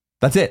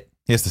 that's it.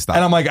 He has to stop.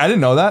 And I'm like, I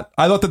didn't know that.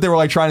 I thought that they were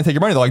like trying to take your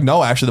money. They're like,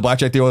 no, actually the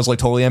blackjack dealer is like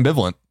totally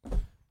ambivalent.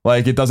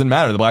 Like it doesn't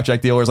matter. The blackjack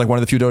dealer is like one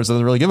of the few dealers that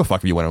doesn't really give a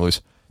fuck if you win or lose.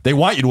 They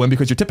want you to win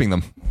because you're tipping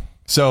them.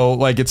 So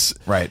like it's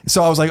right.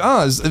 So I was like,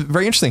 it's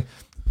very interesting.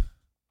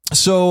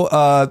 So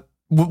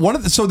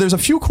so there's a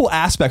few cool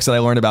aspects that I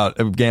learned about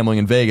gambling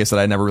in Vegas that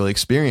I never really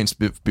experienced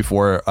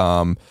before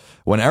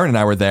when Aaron and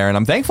I were there, and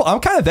I'm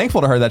kind of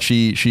thankful to her that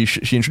she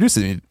introduced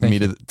me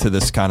to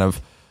this kind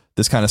of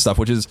stuff,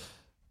 which is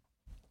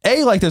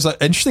like there's an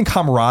interesting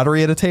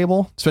camaraderie at a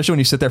table, especially when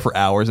you sit there for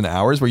hours and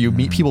hours, where you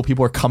meet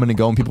people are coming and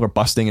going, people are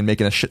busting and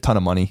making a shit ton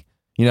of money,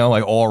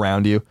 like all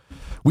around you.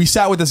 We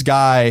sat with this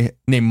guy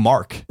named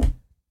Mark,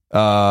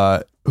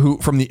 who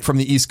from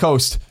the East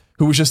Coast,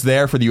 who was just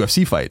there for the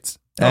UFC fights.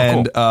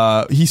 And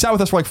he sat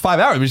with us for like 5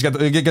 hours. We just got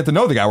to get to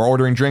know the guy. We're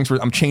ordering drinks.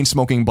 I'm chain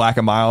smoking Black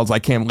and Milds. I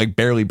can't like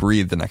barely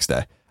breathe the next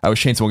day. I was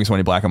chain smoking so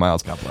many Black and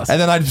Milds. And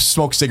then I just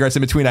smoked cigarettes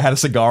in between. I had a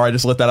cigar. I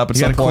just lit that up at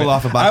some point. Cool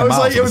off a Black and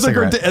Milds. It was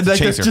like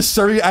just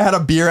serving. I had a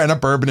beer and a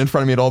bourbon in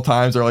front of me at all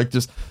times, or like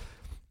just.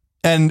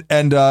 And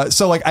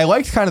so like I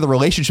liked kind of the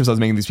relationships I was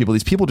making with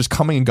these people just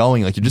coming and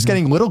going. Like you're just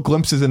getting little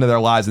glimpses into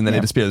their lives, and then they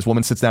disappear. This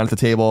woman sits down at the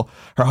table.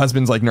 Her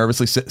husband's like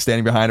nervously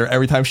standing behind her.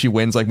 Every time she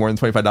wins like more than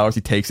 $25,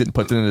 he takes it and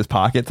puts it in his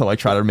pocket to like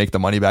try to make the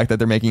money back that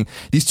they're making.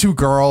 These two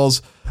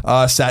girls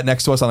sat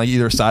next to us on like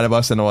either side of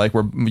us, and like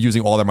we're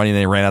using all their money, and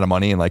they ran out of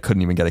money and like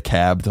couldn't even get a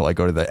cab to like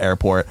go to the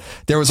airport.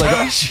 There was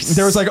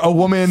like a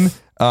woman.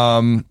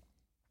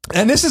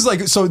 And this is like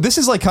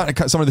kind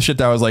of some of the shit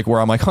that I was like,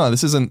 where I'm like,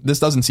 this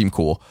doesn't seem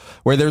cool.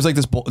 Where there's like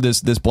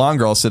this blonde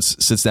girl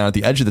sits down at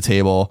the edge of the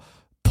table,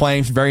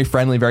 playing very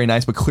friendly, very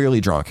nice, but clearly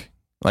drunk,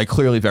 like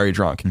clearly very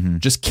drunk.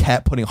 Just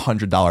kept putting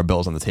 $100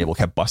 bills on the table,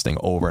 kept busting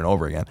over and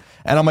over again.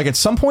 And I'm like, at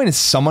some point, is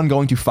someone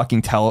going to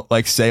fucking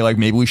say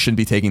maybe we shouldn't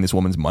be taking this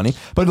woman's money?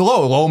 But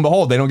lo and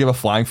behold, they don't give a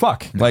flying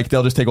fuck. Like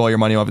they'll just take all your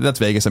money off. That's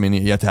Vegas. I mean,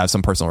 you have to have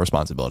some personal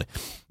responsibility.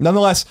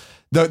 Nonetheless.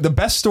 The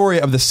best story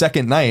of the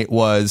second night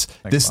was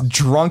this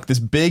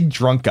big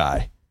drunk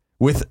guy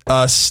with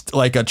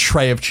like a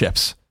tray of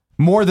chips,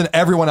 more than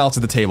everyone else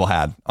at the table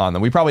had on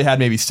them. We probably had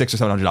maybe $600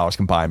 or $700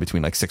 combined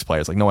between like 6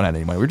 players. Like no one had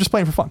any money. We were just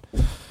playing for fun.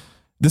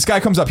 This guy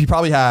comes up. He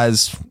probably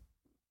has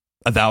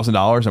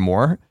 $1,000 or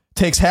more.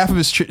 Takes half of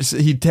his.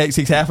 He takes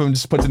half of them,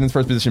 just puts it in his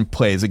first position,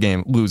 plays a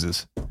game,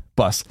 loses,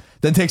 busts.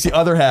 Then takes the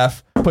other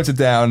half, puts it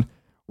down,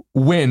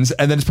 wins,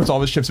 and then just puts all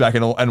of his chips back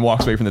and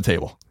walks away from the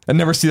table. And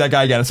never see that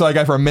guy again. I saw that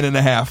guy for a minute and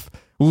a half,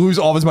 lose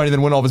all of his money,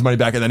 then win all of his money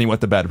back, and then he went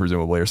to bed,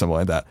 presumably, or something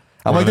like that.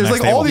 I'm like, there's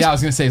like all these. Yeah, I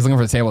was gonna say he's looking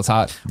for the table. It's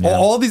hot.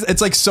 All these.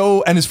 It's like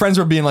so, and his friends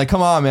were being like,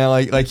 "Come on, man!"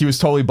 Like he was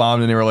totally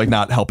bombed, and they were like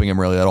not helping him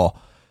really at all.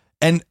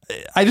 And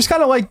I just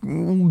kind of like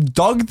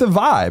dug the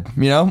vibe,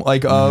 you know,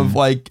 like of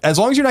like as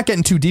long as you're not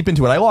getting too deep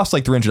into it. I lost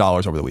like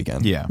 $300 over the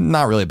weekend. Yeah,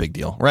 not really a big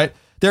deal, right?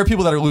 There are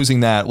people that are losing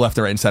that left,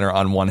 right, and center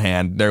on one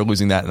hand. They're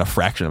losing that in a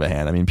fraction of a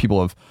hand. I mean,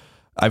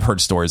 I've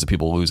heard stories of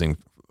people losing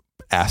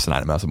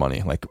asinine amounts of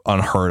money, like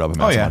unheard of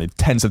amounts of money,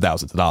 tens of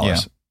thousands of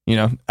dollars, you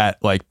know,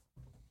 at like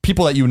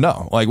people that you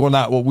know, like, well,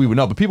 not what we would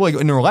know, but people like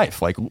in real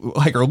life, like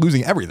are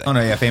losing everything. Oh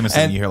no, yeah,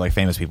 famously, you hear like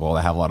famous people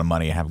that have a lot of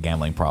money and have a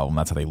gambling problem.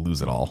 That's how they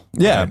lose it all.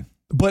 Yeah, right?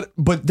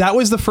 but that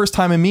was the first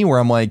time in me where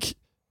I'm like,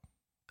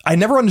 I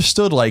never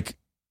understood like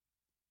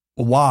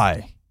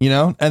why, you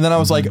know, and then I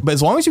was like, but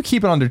as long as you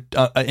keep it under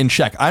in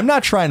check, I'm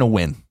not trying to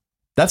win.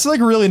 That's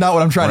like really not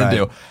what I'm trying to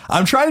do.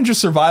 I'm trying to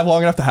just survive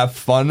long enough to have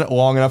fun,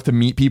 long enough to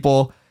meet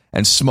people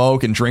and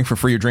smoke and drink for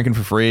free. You're drinking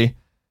for free.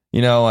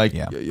 You know, like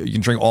you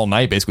can drink all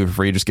night basically for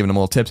free, just giving them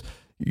little tips.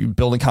 You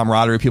building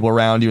camaraderie, people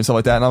around you and stuff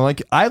like that. And I'm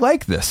like, I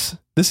like this.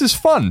 This is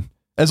fun.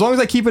 As long as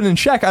I keep it in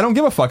check, I don't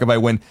give a fuck if I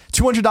win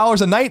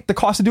 $200 a night. The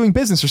cost of doing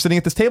business or sitting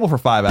at this table for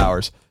 5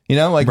 hours. You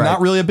know, like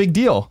not really a big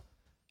deal.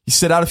 You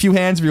sit out a few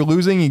hands. If you're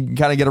losing, you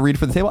kind of get a read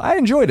for the table. I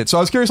enjoyed it. So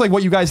I was curious, like,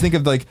 what you guys think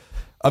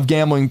of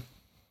gambling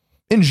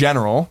in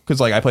general, because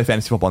like I play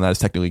fantasy football and that is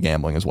technically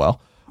gambling as well,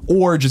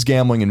 or just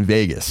gambling in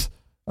Vegas.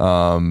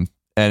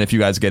 And if you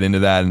guys get into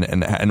that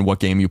and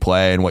what game you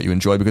play and what you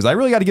enjoy, because I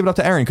really got to give it up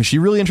to Erin because she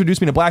really introduced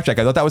me to blackjack.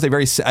 I thought that was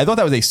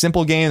a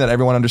simple game that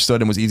everyone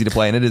understood and was easy to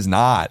play, and it is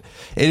not.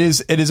 It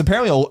is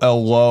apparently a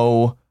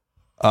low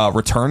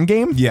return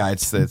game. Yeah,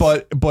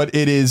 but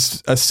it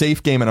is a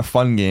safe game and a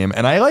fun game,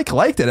 and I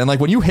liked it. And like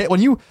when you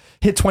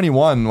hit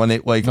 21, when they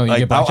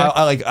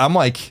I'm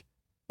like.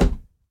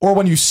 Or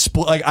when you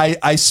split, like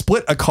I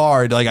split a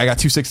card, like I got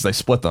 2 6s, I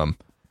split them,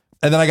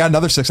 and then I got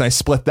another 6 and I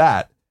split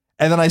that,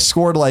 and then I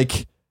scored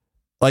like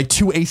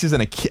 2 aces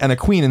and a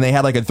queen, and they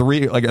had like a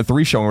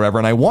three showing or whatever,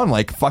 and I won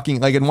like fucking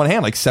like in one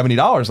hand like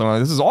 $70. I'm like,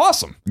 this is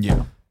awesome.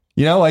 Yeah,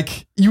 you know,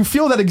 like you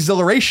feel that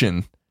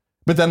exhilaration,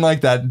 but then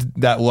like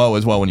that low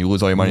as well when you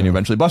lose all your money and you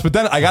eventually bust. But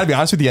then I got to be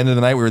honest with you, at the end of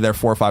the night we were there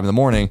 4 or 5 in the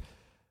morning.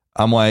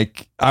 I'm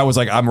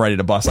ready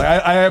to bust.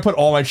 Like I put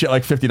all my shit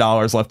like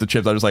 $50 left the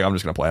chips. I was like, I'm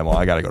just gonna play them all.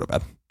 I gotta go to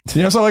bed.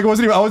 You know, so like I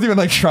wasn't even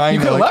like trying. You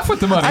could have left with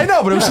the money. I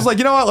know, but it was just like,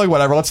 you know what, like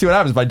whatever. Let's see what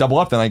happens. If I double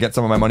up, then I get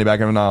some of my money back,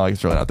 and no, like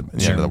it's really not the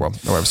end of the world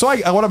or whatever. So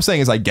what I'm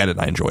saying is, I get it.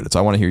 And I enjoyed it. So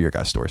I want to hear your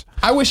guys' stories.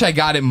 I wish I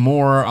got it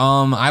more.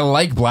 I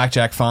like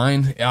blackjack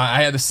fine.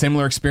 I had a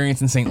similar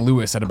experience in St.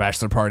 Louis at a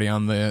bachelor party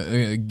on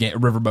the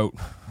riverboat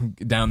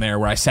down there,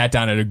 where I sat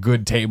down at a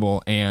good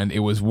table, and it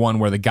was one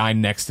where the guy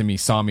next to me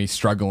saw me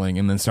struggling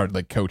and then started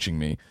like coaching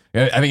me.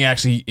 I think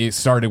actually it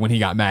started when he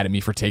got mad at me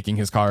for taking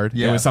his card.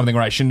 Yeah. It was something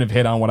where I shouldn't have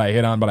hit on what I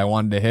hit on, but I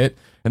wanted to hit.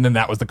 And then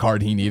that was the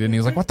card he needed. And he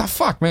was like, what the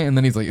fuck, man? And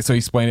then he's like, so he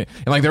explained it.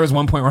 And like, there was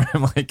one point where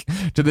I'm like,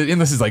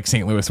 and this is like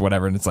St. Louis or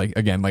whatever. And it's like,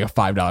 again, like a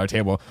 $5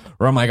 table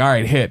where I'm like, all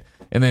right, hit.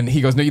 And then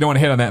he goes, no, you don't want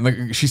to hit on that.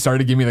 And like, she started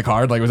to give me the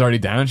card, like it was already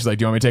down. She's like,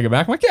 do you want me to take it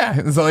back? I'm like, yeah.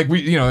 And so like,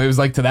 it was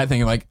like to that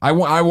thing. And like, I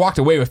walked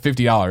away with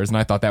 $50 and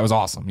I thought that was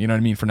awesome. You know what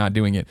I mean? For not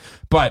doing it.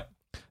 But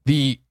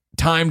the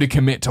time to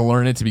commit to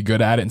learn it, to be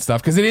good at it and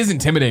stuff, because it is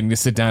intimidating to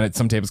sit down at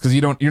some tables, because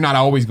you're not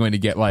always going to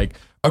get like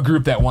a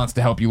group that wants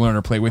to help you learn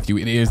or play with you.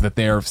 It is that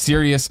they're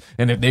serious,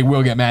 and if they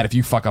will get mad if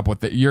you fuck up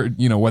what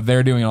what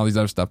they're doing and all these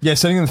other stuff. Yeah,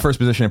 sitting in the first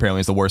position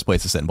apparently is the worst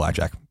place to sit in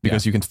blackjack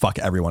because you can fuck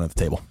everyone at the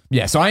table.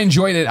 Yeah, so I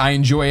enjoyed it. I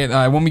enjoy it.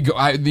 When we go,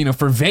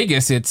 for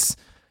Vegas,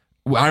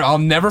 I'll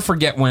never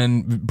forget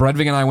when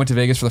Bredvig and I went to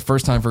Vegas for the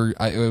first time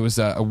it was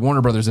a Warner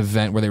Brothers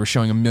event where they were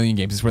showing a million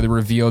games. It's where they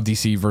revealed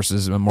DC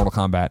versus Mortal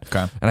Kombat.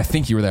 Okay. And I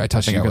think you were there. I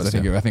touched you because I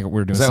think we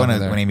were doing Is that something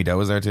when there. Amy Doe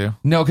was there too?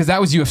 No, because that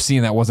was UFC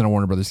and that wasn't a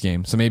Warner Brothers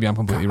game. So maybe I'm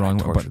completely wrong.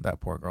 I tortured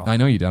that poor girl. I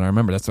know you did. I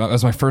remember. That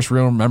was my first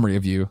real memory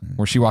of you,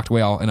 where she walked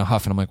away all in a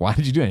huff, and I'm like, why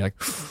did you do it? You're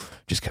like,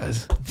 just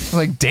because. I was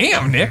like,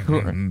 damn, Nick.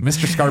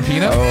 Mr.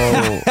 Scarpino.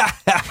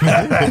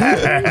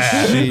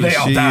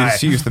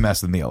 She used to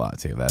mess with me a lot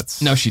too.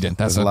 No, she didn't.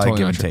 That's a lot totally of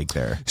give not and true. take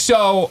there.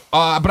 So,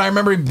 but I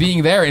remember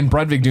being there and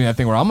Bredvig doing that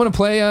thing where I'm going to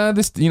play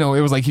this, it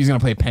was like he's going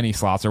to play penny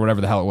slots or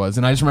whatever the hell it was.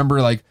 And I just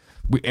remember like,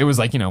 it was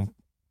like,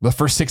 the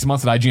first 6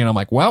 months at IGN, I'm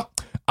like, well,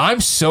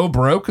 I'm so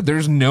broke.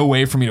 There's no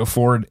way for me to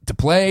afford to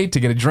play, to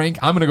get a drink.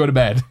 I'm going to go to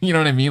bed. You know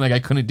what I mean? Like I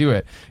couldn't do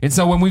it. And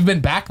so when we've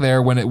been back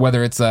there,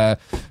 whether it's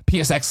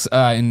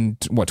PSX in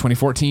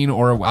 2014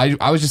 or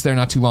I was just there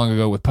not too long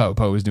ago with Poe.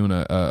 Poe was doing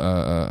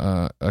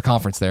a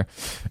conference there.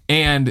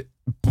 And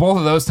both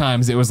of those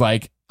times it was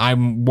like,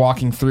 I'm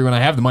walking through and I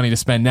have the money to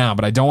spend now,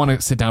 but I don't want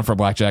to sit down for a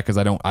blackjack because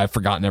I've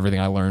forgotten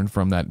everything I learned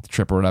from that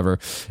trip or whatever.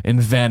 And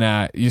then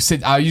I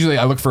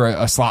look for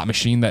a slot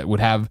machine that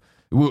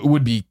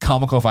would be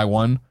comical if I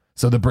won.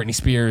 So the Britney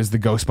Spears, the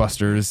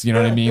Ghostbusters, you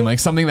know what I mean? Like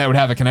something that would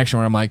have a connection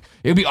where I'm like,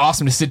 it would be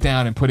awesome to sit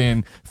down and put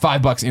in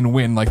 $5 and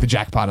win like the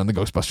jackpot on the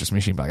Ghostbusters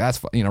machine. But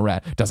like, that's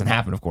rad. Doesn't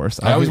happen, of course.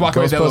 I always walk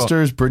away with that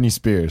Ghostbusters, Britney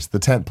Spears, the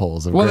tent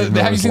poles. Well,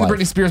 have you seen the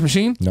Britney Spears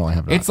machine? No, I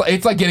have not.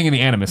 It's like getting in the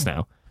Animus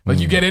now. Like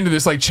you get into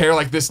this like chair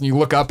like this and you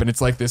look up and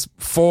it's like this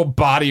full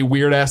body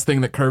weird ass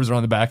thing that curves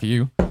around the back of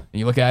you. And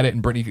you look at it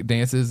and Britney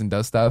dances and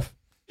does stuff,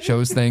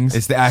 shows things.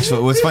 It's the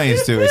actual. What's funny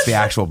is too. It's the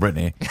actual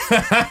Britney.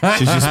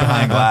 She's just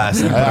behind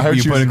glass. And I heard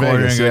you she put was a in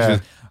quarter Vegas, in. yeah.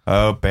 Goes,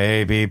 oh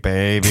baby,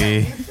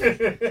 baby,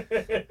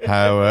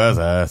 how was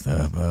I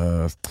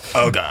supposed?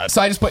 Oh god. So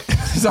I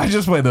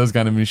just play those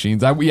kind of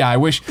machines. I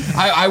wish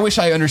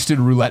I understood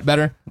roulette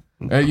better.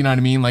 You know what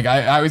I mean? Like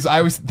I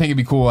always think it'd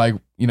be cool, like,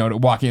 to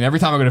walk in every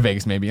time I go to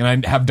Vegas, maybe,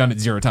 and I have done it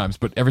 0 times,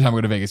 but every time I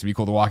go to Vegas, it'd be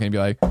cool to walk in and be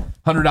like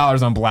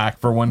 $100 on black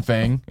for one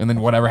thing, and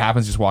then whatever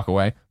happens, just walk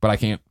away. But I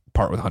can't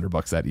part with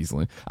 $100 that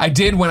easily. I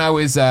did when I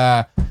was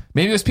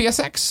maybe it was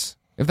PSX,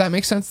 if that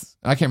makes sense.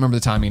 I can't remember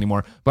the timing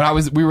anymore.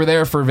 But we were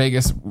there for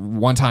Vegas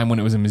one time when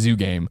it was a Mizzou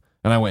game.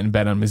 And I went and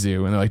bet on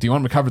Mizzou. And they're like, do you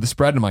want them to cover the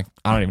spread? And I'm like,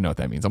 I don't even know what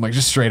that means. I'm like,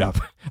 just straight up.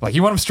 Like,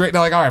 you want them straight?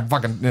 They're like, all right,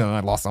 fucking,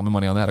 I lost all my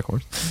money on that, of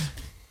course.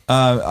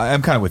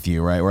 I'm kind of with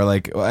you, right? Where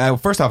like,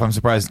 first off, I'm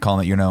surprised, Colin,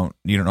 that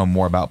you don't know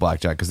more about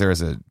blackjack because there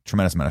is a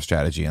tremendous amount of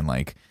strategy and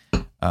like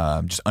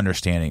just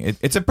understanding.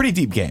 It's a pretty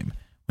deep game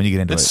when you get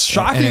into it. It's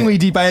shockingly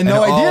deep. I had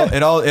no idea.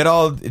 It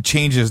all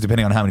changes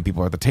depending on how many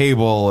people are at the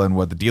table and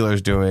what the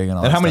dealer's doing and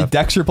all. And that how many stuff.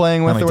 decks you're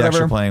playing with, How many or decks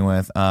whatever. you're playing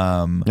with.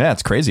 Yeah,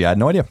 it's crazy. I had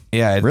no idea.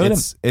 Yeah, Really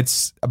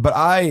it's. But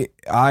I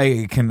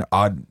can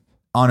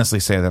honestly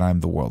say that I'm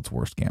the world's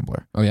worst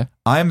gambler. Oh, yeah?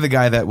 I'm the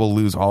guy that will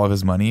lose all of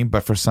his money,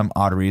 but for some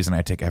odd reason,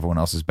 I take everyone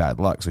else's bad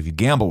luck. So if you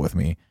gamble with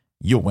me,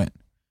 you'll win.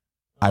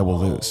 I will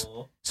lose.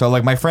 So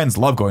like my friends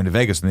love going to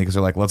Vegas with me because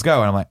they're like, let's go.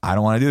 And I'm like, I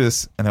don't want to do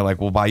this. And they're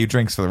like, we'll buy you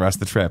drinks for the rest of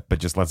the trip, but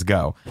just let's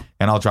go.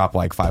 And I'll drop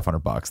like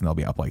 $500 and they'll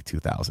be up like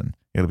 2,000.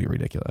 It'll be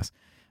ridiculous.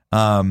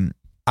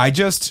 I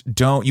just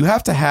don't, you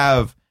have to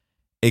have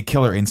a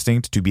killer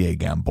instinct to be a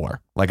gambler,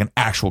 like an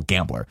actual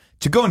gambler.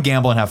 To go and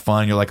gamble and have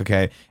fun, you're like,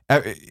 okay,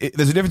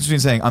 there's a difference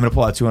between saying, I'm going to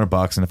pull out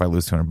 $200 and if I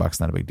lose $200,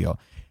 not a big deal.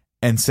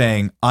 And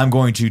saying, I'm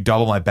going to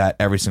double my bet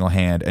every single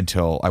hand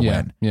until I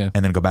win. Yeah.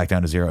 And then go back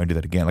down to zero and do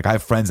that again. Like I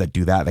have friends that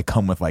do that. They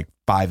come with like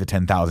 $5,000 to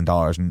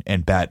 $10,000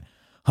 and bet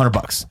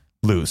 $100,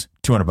 lose,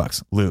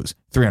 $200, lose,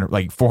 $300,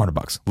 like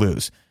 $400,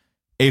 lose,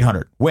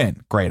 $800,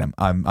 win. Great.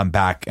 I'm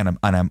back and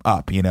I'm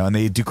up, and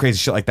they do crazy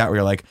shit like that where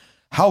you're like,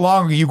 how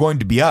long are you going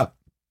to be up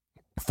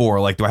for?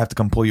 Like, do I have to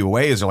come pull you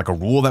away? Is there like a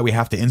rule that we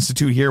have to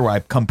institute here where I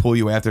come pull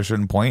you away after a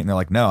certain point? And they're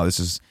like, no, this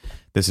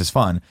is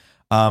fun.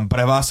 But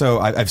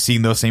I've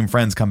seen those same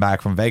friends come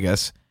back from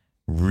Vegas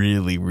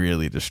really,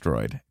 really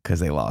destroyed because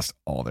they lost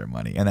all their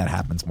money. And that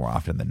happens more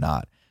often than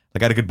not.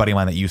 Like I had a good buddy of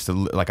mine that used to,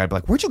 like, I'd be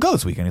like, where'd you go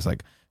this weekend? He's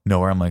like,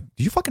 nowhere. I'm like,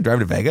 did you fucking drive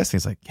to Vegas? And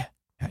he's like, yeah,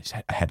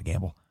 I had to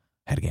gamble.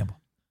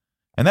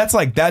 And that's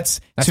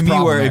to me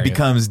where it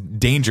becomes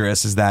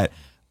dangerous is that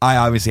I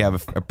obviously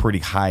have a pretty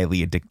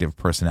highly addictive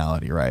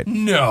personality, right?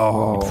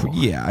 No.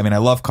 Yeah. I mean, I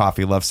love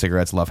coffee, love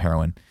cigarettes, love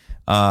heroin.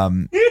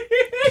 Can't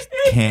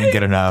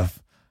get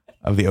enough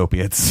of the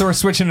opiates. So we're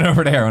switching it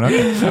over to heroin.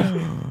 Okay.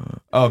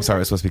 Oh, I'm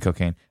sorry. It's supposed to be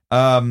cocaine.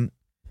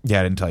 Yeah,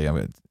 I didn't tell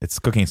you. It's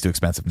cocaine's too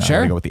expensive now. Sure.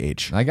 I'm gonna go with the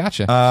H. I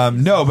gotcha.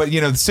 No, but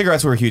the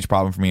cigarettes were a huge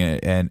problem for me,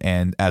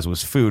 and as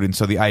was food. And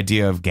so the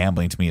idea of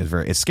gambling to me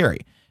is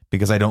scary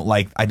because I don't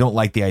like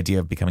the idea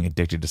of becoming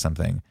addicted to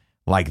something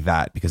like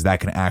that because that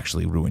can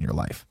actually ruin your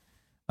life.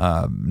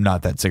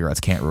 Not that cigarettes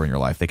can't ruin your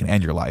life; they can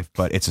end your life,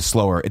 but it's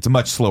a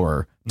much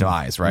slower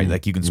demise, right?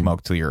 Like you can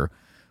smoke till you're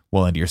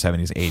well into your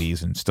 70s,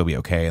 80s and still be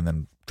okay and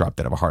then drop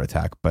dead of a heart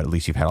attack. But at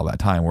least you've had all that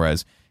time.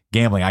 Whereas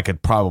gambling, I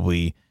could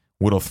probably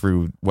whittle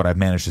through what I've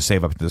managed to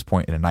save up to this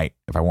point in a night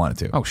if I wanted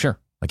to. Oh, sure.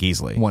 Like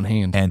easily. One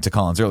hand. And to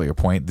Colin's earlier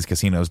point, these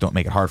casinos don't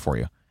make it hard for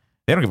you.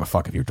 They don't give a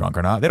fuck if you're drunk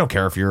or not. They don't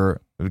care if you've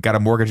got a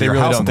mortgage. They your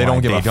really house don't. They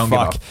don't give a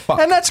fuck.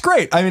 And that's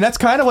great. I mean, that's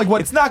kind of like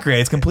what it's not great.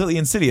 It's completely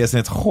insidious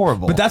and it's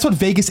horrible. But that's what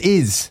Vegas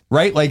is,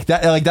 right? Like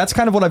that. Like that's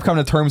kind of what I've come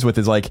to terms with.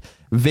 Is like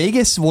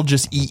Vegas will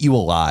just eat you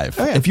alive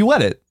if you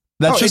let it.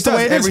 That's just the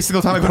way it is. Every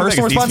single time I go to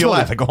Vegas,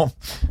 responsibility. I go home.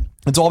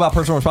 It's all about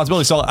personal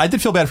responsibility. So I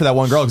did feel bad for that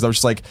one girl because I was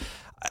just like,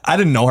 I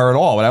didn't know her at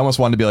all, but I almost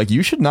wanted to be like,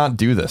 you should not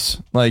do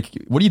this. Like,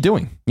 what are you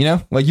doing? You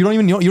know, like you don't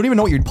even know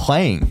what you're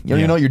playing. You don't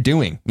even know what you're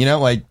doing. You know,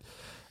 like.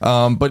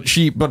 But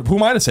who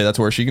am I to say that's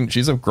where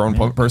she's a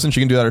grown person.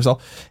 She can do that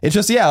herself. It's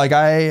just, yeah, like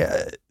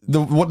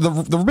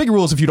the big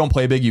rule is if you don't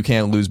play big, you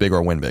can't lose big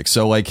or win big.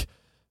 So like,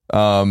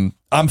 I'm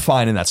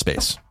fine in that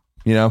space,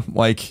 you know,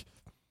 like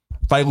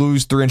if I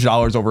lose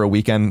 $300 over a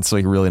weekend, it's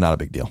like really not a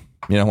big deal.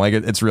 You know, like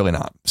it's really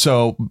not.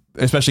 So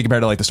especially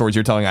compared to like the stories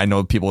you're telling, I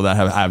know people that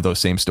have those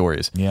same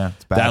stories. Yeah,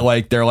 it's bad. That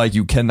like they're like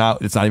you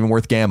cannot. It's not even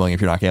worth gambling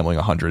if you're not gambling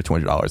 $100 to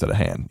 $200 at a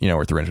hand. You know,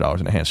 or $300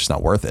 in a hand. It's just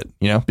not worth it.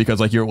 You know,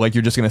 because like you're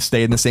just gonna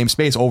stay in the same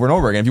space over and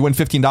over again. If you win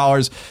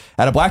 $15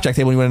 at a blackjack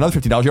table and you win another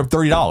 $15, you're up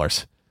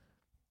 $30.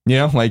 You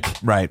know, like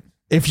right.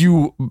 If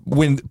you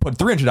put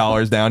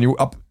 $300 down,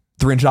 you're up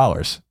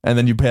 $300, and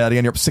then you pay that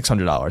again, you're up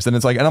 $600. And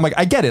it's like, and I'm like,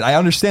 I get it, I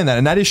understand that,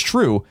 and that is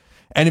true.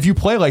 And if you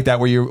play like that,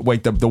 where you're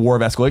like the war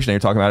of escalation that you're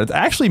talking about, it's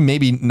actually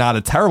maybe not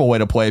a terrible way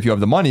to play if you have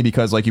the money,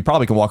 because like you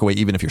probably can walk away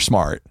even if you're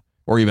smart,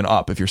 or even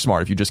up if you're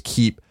smart. If you just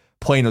keep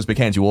playing those big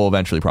hands, you will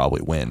eventually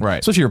probably win. Right.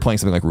 Especially if you're playing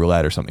something like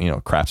roulette or something, you know,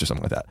 craps or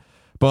something like that.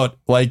 But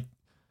like,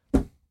 I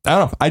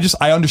don't know.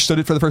 I understood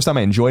it for the first time.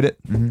 I enjoyed it.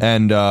 Mm-hmm.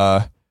 And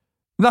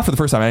not for the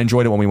first time. I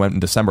enjoyed it when we went in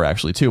December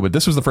actually too. But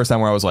this was the first time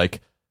where I was like,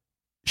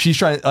 she's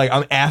trying, like,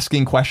 I'm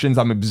asking questions.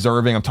 I'm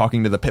observing. I'm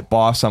talking to the pit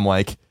boss. I'm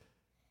like,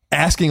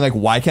 asking like,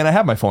 why can't I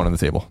have my phone on the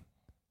table?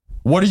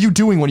 What are you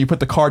doing when you put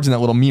the cards in that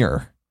little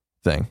mirror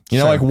thing? You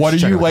know, like, what are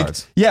you like?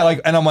 Cards. Yeah,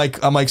 like, and I'm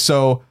like,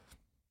 so,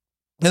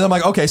 and I'm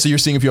like, okay, so you're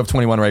seeing if you have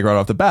 21 right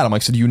off the bat. I'm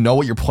like, so do you know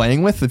what you're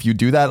playing with if you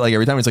do that? Like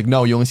every time it's like,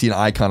 no, you only see an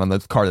icon on the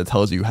card that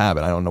tells you have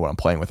it. I don't know what I'm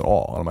playing with at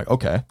all. And I'm like,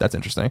 okay, that's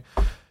interesting.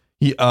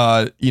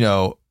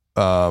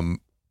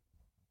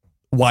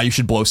 Why you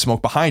should blow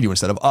smoke behind you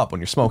instead of up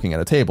when you're smoking at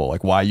a table.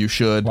 Like why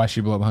should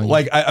blow behind you?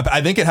 Like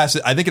I think it has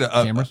to. I think it.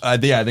 Cameras? I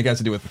think it has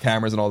to do with the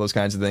cameras and all those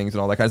kinds of things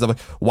and all that kind of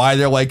stuff. Like why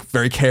they're like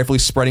very carefully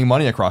spreading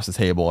money across the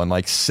table and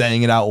like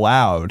saying it out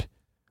loud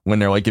when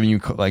they're like giving you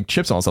like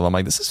chips and all stuff. I'm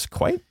like, this is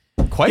quite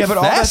but fascinating.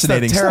 All that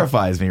stuff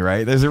terrifies me,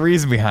 right? There's a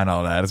reason behind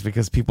all that. It's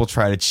because people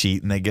try to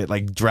cheat and they get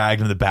like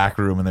dragged into the back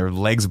room and their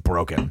legs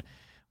broken.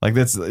 Like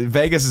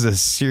Vegas is a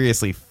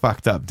seriously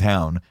fucked up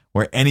town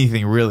where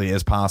anything really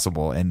is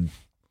possible and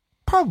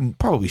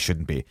probably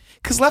shouldn't be,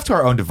 because left to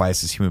our own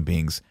devices, human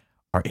beings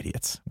are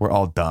idiots. We're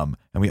all dumb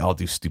and we all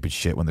do stupid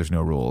shit when there's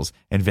no rules,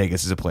 and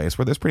Vegas is a place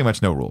where there's pretty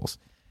much no rules.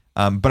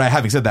 But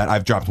having said that,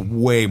 I've dropped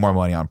way more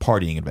money on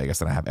partying in Vegas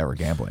than I have ever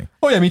gambling.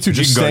 Oh yeah, me too.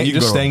 Just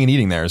staying and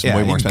eating there is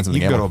way more expensive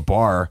than gambling. You can go to a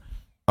bar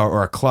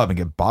or a club and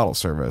get bottle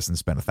service and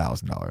spend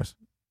 $1,000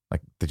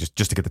 like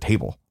just to get the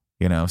table,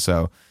 you know.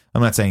 So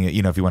I'm not saying,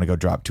 you know, if you want to go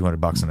drop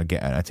 $200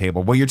 on a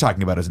table, what you're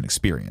talking about is an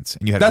experience,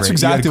 and you had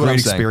exactly what I'm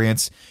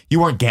experience. Saying. You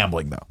weren't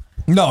gambling though.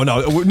 No,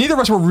 neither of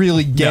us were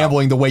really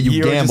gambling the way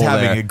you gamble. Just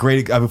having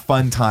there. a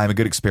fun time, a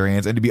good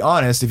experience. And to be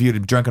honest, if you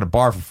had drunk in a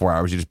bar for 4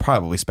 hours, you just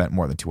probably spent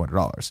more than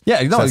 $200. Yeah,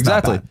 no, so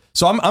exactly.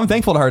 So I'm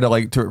thankful to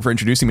her for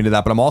introducing me to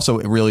that, but I'm also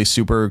really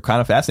super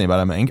kind of fascinated about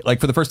it. I mean, like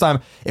for the first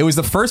time, it was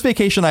the first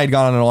vacation I had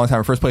gone on in a long time,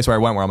 the first place where I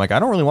went where I'm like, I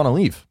don't really want to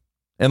leave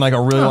in like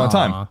a really long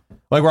time.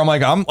 Like where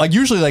I'm like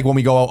usually like when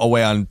we go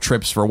away on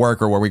trips for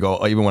work or where we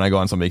go, even when I go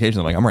on some vacations,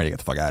 I'm like, I'm ready to get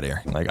the fuck out of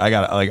here. Like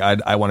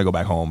I want to go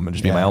back home and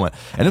just be in my element.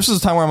 And this was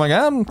a time where I'm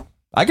like,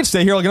 I could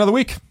stay here like another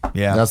week.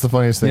 Yeah, that's the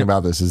funniest thing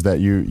about this is that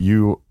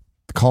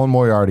Colin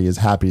Moriarty is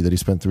happy that he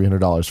spent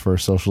 $300 for a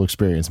social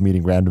experience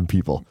meeting random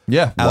people.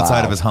 Yeah,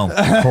 outside of his home.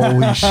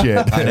 Holy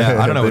shit!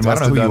 I don't know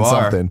who you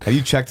are. Something. Have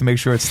you checked to make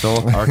sure it's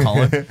still our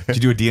Colin? Did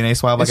you do a DNA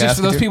swab? Like it's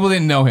just those people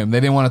didn't know him. They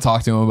didn't want to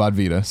talk to him about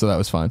Vita, so that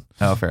was fine.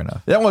 Oh, fair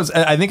enough. That was.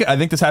 I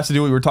think this has to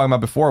do with what we were talking about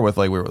before with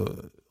like we were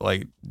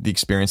like the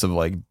experience of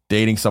like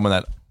dating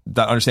someone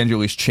that understands you,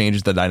 at least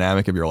changes the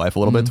dynamic of your life a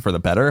little bit for the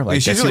better.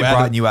 Like she's really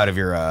brought you out of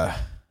your.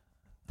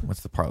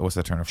 What's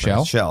the term of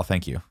shell? Shell,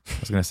 thank you. I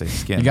was going to say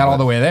skin. You got all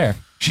the way there.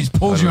 She's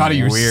pulled you out of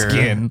your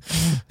skin.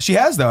 She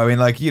has, though. I mean,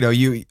 like, you know,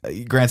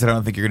 granted, I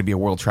don't think you're going to be a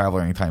world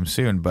traveler anytime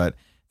soon, but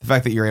the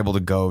fact that you're able to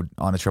go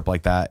on a trip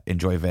like that,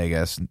 enjoy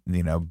Vegas,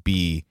 you know,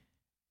 be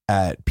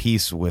at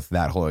peace with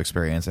that whole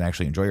experience and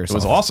actually enjoy yourself. It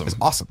was awesome. It's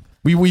awesome.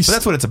 So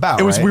that's what it's about.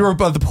 It was. Right? We were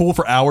at the pool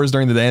for hours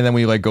during the day, and then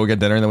we like go get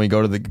dinner, and then we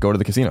go to the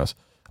casinos.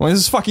 I mean,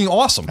 this is fucking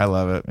awesome. I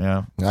love it.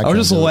 Yeah. I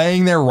was just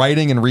laying there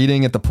writing and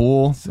reading at the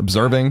pool,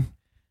 observing.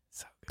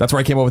 That's where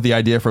I came up with the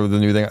idea for the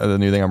new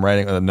thing I'm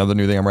writing, another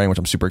new thing I'm writing, which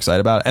I'm super excited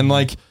about. And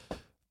like,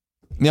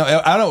 you know,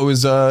 I don't know,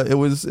 it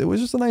was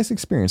just a nice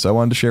experience. I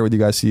wanted to share with you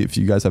guys, see if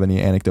you guys have any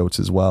anecdotes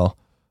as well.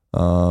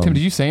 Tim, did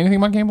you say anything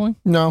about gambling?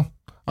 No.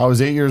 I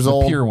was 8 years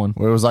old. pure one.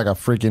 It was like a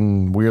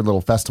freaking weird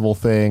little festival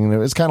thing. It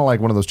was kind of like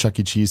one of those Chuck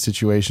E. Cheese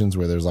situations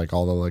where there's like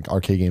all the like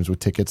arcade games with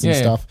tickets and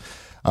stuff.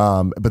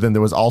 But then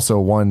there was also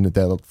one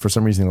that for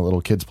some reason the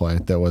little kids play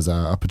that was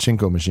a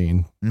pachinko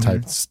machine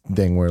type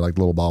thing where like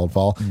the little ball would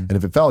fall. And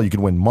if it fell, you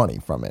could win money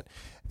from it.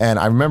 And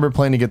I remember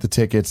playing to get the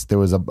tickets. There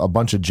was a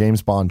bunch of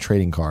James Bond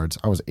trading cards.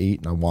 I was 8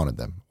 and I wanted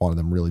them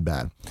really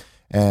bad.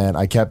 And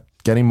I kept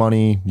getting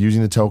money,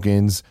 using the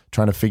tokens,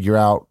 trying to figure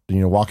out,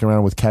 walking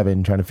around with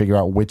Kevin, trying to figure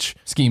out which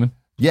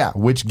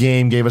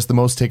game gave us the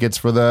most tickets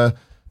for the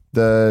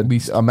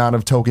least amount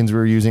of tokens we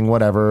were using,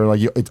 whatever.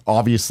 Like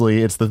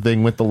it's the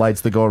thing with the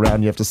lights that go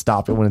around. You have to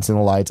stop it when it's in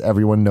the lights.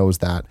 Everyone knows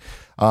that.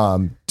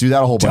 Do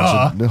that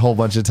a whole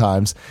bunch of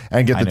times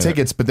and get the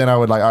tickets. But then I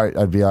would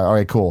I'd be like, all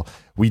right, cool.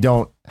 We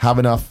don't have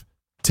enough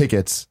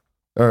tickets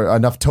or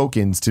enough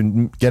tokens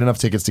to get enough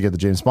tickets to get the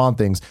James Bond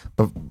things.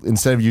 But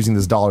instead of using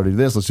this dollar to do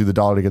this, let's do the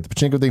dollar to get the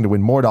pachinko thing to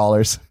win more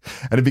dollars.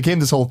 And it became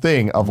this whole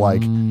thing of like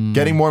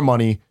getting more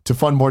money to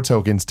fund more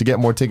tokens, to get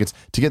more tickets,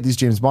 to get these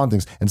James Bond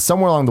things. And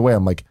somewhere along the way,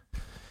 I'm like,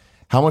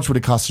 how much would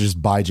it cost to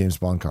just buy James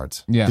Bond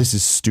cards? Yeah. This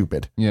is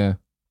stupid. Yeah.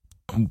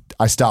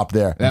 I stopped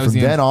there. And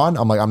from then on,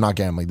 I'm like, I'm not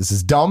gambling. This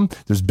is dumb.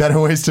 There's better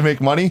ways to make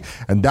money.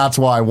 And that's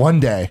why one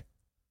day,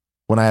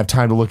 when I have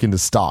time to look into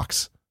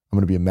stocks, I'm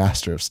going to be a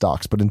master of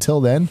stocks. But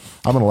until then,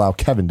 I'm going to allow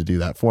Kevin to do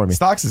that for me.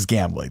 Stocks is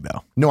gambling,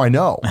 though. No, I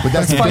know. But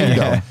that's the thing,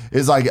 though.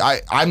 Is like,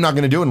 I'm not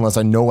going to do it unless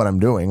I know what I'm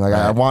doing. Like,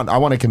 I want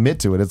to commit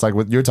to it. It's like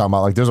what you're talking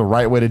about. Like, there's a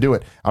right way to do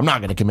it. I'm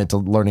not going to commit to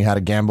learning how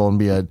to gamble and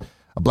be a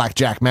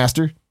blackjack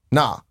master.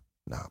 Nah,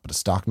 but a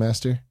stock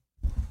master?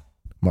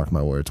 Mark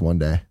my words, one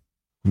day.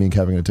 Me and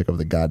Kevin are going to take over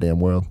the goddamn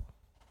world.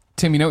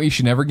 Tim, you know what you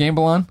should never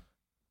gamble on?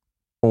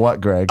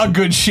 What, Greg? A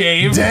good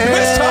shave. Damn!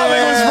 This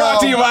topic was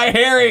brought to you by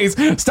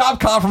Harry's.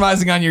 Stop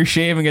compromising on your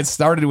shave and get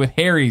started with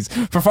Harry's.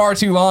 For far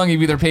too long,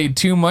 you've either paid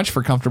too much for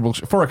a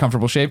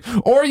comfortable shave,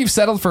 or you've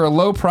settled for a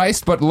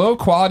low-priced but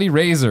low-quality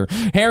razor.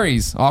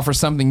 Harry's offers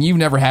something you've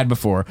never had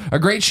before: a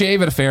great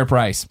shave at a fair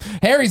price.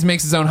 Harry's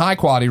makes its own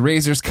high-quality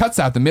razors, cuts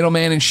out the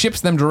middleman, and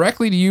ships them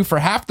directly to you for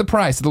half the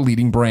price of the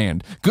leading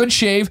brand. Good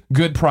shave,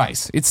 good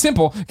price. It's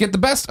simple. Get the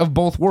best of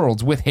both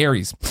worlds with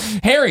Harry's.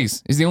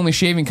 Harry's is the only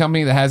shaving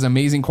company that has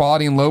amazing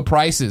quality and low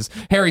prices.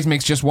 Harry's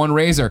makes just one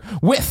razor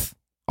with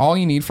all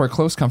you need for a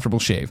close, comfortable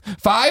shave.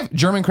 5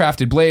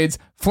 German-crafted blades,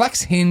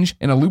 flex hinge,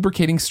 and a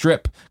lubricating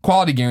strip.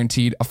 Quality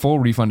guaranteed, a full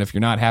refund if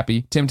you're not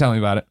happy. Tim, tell me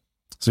about it.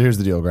 So here's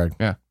the deal, Greg.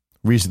 Yeah.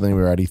 Recently,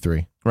 we were at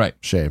E3. Right.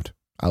 Shaved.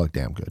 I look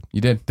damn good.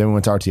 You did. Then we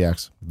went to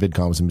RTX.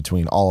 VidCon was in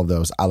between. All of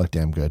those. I look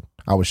damn good.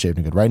 I was shaved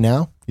and good. Right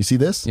now, you see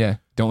this? Yeah.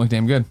 Don't look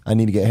damn good. I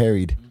need to get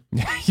harried.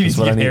 You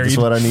That's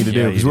what I need to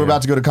do. Because we're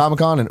about to go to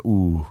Comic-Con and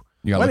ooh.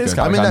 You gotta look good.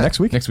 Comic-Con next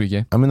week? Next week,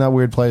 yeah. I'm in that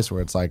weird place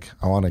where it's like,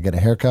 I want to get a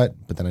haircut,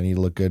 but then I need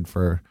to look good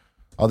for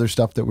other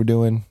stuff that we're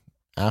doing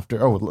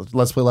after. Oh,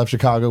 Let's Play Live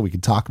Chicago. We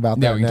can talk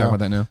about that Yeah, we can talk about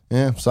that now.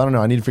 Yeah, so I don't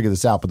know. I need to figure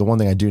this out. But the one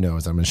thing I do know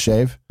is I'm going to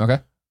shave Okay.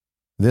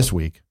 this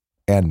week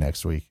and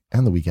next week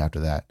and the week after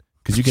that.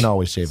 Because you can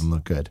always shave and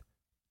look good.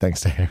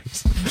 Thanks to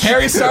Harry's.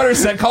 Harry's starter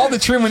set called the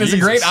Truman is a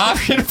great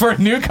option for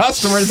new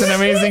customers. An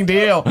amazing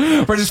deal.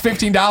 For just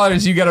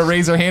 $15, you get a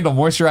razor handle,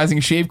 moisturizing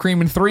shave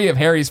cream, and 3 of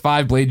Harry's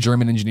 5-blade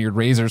German-engineered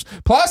razors.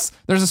 Plus,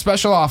 there's a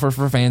special offer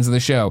for fans of the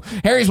show.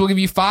 Harry's will give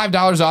you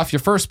 $5 off your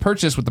first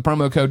purchase with the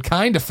promo code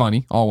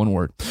KINDAFUNNY, all one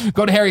word.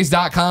 Go to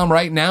harrys.com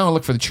right now and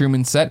look for the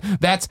Truman set.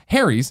 That's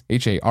Harry's,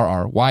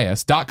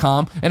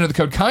 HARRYS.com. Enter the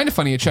code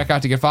KINDAFUNNY at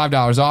checkout to get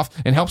 $5 off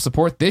and help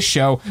support this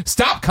show.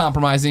 Stop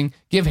compromising.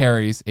 Give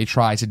Harry's a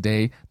try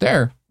today.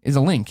 There is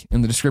a link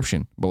in the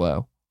description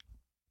below.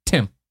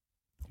 Tim,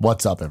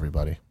 What's up,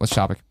 everybody? what's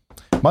topic?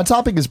 My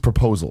topic is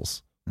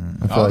proposals.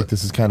 I feel like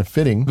this is kind of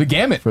fitting The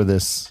gamut. for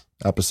this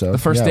episode. The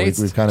first dates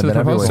We've kind of to the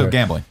been proposal.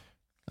 everywhere.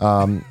 So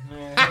gambling.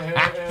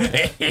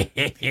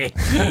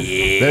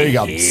 There you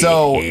go.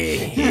 So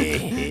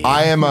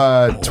I am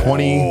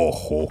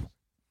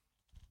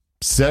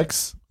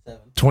 26,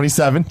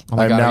 27. Oh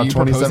my I'm God, now are you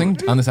 27.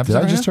 proposing on this episode Did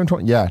I right just now? turn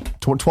 20? Yeah,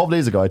 12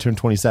 days ago I turned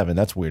 27.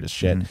 That's weird as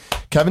shit.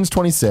 Kevin's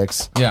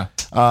 26. Yeah,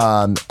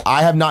 I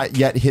have not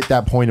yet hit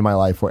that point in my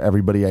life where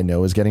everybody I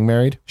know is getting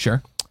married.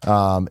 sure.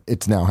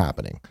 It's now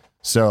happening.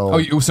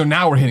 So So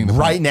now we're hitting the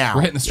point. right now,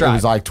 We're hitting the stride. It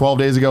was like 12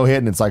 days ago hit,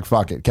 and it's like,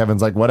 fuck it.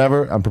 Kevin's like,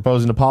 whatever, I'm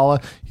proposing to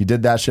Paula. He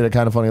did that shit at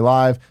Kind of Funny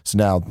Live. So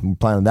now I'm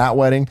planning that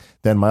wedding.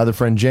 Then my other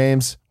friend,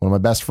 James, one of my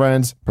best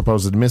friends,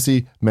 proposes to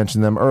Missy.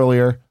 Mentioned them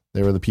earlier.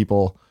 They were the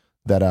people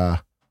that,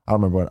 I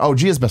don't remember what. Oh,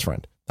 Gia's best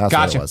friend. That's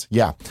Gotcha. what it was.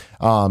 Yeah.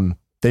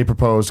 They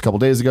proposed a couple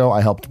days ago. I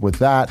helped with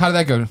that. How did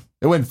that go?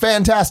 It went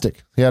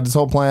fantastic. He had this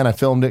whole plan. I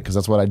filmed it because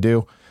that's what I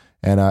do.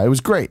 And it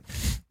was great.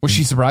 Was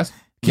she surprised?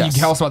 Can Yes.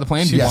 you tell us about the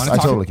plan? Do you Yes, want to I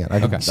talk? totally can. I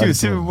can. Okay. She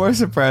was even more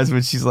surprised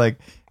when she's like,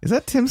 "Is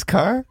that Tim's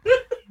car?"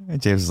 And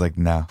James is like,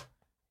 "No."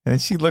 And then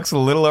she looks a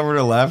little over to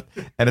the left,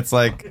 and it's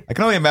like, I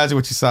can only imagine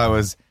what she saw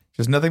was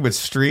just nothing but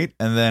street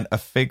and then a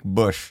fake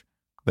bush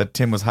that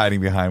Tim was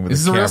hiding behind with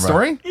Is the this a real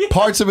camera. story?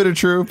 Parts of it are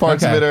true.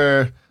 Parts Okay. of it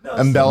are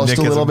embellished a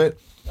Nick is little a- bit.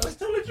 That was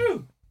totally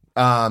true.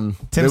 It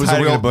Tim's was a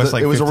hiding in real a bush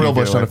like it was a 15 real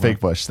bush, feet not a away from fake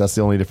bush. That's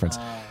the only difference.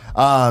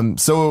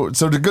 So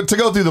to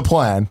go through the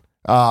plan,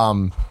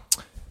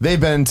 they've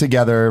been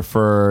together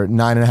for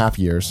 9.5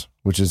 years,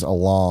 which is a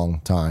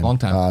long time. Long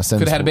time. Could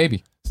have had a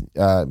baby.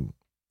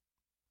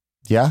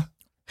 Yeah,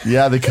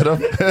 they could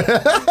have.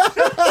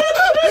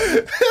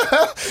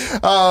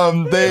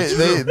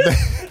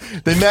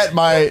 They met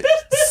my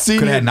Could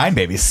have had 9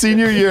 babies.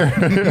 senior year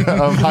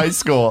of high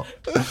school.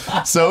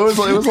 So it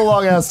was a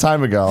long ass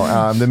time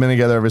ago. They've been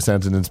together ever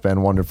since, and it's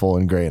been wonderful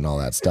and great and all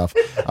that stuff.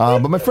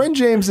 But my friend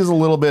James is a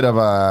little bit of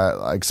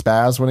a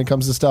spaz when it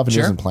comes to stuff, and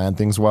he doesn't plan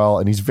things well,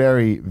 and he's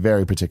very,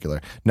 very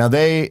particular. Now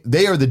they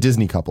are the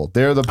Disney couple.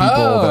 They're the people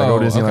that I go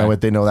to Disneyland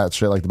with. They know that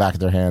shit like the back of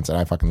their hands, and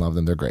I fucking love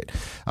them. They're great.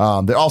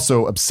 They're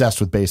also obsessed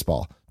with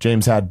baseball.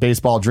 James had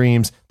baseball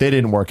dreams. They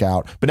didn't work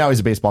out, but now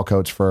he's a baseball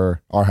coach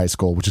for our high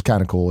school, which is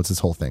kind of cool. It's his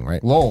whole thing,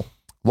 right?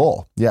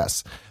 Lowell,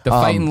 yes. the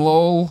fighting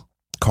Lowell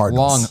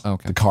Cardinals.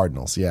 Okay. The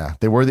Cardinals, yeah.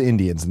 They were the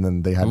Indians, and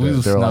then they had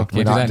Oof, they're no, like,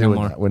 we're can't do that no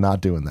more. we're not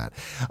doing that.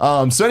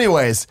 So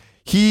anyways,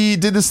 he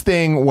did this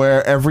thing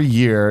where every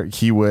year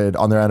he would,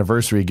 on their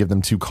anniversary, give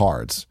them 2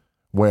 cards,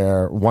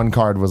 where one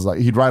card was like,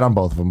 he'd write on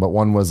both of them, but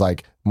one was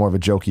like more of a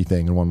jokey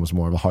thing, and one was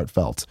more of a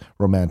heartfelt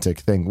romantic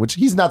thing, which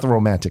he's not the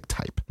romantic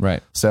type.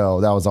 Right. So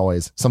that was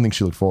always something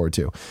she looked forward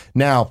to.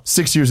 Now,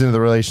 6 years into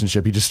the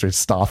relationship, he just straight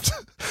stopped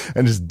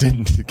and just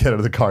didn't get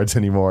her the cards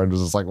anymore, and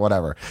was just like,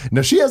 whatever.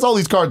 Now, she has all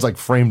these cards like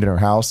framed in her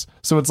house.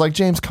 So it's like,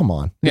 James, come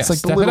on. It's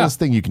like the littlest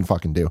thing you can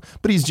fucking do.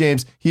 But he's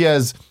James. He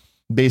has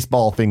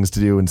baseball things to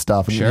do and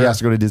stuff. And he has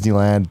to go to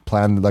Disneyland,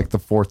 plan like the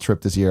 4th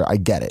trip this year. I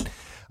get it.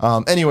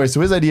 Anyway, so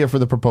his idea for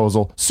the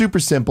proposal, super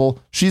simple.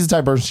 She's the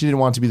type of person, she didn't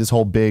want it to be this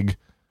whole big,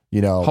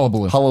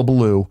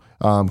 hullabaloo.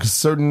 Because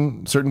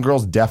certain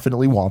girls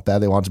definitely want that.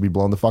 They want to be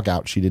blown the fuck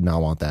out. She did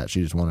not want that.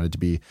 She just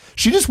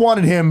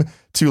wanted him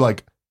to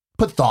like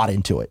put thought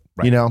into it,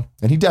 and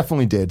he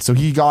definitely did. So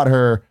he got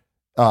her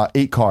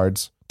 8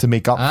 cards to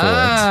make up for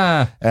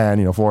it.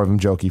 And, 4 of them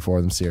jokey, 4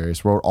 of them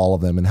serious, wrote all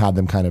of them and had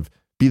them kind of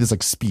be this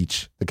like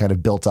speech that kind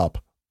of built up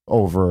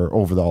over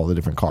all the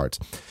different cards.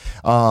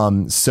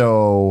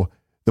 So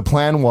the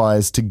plan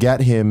was to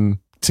get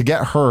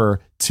her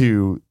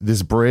to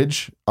this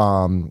bridge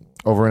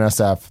over in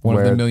SF. One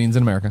of the millions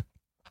in America.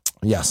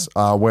 Yes,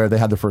 where they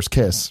had their first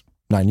kiss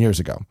 9 years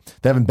ago.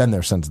 They haven't been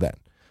there since then.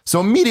 So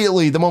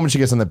immediately, the moment she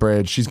gets on the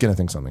bridge, she's going to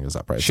think something is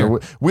up, right?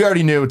 Sure. So we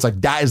already knew it's like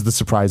that is the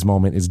surprise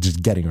moment, is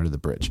just getting her to the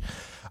bridge.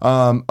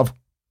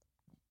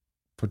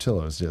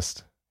 Portillo is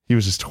just... He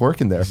was just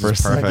twerking there for a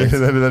second,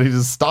 and then he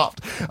just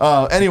stopped.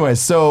 Anyway,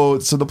 so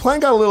the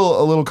plan got a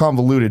little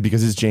convoluted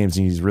because it's James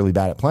and he's really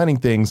bad at planning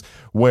things.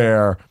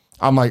 Where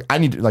I'm like, I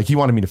need to, like, he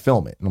wanted me to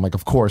film it, and I'm like,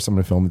 of course I'm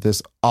going to film it.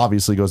 This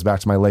obviously goes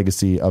back to my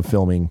legacy of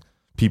filming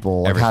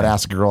people, like how to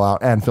ask a girl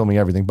out and filming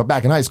everything. But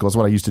back in high school, it's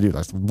what I used to do.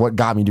 That's what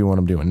got me doing what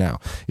I'm doing now.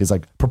 Is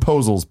like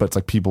proposals, but it's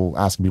like people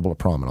asking people to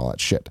prom and all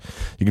that shit.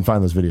 You can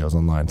find those videos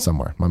online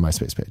somewhere, my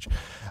MySpace page.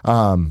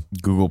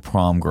 Google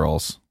prom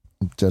girls.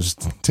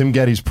 Just Tim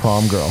Getty's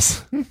prom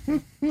girls.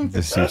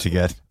 This is what you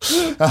get.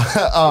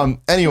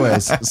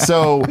 Anyways,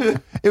 so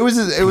it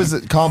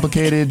was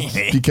complicated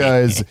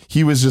because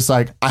he was just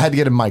like, I had to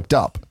get him mic'd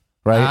up,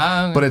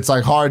 right? But it's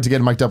like hard to get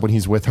him mic'd up when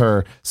he's with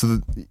her. So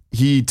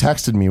he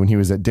texted me when he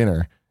was at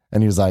dinner,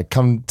 and he was like,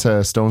 come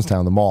to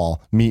Stonestown, the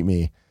mall, meet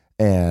me,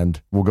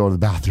 and we'll go to the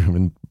bathroom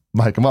and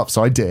mic him up.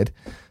 So I did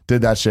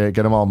that shit,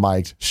 get them all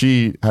mic'd.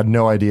 She had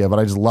no idea, but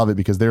I just love it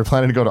because they were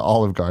planning to go to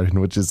Olive Garden,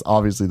 which is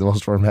obviously the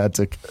most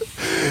romantic.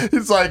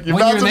 It's like, when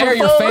you're there,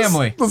 your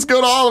family. Let's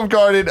go to Olive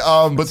Garden.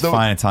 But it's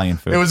fine Italian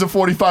food. It was a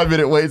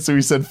 45-minute wait, so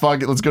we said,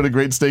 fuck it, let's go to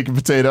Great Steak and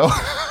Potato.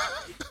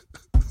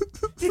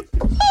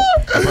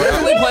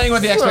 Definitely playing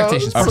with the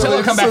expectations.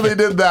 So they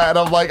did that, and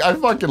I'm like, I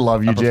fucking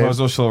love you, James.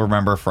 Proposal she'll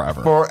remember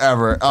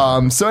forever.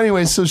 So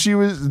anyway, so she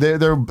was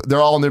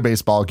they're all in their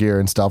baseball gear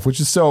and stuff,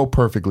 which is so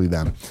perfectly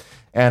them.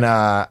 And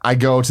I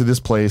go to this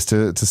place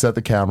to set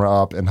the camera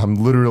up, and I'm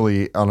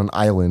literally on an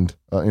island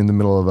in the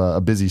middle of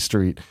a busy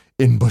street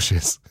in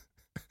bushes,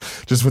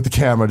 just with the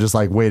camera, just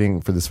like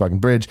waiting for this fucking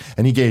bridge.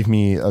 And he gave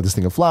me this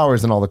thing of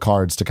flowers and all the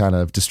cards to kind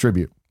of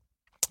distribute.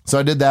 So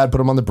I did that, put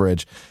them on the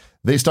bridge.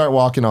 They start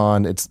walking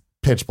on. It's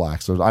pitch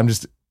black, so I'm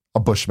just a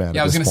bushman.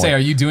 Yeah, I was going to say, are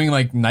you doing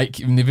like night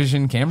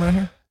vision camera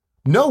here?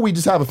 No, we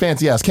just have a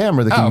fancy ass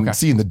camera that can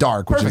see in the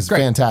dark, which is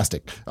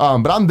fantastic.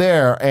 But I'm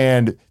there,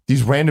 and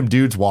these random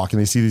dudes walk, and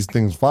they see these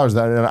things, flowers,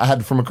 and I had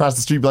to, from across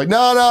the street, be like,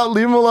 no,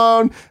 leave them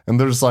alone. And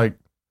they're just like,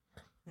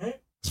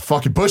 it's a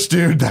fucking bush,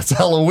 dude. That's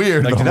hella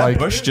weird. Like, did that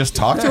bush just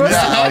talk to us?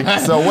 Yeah,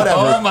 like, so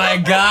whatever. Oh my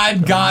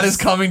God, God is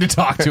coming to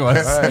talk to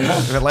us.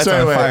 If it lights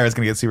on fire, it's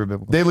going to get super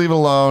biblical. They leave it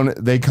alone.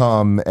 They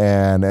come,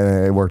 and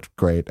it worked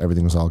great.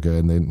 Everything was all good.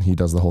 And then he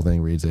does the whole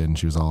thing, reads it, and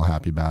she was all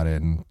happy about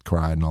it and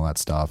cried and all that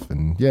stuff.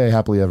 And yay,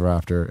 happily ever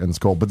after. And it's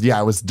cool. But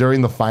yeah, it was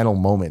during the final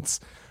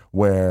moments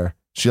where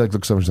she like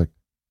looks over. She's like,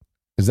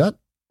 "Is that?"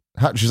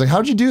 She's like,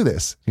 "How'd you do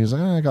this?" He was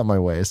like, "I got my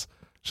ways."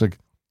 She's like,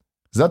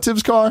 "Is that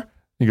Tim's car?"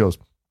 He goes,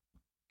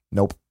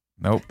 "Nope."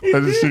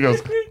 And she goes,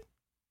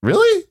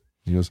 "Really?"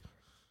 He goes,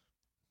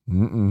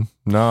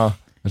 "Nah."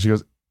 And she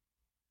goes,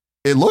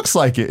 "It looks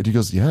like it." And he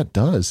goes, "Yeah, it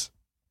does."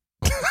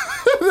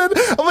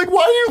 I'm like,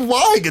 why are you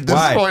lying at this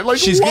Why? point? Like,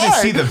 she's why?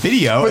 gonna see the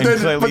video,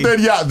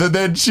 but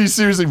then she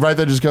seriously right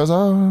there just goes,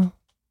 oh.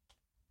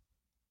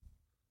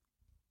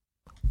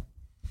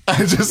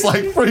 And just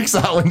like freaks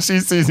out when she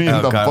sees me in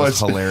the God, it bush. was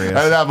hilarious. And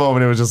at that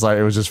moment, it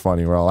was just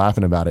funny. We're all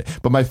laughing about it.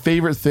 But my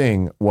favorite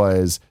thing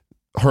was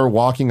her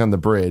walking on the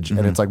bridge,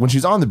 and it's like when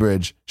she's on the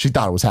bridge, she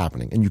thought it was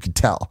happening, and you could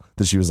tell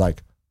that she was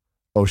like,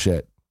 "Oh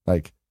shit!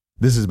 Like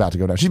this is about to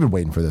go down." She's been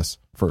waiting for this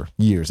for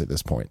years at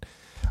this point.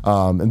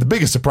 And the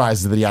biggest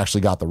surprise is that he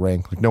actually got the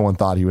ring. Like no one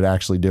thought he would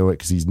actually do it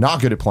because he's not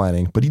good at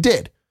planning, but he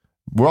did.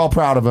 We're all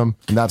proud of him,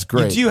 and that's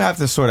great. You do have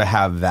to sort of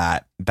have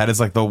that. That is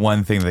like the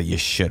one thing that you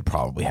should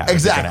probably have.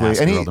 Exactly.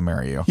 Ask And a girl to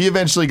marry you. He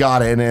eventually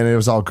got it, and it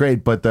was all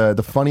great. But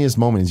the funniest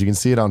moment is you can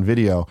see it on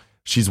video.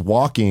 She's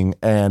walking,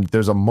 and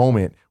there's a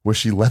moment where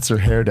she lets her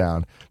hair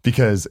down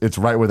because it's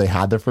right where they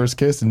had their first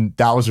kiss, and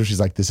that was where she's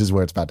like, "This is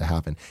where it's about to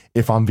happen.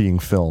 If I'm being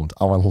filmed,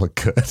 I want to look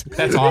good."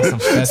 That's awesome.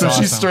 That's so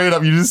awesome. she's straight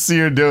up. You just see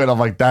her do it. I'm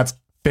like, that's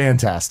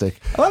fantastic.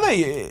 I love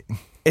that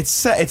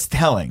it's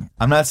telling.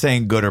 I'm not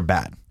saying good or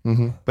bad,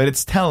 but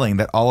it's telling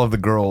that all of the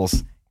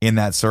girls in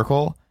that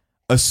circle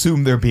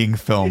assume they're being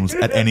filmed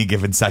at any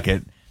given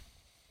second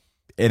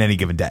in any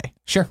given day.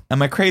 Sure.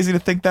 Am I crazy to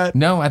think that?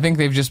 No, I think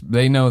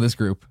they know this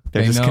group.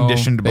 They're just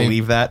conditioned to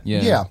believe that?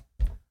 Yeah.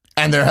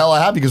 And they're hella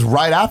happy because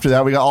right after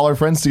that, we got all our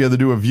friends together to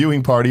do a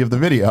viewing party of the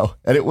video,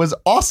 and it was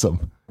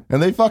awesome.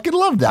 And they fucking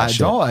loved that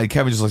shit.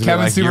 Kevin just looked at me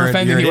Kevin's like, super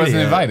offended he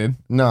wasn't invited.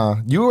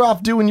 No, you were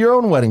off doing your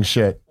own wedding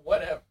shit.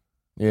 Whatever.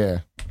 Yeah.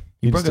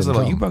 You just broke his didn't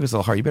little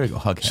come. heart. You better go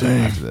hug him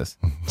after this.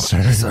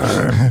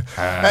 Sir.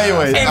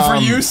 Anyways, And for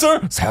you, sir?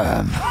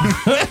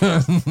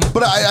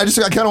 but I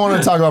kind of wanted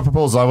to talk about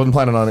proposals. I wasn't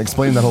planning on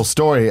explaining that whole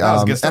story.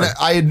 was a good story. And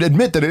I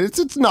admit that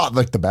it's not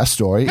like the best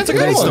story. It's a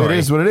good story. It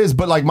is what it is.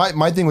 But like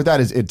my thing with that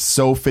is it's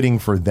so fitting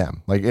for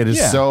them. Like it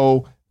is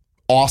so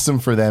awesome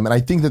for them. And I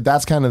think that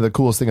that's kind of the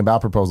coolest thing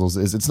about proposals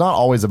is it's not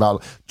always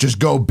about just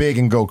go big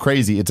and go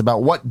crazy. It's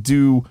about what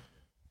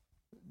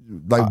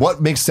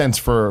makes sense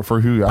for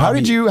who you are. How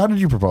did you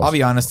propose? I'll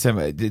be honest, Tim.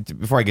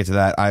 Before I get to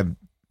that, I'm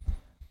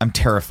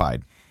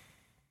terrified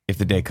if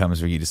the day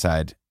comes where you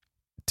decide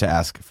to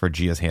ask for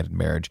Gia's hand in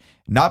marriage.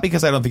 Not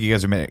because I don't think you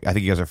guys are. I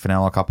think you guys are a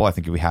phenomenal couple. I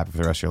think you'll be happy for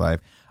the rest of your life.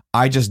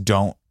 I just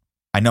don't.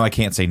 I know I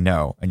can't say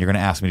no, and you're going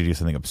to ask me to do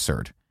something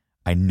absurd.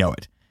 I know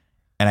it,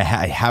 and I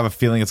have a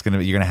feeling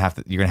you're going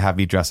to have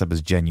me dress up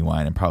as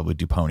Genuine and probably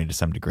do pony to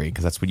some degree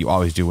because that's what you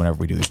always do whenever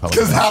we do these public.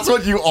 Because that's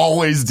what you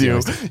always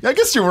do. Yeah, I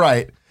guess you're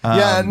right.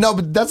 Yeah, no,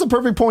 but that's a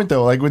perfect point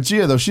though. Like with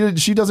Gia though,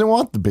 she doesn't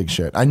want the big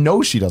shit. I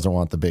know she doesn't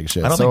want the big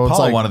shit. I don't think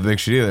Paula wanted the big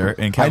shit either,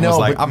 and Kevin was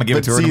like, "I'm gonna give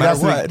it to her no matter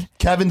what."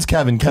 Kevin's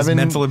Kevin. Kevin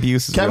mental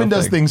abuse is Kevin a real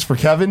does thing. things for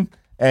Kevin,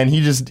 and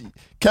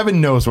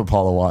Kevin knows what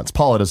Paula wants.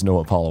 Paula doesn't know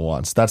what Paula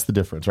wants. That's the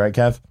difference, right,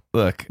 Kev?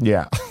 Look,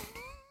 Yeah.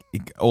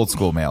 old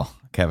school male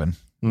Kevin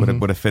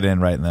would have fit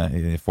in right in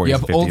the 40s Yep,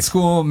 and 50s. old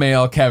school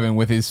male Kevin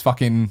with his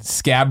fucking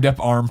scabbed up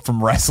arm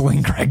from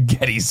wrestling Greg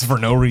Geddes for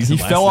no reason.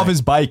 He fell off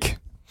his bike.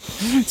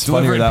 It's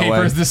funnier delivering that way.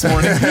 papers this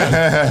morning.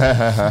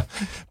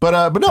 But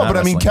I mean,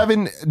 wrestling.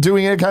 Kevin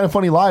doing it kind of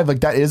funny live,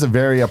 like that is a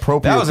very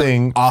appropriate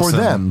thing for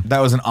them. That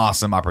was an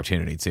awesome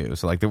opportunity too.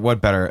 So like,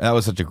 what better? That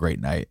was such a great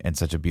night and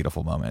such a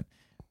beautiful moment.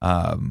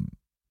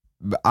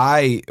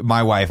 My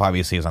wife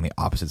obviously is on the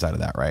opposite side of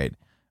that, right?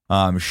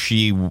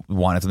 She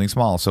wanted something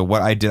small. So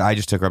what I did, I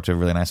just took her up to a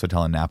really nice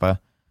hotel in Napa.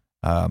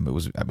 It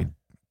was,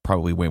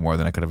 probably way more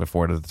than I could have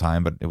afforded at the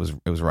time, but it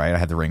was right. I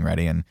had the ring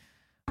ready, and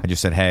I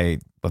just said, "Hey,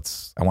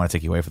 I want to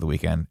take you away for the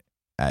weekend."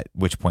 At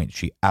which point,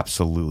 she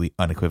absolutely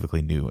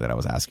unequivocally knew that I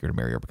was asking her to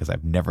marry her because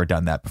I've never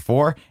done that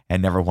before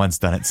and never once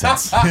done it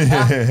since. You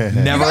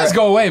guys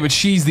go away, but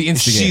she's the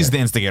instigator. She's the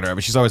instigator,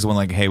 but she's always the one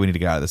like, "Hey, we need to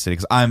get out of the city."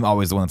 Because I'm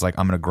always the one that's like,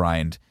 "I'm going to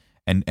grind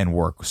and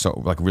work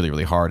so like really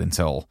really hard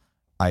until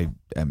I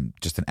am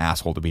just an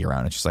asshole to be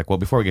around." And she's like, "Well,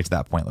 before we get to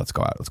that point, let's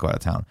go out. Let's go out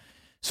of town."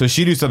 So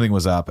she knew something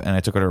was up, and I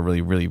took her to a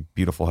really really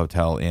beautiful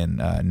hotel in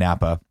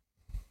Napa.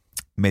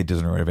 Made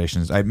dinner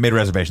reservations. I made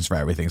reservations for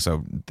everything,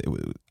 so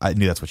I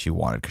knew that's what she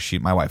wanted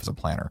because my wife is a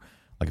planner.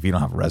 Like if you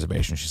don't have a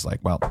reservation, she's like,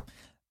 "Well,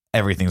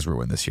 everything's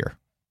ruined this year,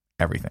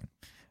 everything."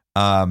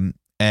 And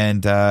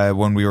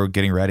when we were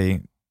getting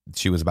ready,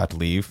 she was about to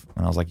leave,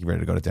 and I was like, "You ready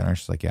to go to dinner?"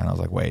 She's like, "Yeah." And I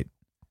was like, "Wait,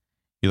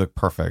 you look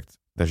perfect.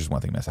 There's just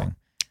one thing missing."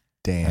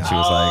 Damn. And she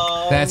was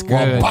like, That's good.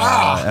 and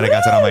I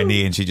got down on my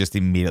knee, and she just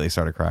immediately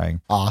started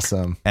crying.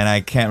 Awesome. And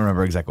I can't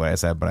remember exactly what I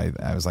said, but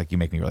I was like, "You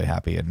make me really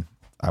happy, and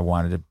I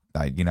want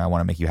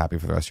to make you happy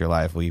for the rest of your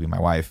life. Will you be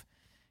my wife?"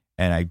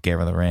 And I gave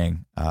her the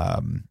ring,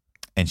 and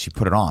she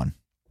put it on,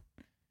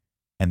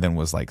 and then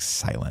was like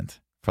silent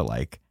for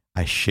like,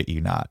 I shit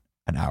you not,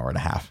 an hour and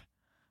a half.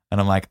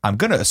 And I'm like, I'm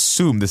gonna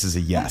assume this is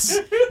a yes.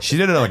 She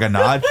did it like a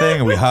nod thing,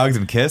 and we hugged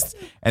and kissed,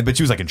 but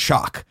she was like in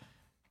shock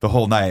the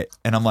whole night.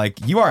 And I'm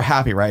like, "You are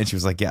happy, right?" And she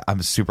was like, "Yeah,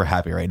 I'm super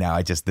happy right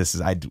now. This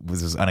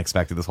was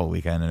unexpected this whole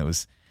weekend, and it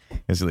was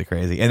really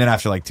crazy." And then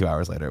after like 2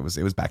 hours later, it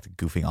was back to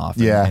goofing off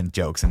and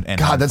jokes and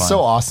God, that's fun. so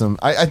awesome.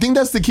 I think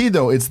that's the key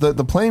though. It's the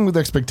playing with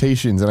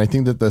expectations, and I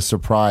think that the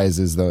surprise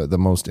is the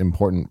most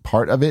important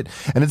part of it.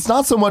 And it's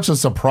not so much a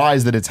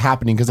surprise that it's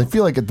happening, because I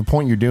feel like at the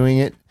point you're doing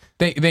it,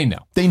 They know.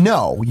 They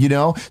know, you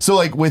know? So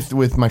like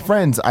with my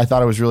friends, I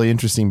thought it was really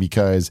interesting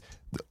because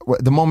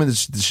the moment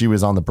that she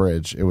was on the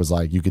bridge, it was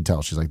like, you could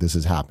tell she's like, this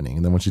is happening.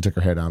 And then when she took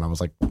her hair down, I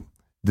was like,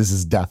 this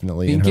is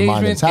definitely The in her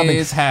mind. It's happening.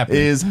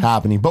 is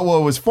happening. But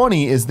what was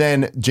funny is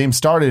then James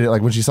started it.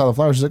 Like when she saw the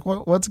flowers, she's like,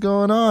 what's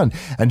going on?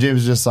 And James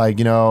was just like,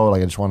 you know,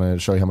 like, I just want to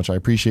show you how much I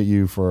appreciate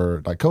you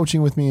for like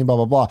coaching with me and blah,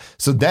 blah, blah.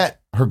 So that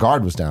her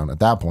guard was down at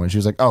that point. She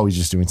was like, oh, he's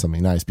just doing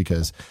something nice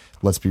because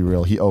let's be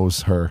real. He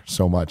owes her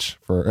so much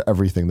for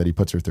everything that he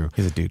puts her through.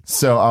 He's a dude.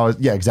 So I was,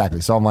 yeah,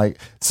 exactly. So I'm like,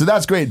 so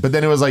that's great. But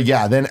then it was like,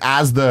 yeah, then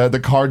as the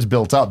cards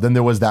built up, then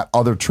there was that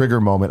other trigger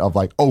moment of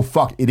like, oh,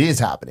 fuck, it is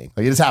happening.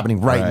 Like it is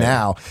happening right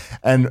now.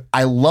 And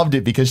I loved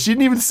it because she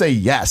didn't even say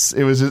yes.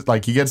 It was just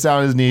like, he gets down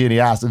on his knee and he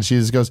asks, and she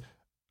just goes,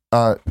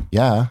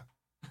 yeah.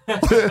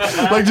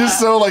 Like just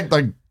so like,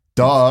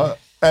 duh.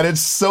 And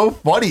it's so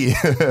funny.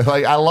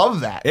 Like I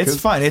love that. It's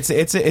fun. It's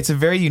a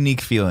very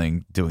unique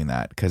feeling doing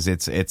that because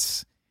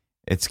it's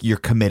you're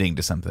committing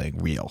to something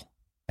real,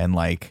 and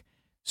like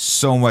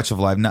so much of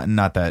life.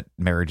 Not that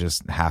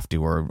marriages have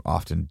to or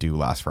often do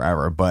last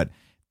forever, but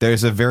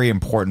there's a very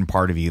important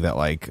part of you that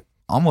like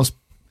almost,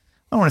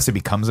 I don't want to say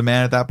becomes a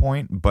man at that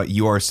point, but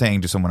you are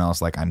saying to someone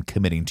else like, I'm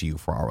committing to you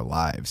for our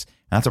lives.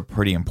 And that's a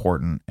pretty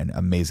important and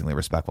amazingly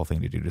respectful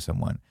thing to do to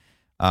someone.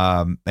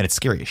 And it's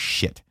scary as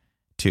shit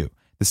too.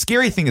 The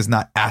scary thing is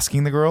not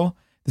asking the girl.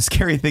 The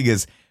scary thing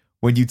is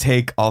when you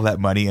take all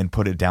that money and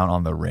put it down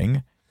on the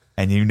ring,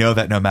 and you know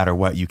that no matter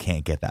what, you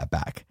can't get that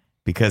back.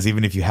 Because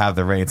even if you have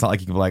the ring, it's not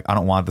like you can be like, I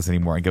don't want this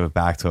anymore, and give it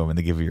back to them and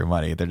they give you your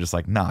money. They're just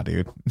like, nah,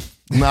 dude.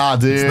 Nah,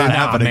 dude. It's not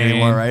happening man.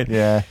 anymore, right?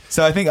 Yeah.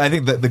 So I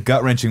think that the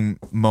gut-wrenching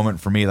moment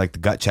for me, like the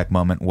gut check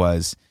moment,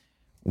 was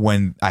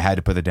when I had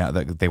to put it down,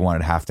 that they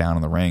wanted half down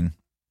on the ring.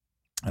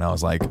 And I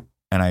was like,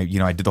 and I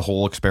did the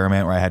whole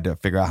experiment where I had to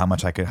figure out how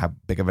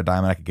big of a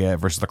diamond I could get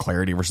versus the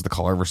clarity versus the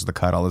color versus the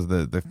cut, all of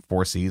the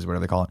 4 C's, whatever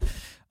they call it.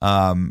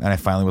 And I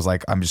finally was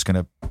like, I'm just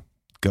going to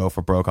go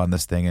for broke on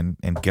this thing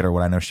and get her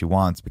what I know she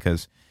wants,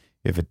 because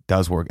if it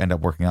does end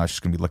up working out, she's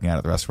going to be looking at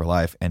it the rest of her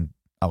life. And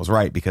I was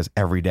right, because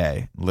every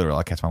day, literally,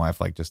 I catch my wife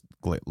like just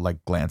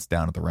glance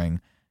down at the ring,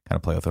 kind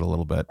of play with it a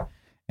little bit.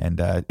 And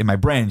in my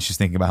brain, she's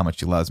thinking about how much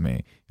she loves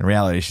me. In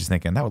reality, she's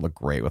thinking that would look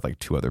great with like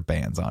 2 other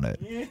bands on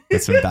it,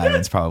 with some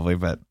diamonds probably.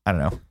 But I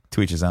don't know,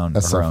 to each his own.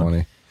 That's so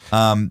funny.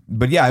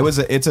 But yeah, it was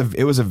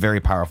a very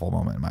powerful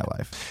moment in my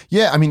life.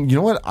 Yeah, I mean, you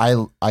know what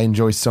I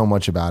enjoy so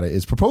much about it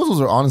is proposals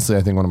are honestly,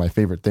 I think, one of my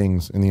favorite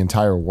things in the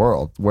entire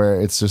world,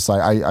 where it's just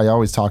like, I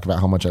always talk about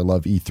how much I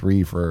love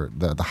E3 for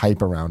the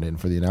hype around it and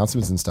for the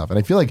announcements and stuff. And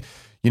I feel like,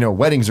 you know,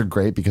 weddings are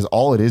great because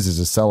all it is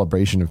a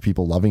celebration of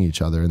people loving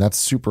each other, and that's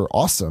super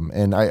awesome.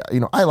 And I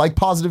like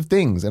positive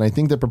things, and I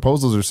think that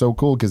proposals are so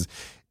cool because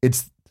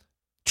it's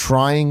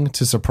trying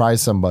to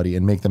surprise somebody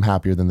and make them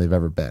happier than they've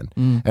ever been.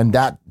 And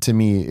that to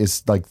me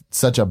is like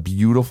such a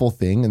beautiful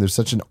thing, and there's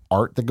such an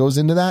art that goes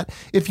into that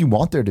if you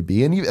want there to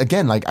be. And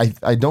again, like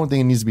I don't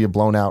think it needs to be a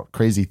blown out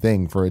crazy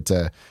thing for it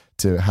to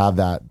have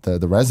that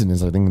the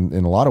resonance. I think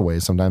in a lot of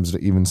ways, sometimes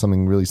even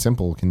something really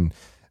simple can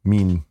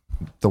mean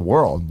the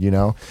world, you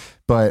know.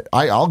 But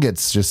I'll get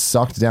just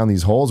sucked down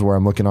these holes where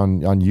I'm looking on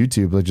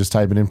YouTube, like just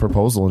typing in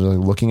proposal and just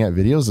like looking at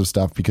videos of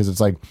stuff, because it's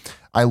like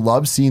I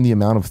love seeing the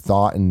amount of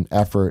thought and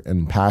effort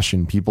and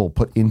passion people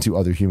put into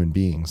other human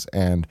beings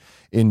and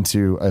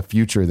into a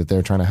future that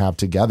they're trying to have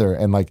together,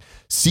 and like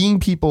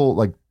seeing people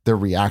like their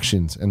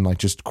reactions and like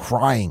just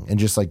crying and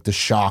just like the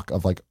shock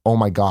of like, oh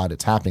my God,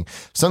 it's happening.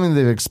 Something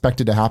they've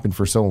expected to happen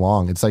for so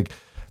long. It's like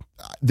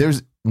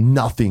there's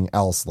nothing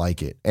else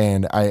like it.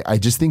 And I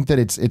just think that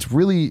it's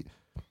really,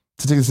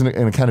 to take this in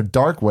a kind of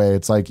dark way,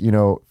 it's like, you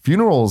know,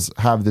 funerals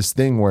have this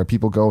thing where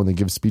people go and they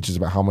give speeches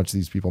about how much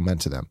these people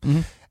meant to them.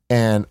 Mm-hmm.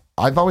 And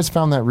I've always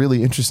found that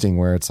really interesting,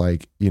 where it's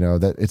like, you know,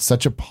 that it's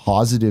such a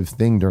positive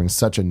thing during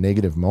such a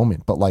negative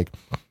moment, but like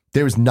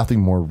there is nothing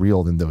more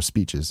real than those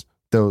speeches.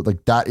 Though,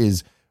 like that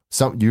is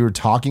you're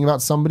talking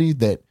about somebody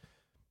that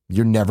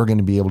you're never going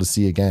to be able to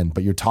see again,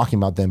 but you're talking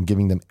about them,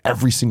 giving them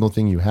every single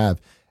thing you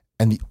have.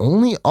 And the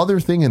only other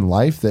thing in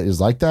life that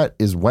is like that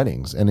is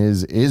weddings, and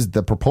is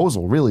the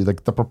proposal. Really,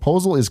 like the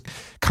proposal is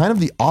kind of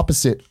the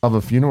opposite of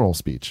a funeral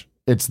speech.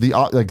 It's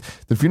the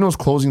funeral is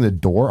closing the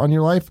door on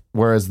your life,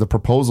 whereas the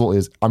proposal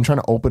is, I'm trying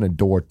to open a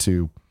door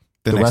to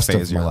the rest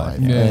of my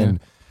life. Yeah. And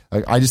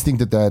like, I just think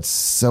that that's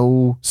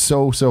so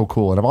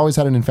cool. And I've always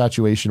had an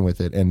infatuation with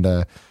it, and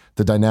the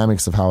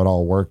dynamics of how it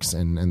all works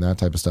and that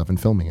type of stuff,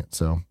 and filming it.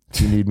 So if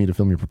you need me to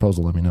film your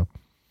proposal, let me know.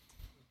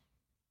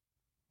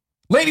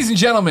 Ladies and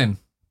gentlemen,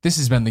 this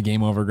has been the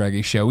Game Over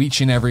Greggy Show. Each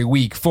and every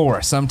week,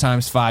 4,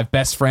 sometimes 5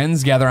 best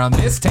friends gather on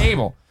this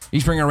table.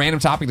 Each bring a random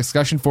topic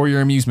discussion for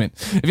your amusement.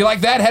 If you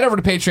like that, head over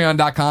to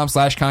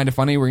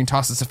patreon.com/kindafunny, where you can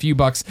toss us a few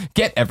bucks,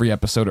 get every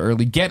episode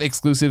early, get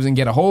exclusives, and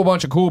get a whole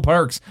bunch of cool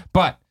perks.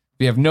 But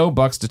if you have no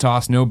bucks to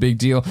toss, no big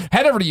deal.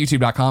 Head over to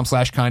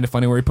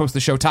youtube.com/kindafunny, where we post the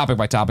show topic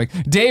by topic,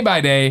 day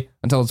by day,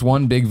 until it's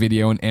one big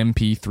video in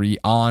MP3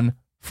 on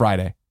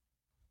Friday.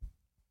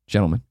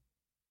 Gentlemen,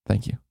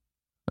 thank you.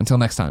 Until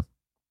next time,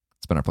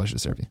 it's been our pleasure to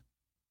serve you.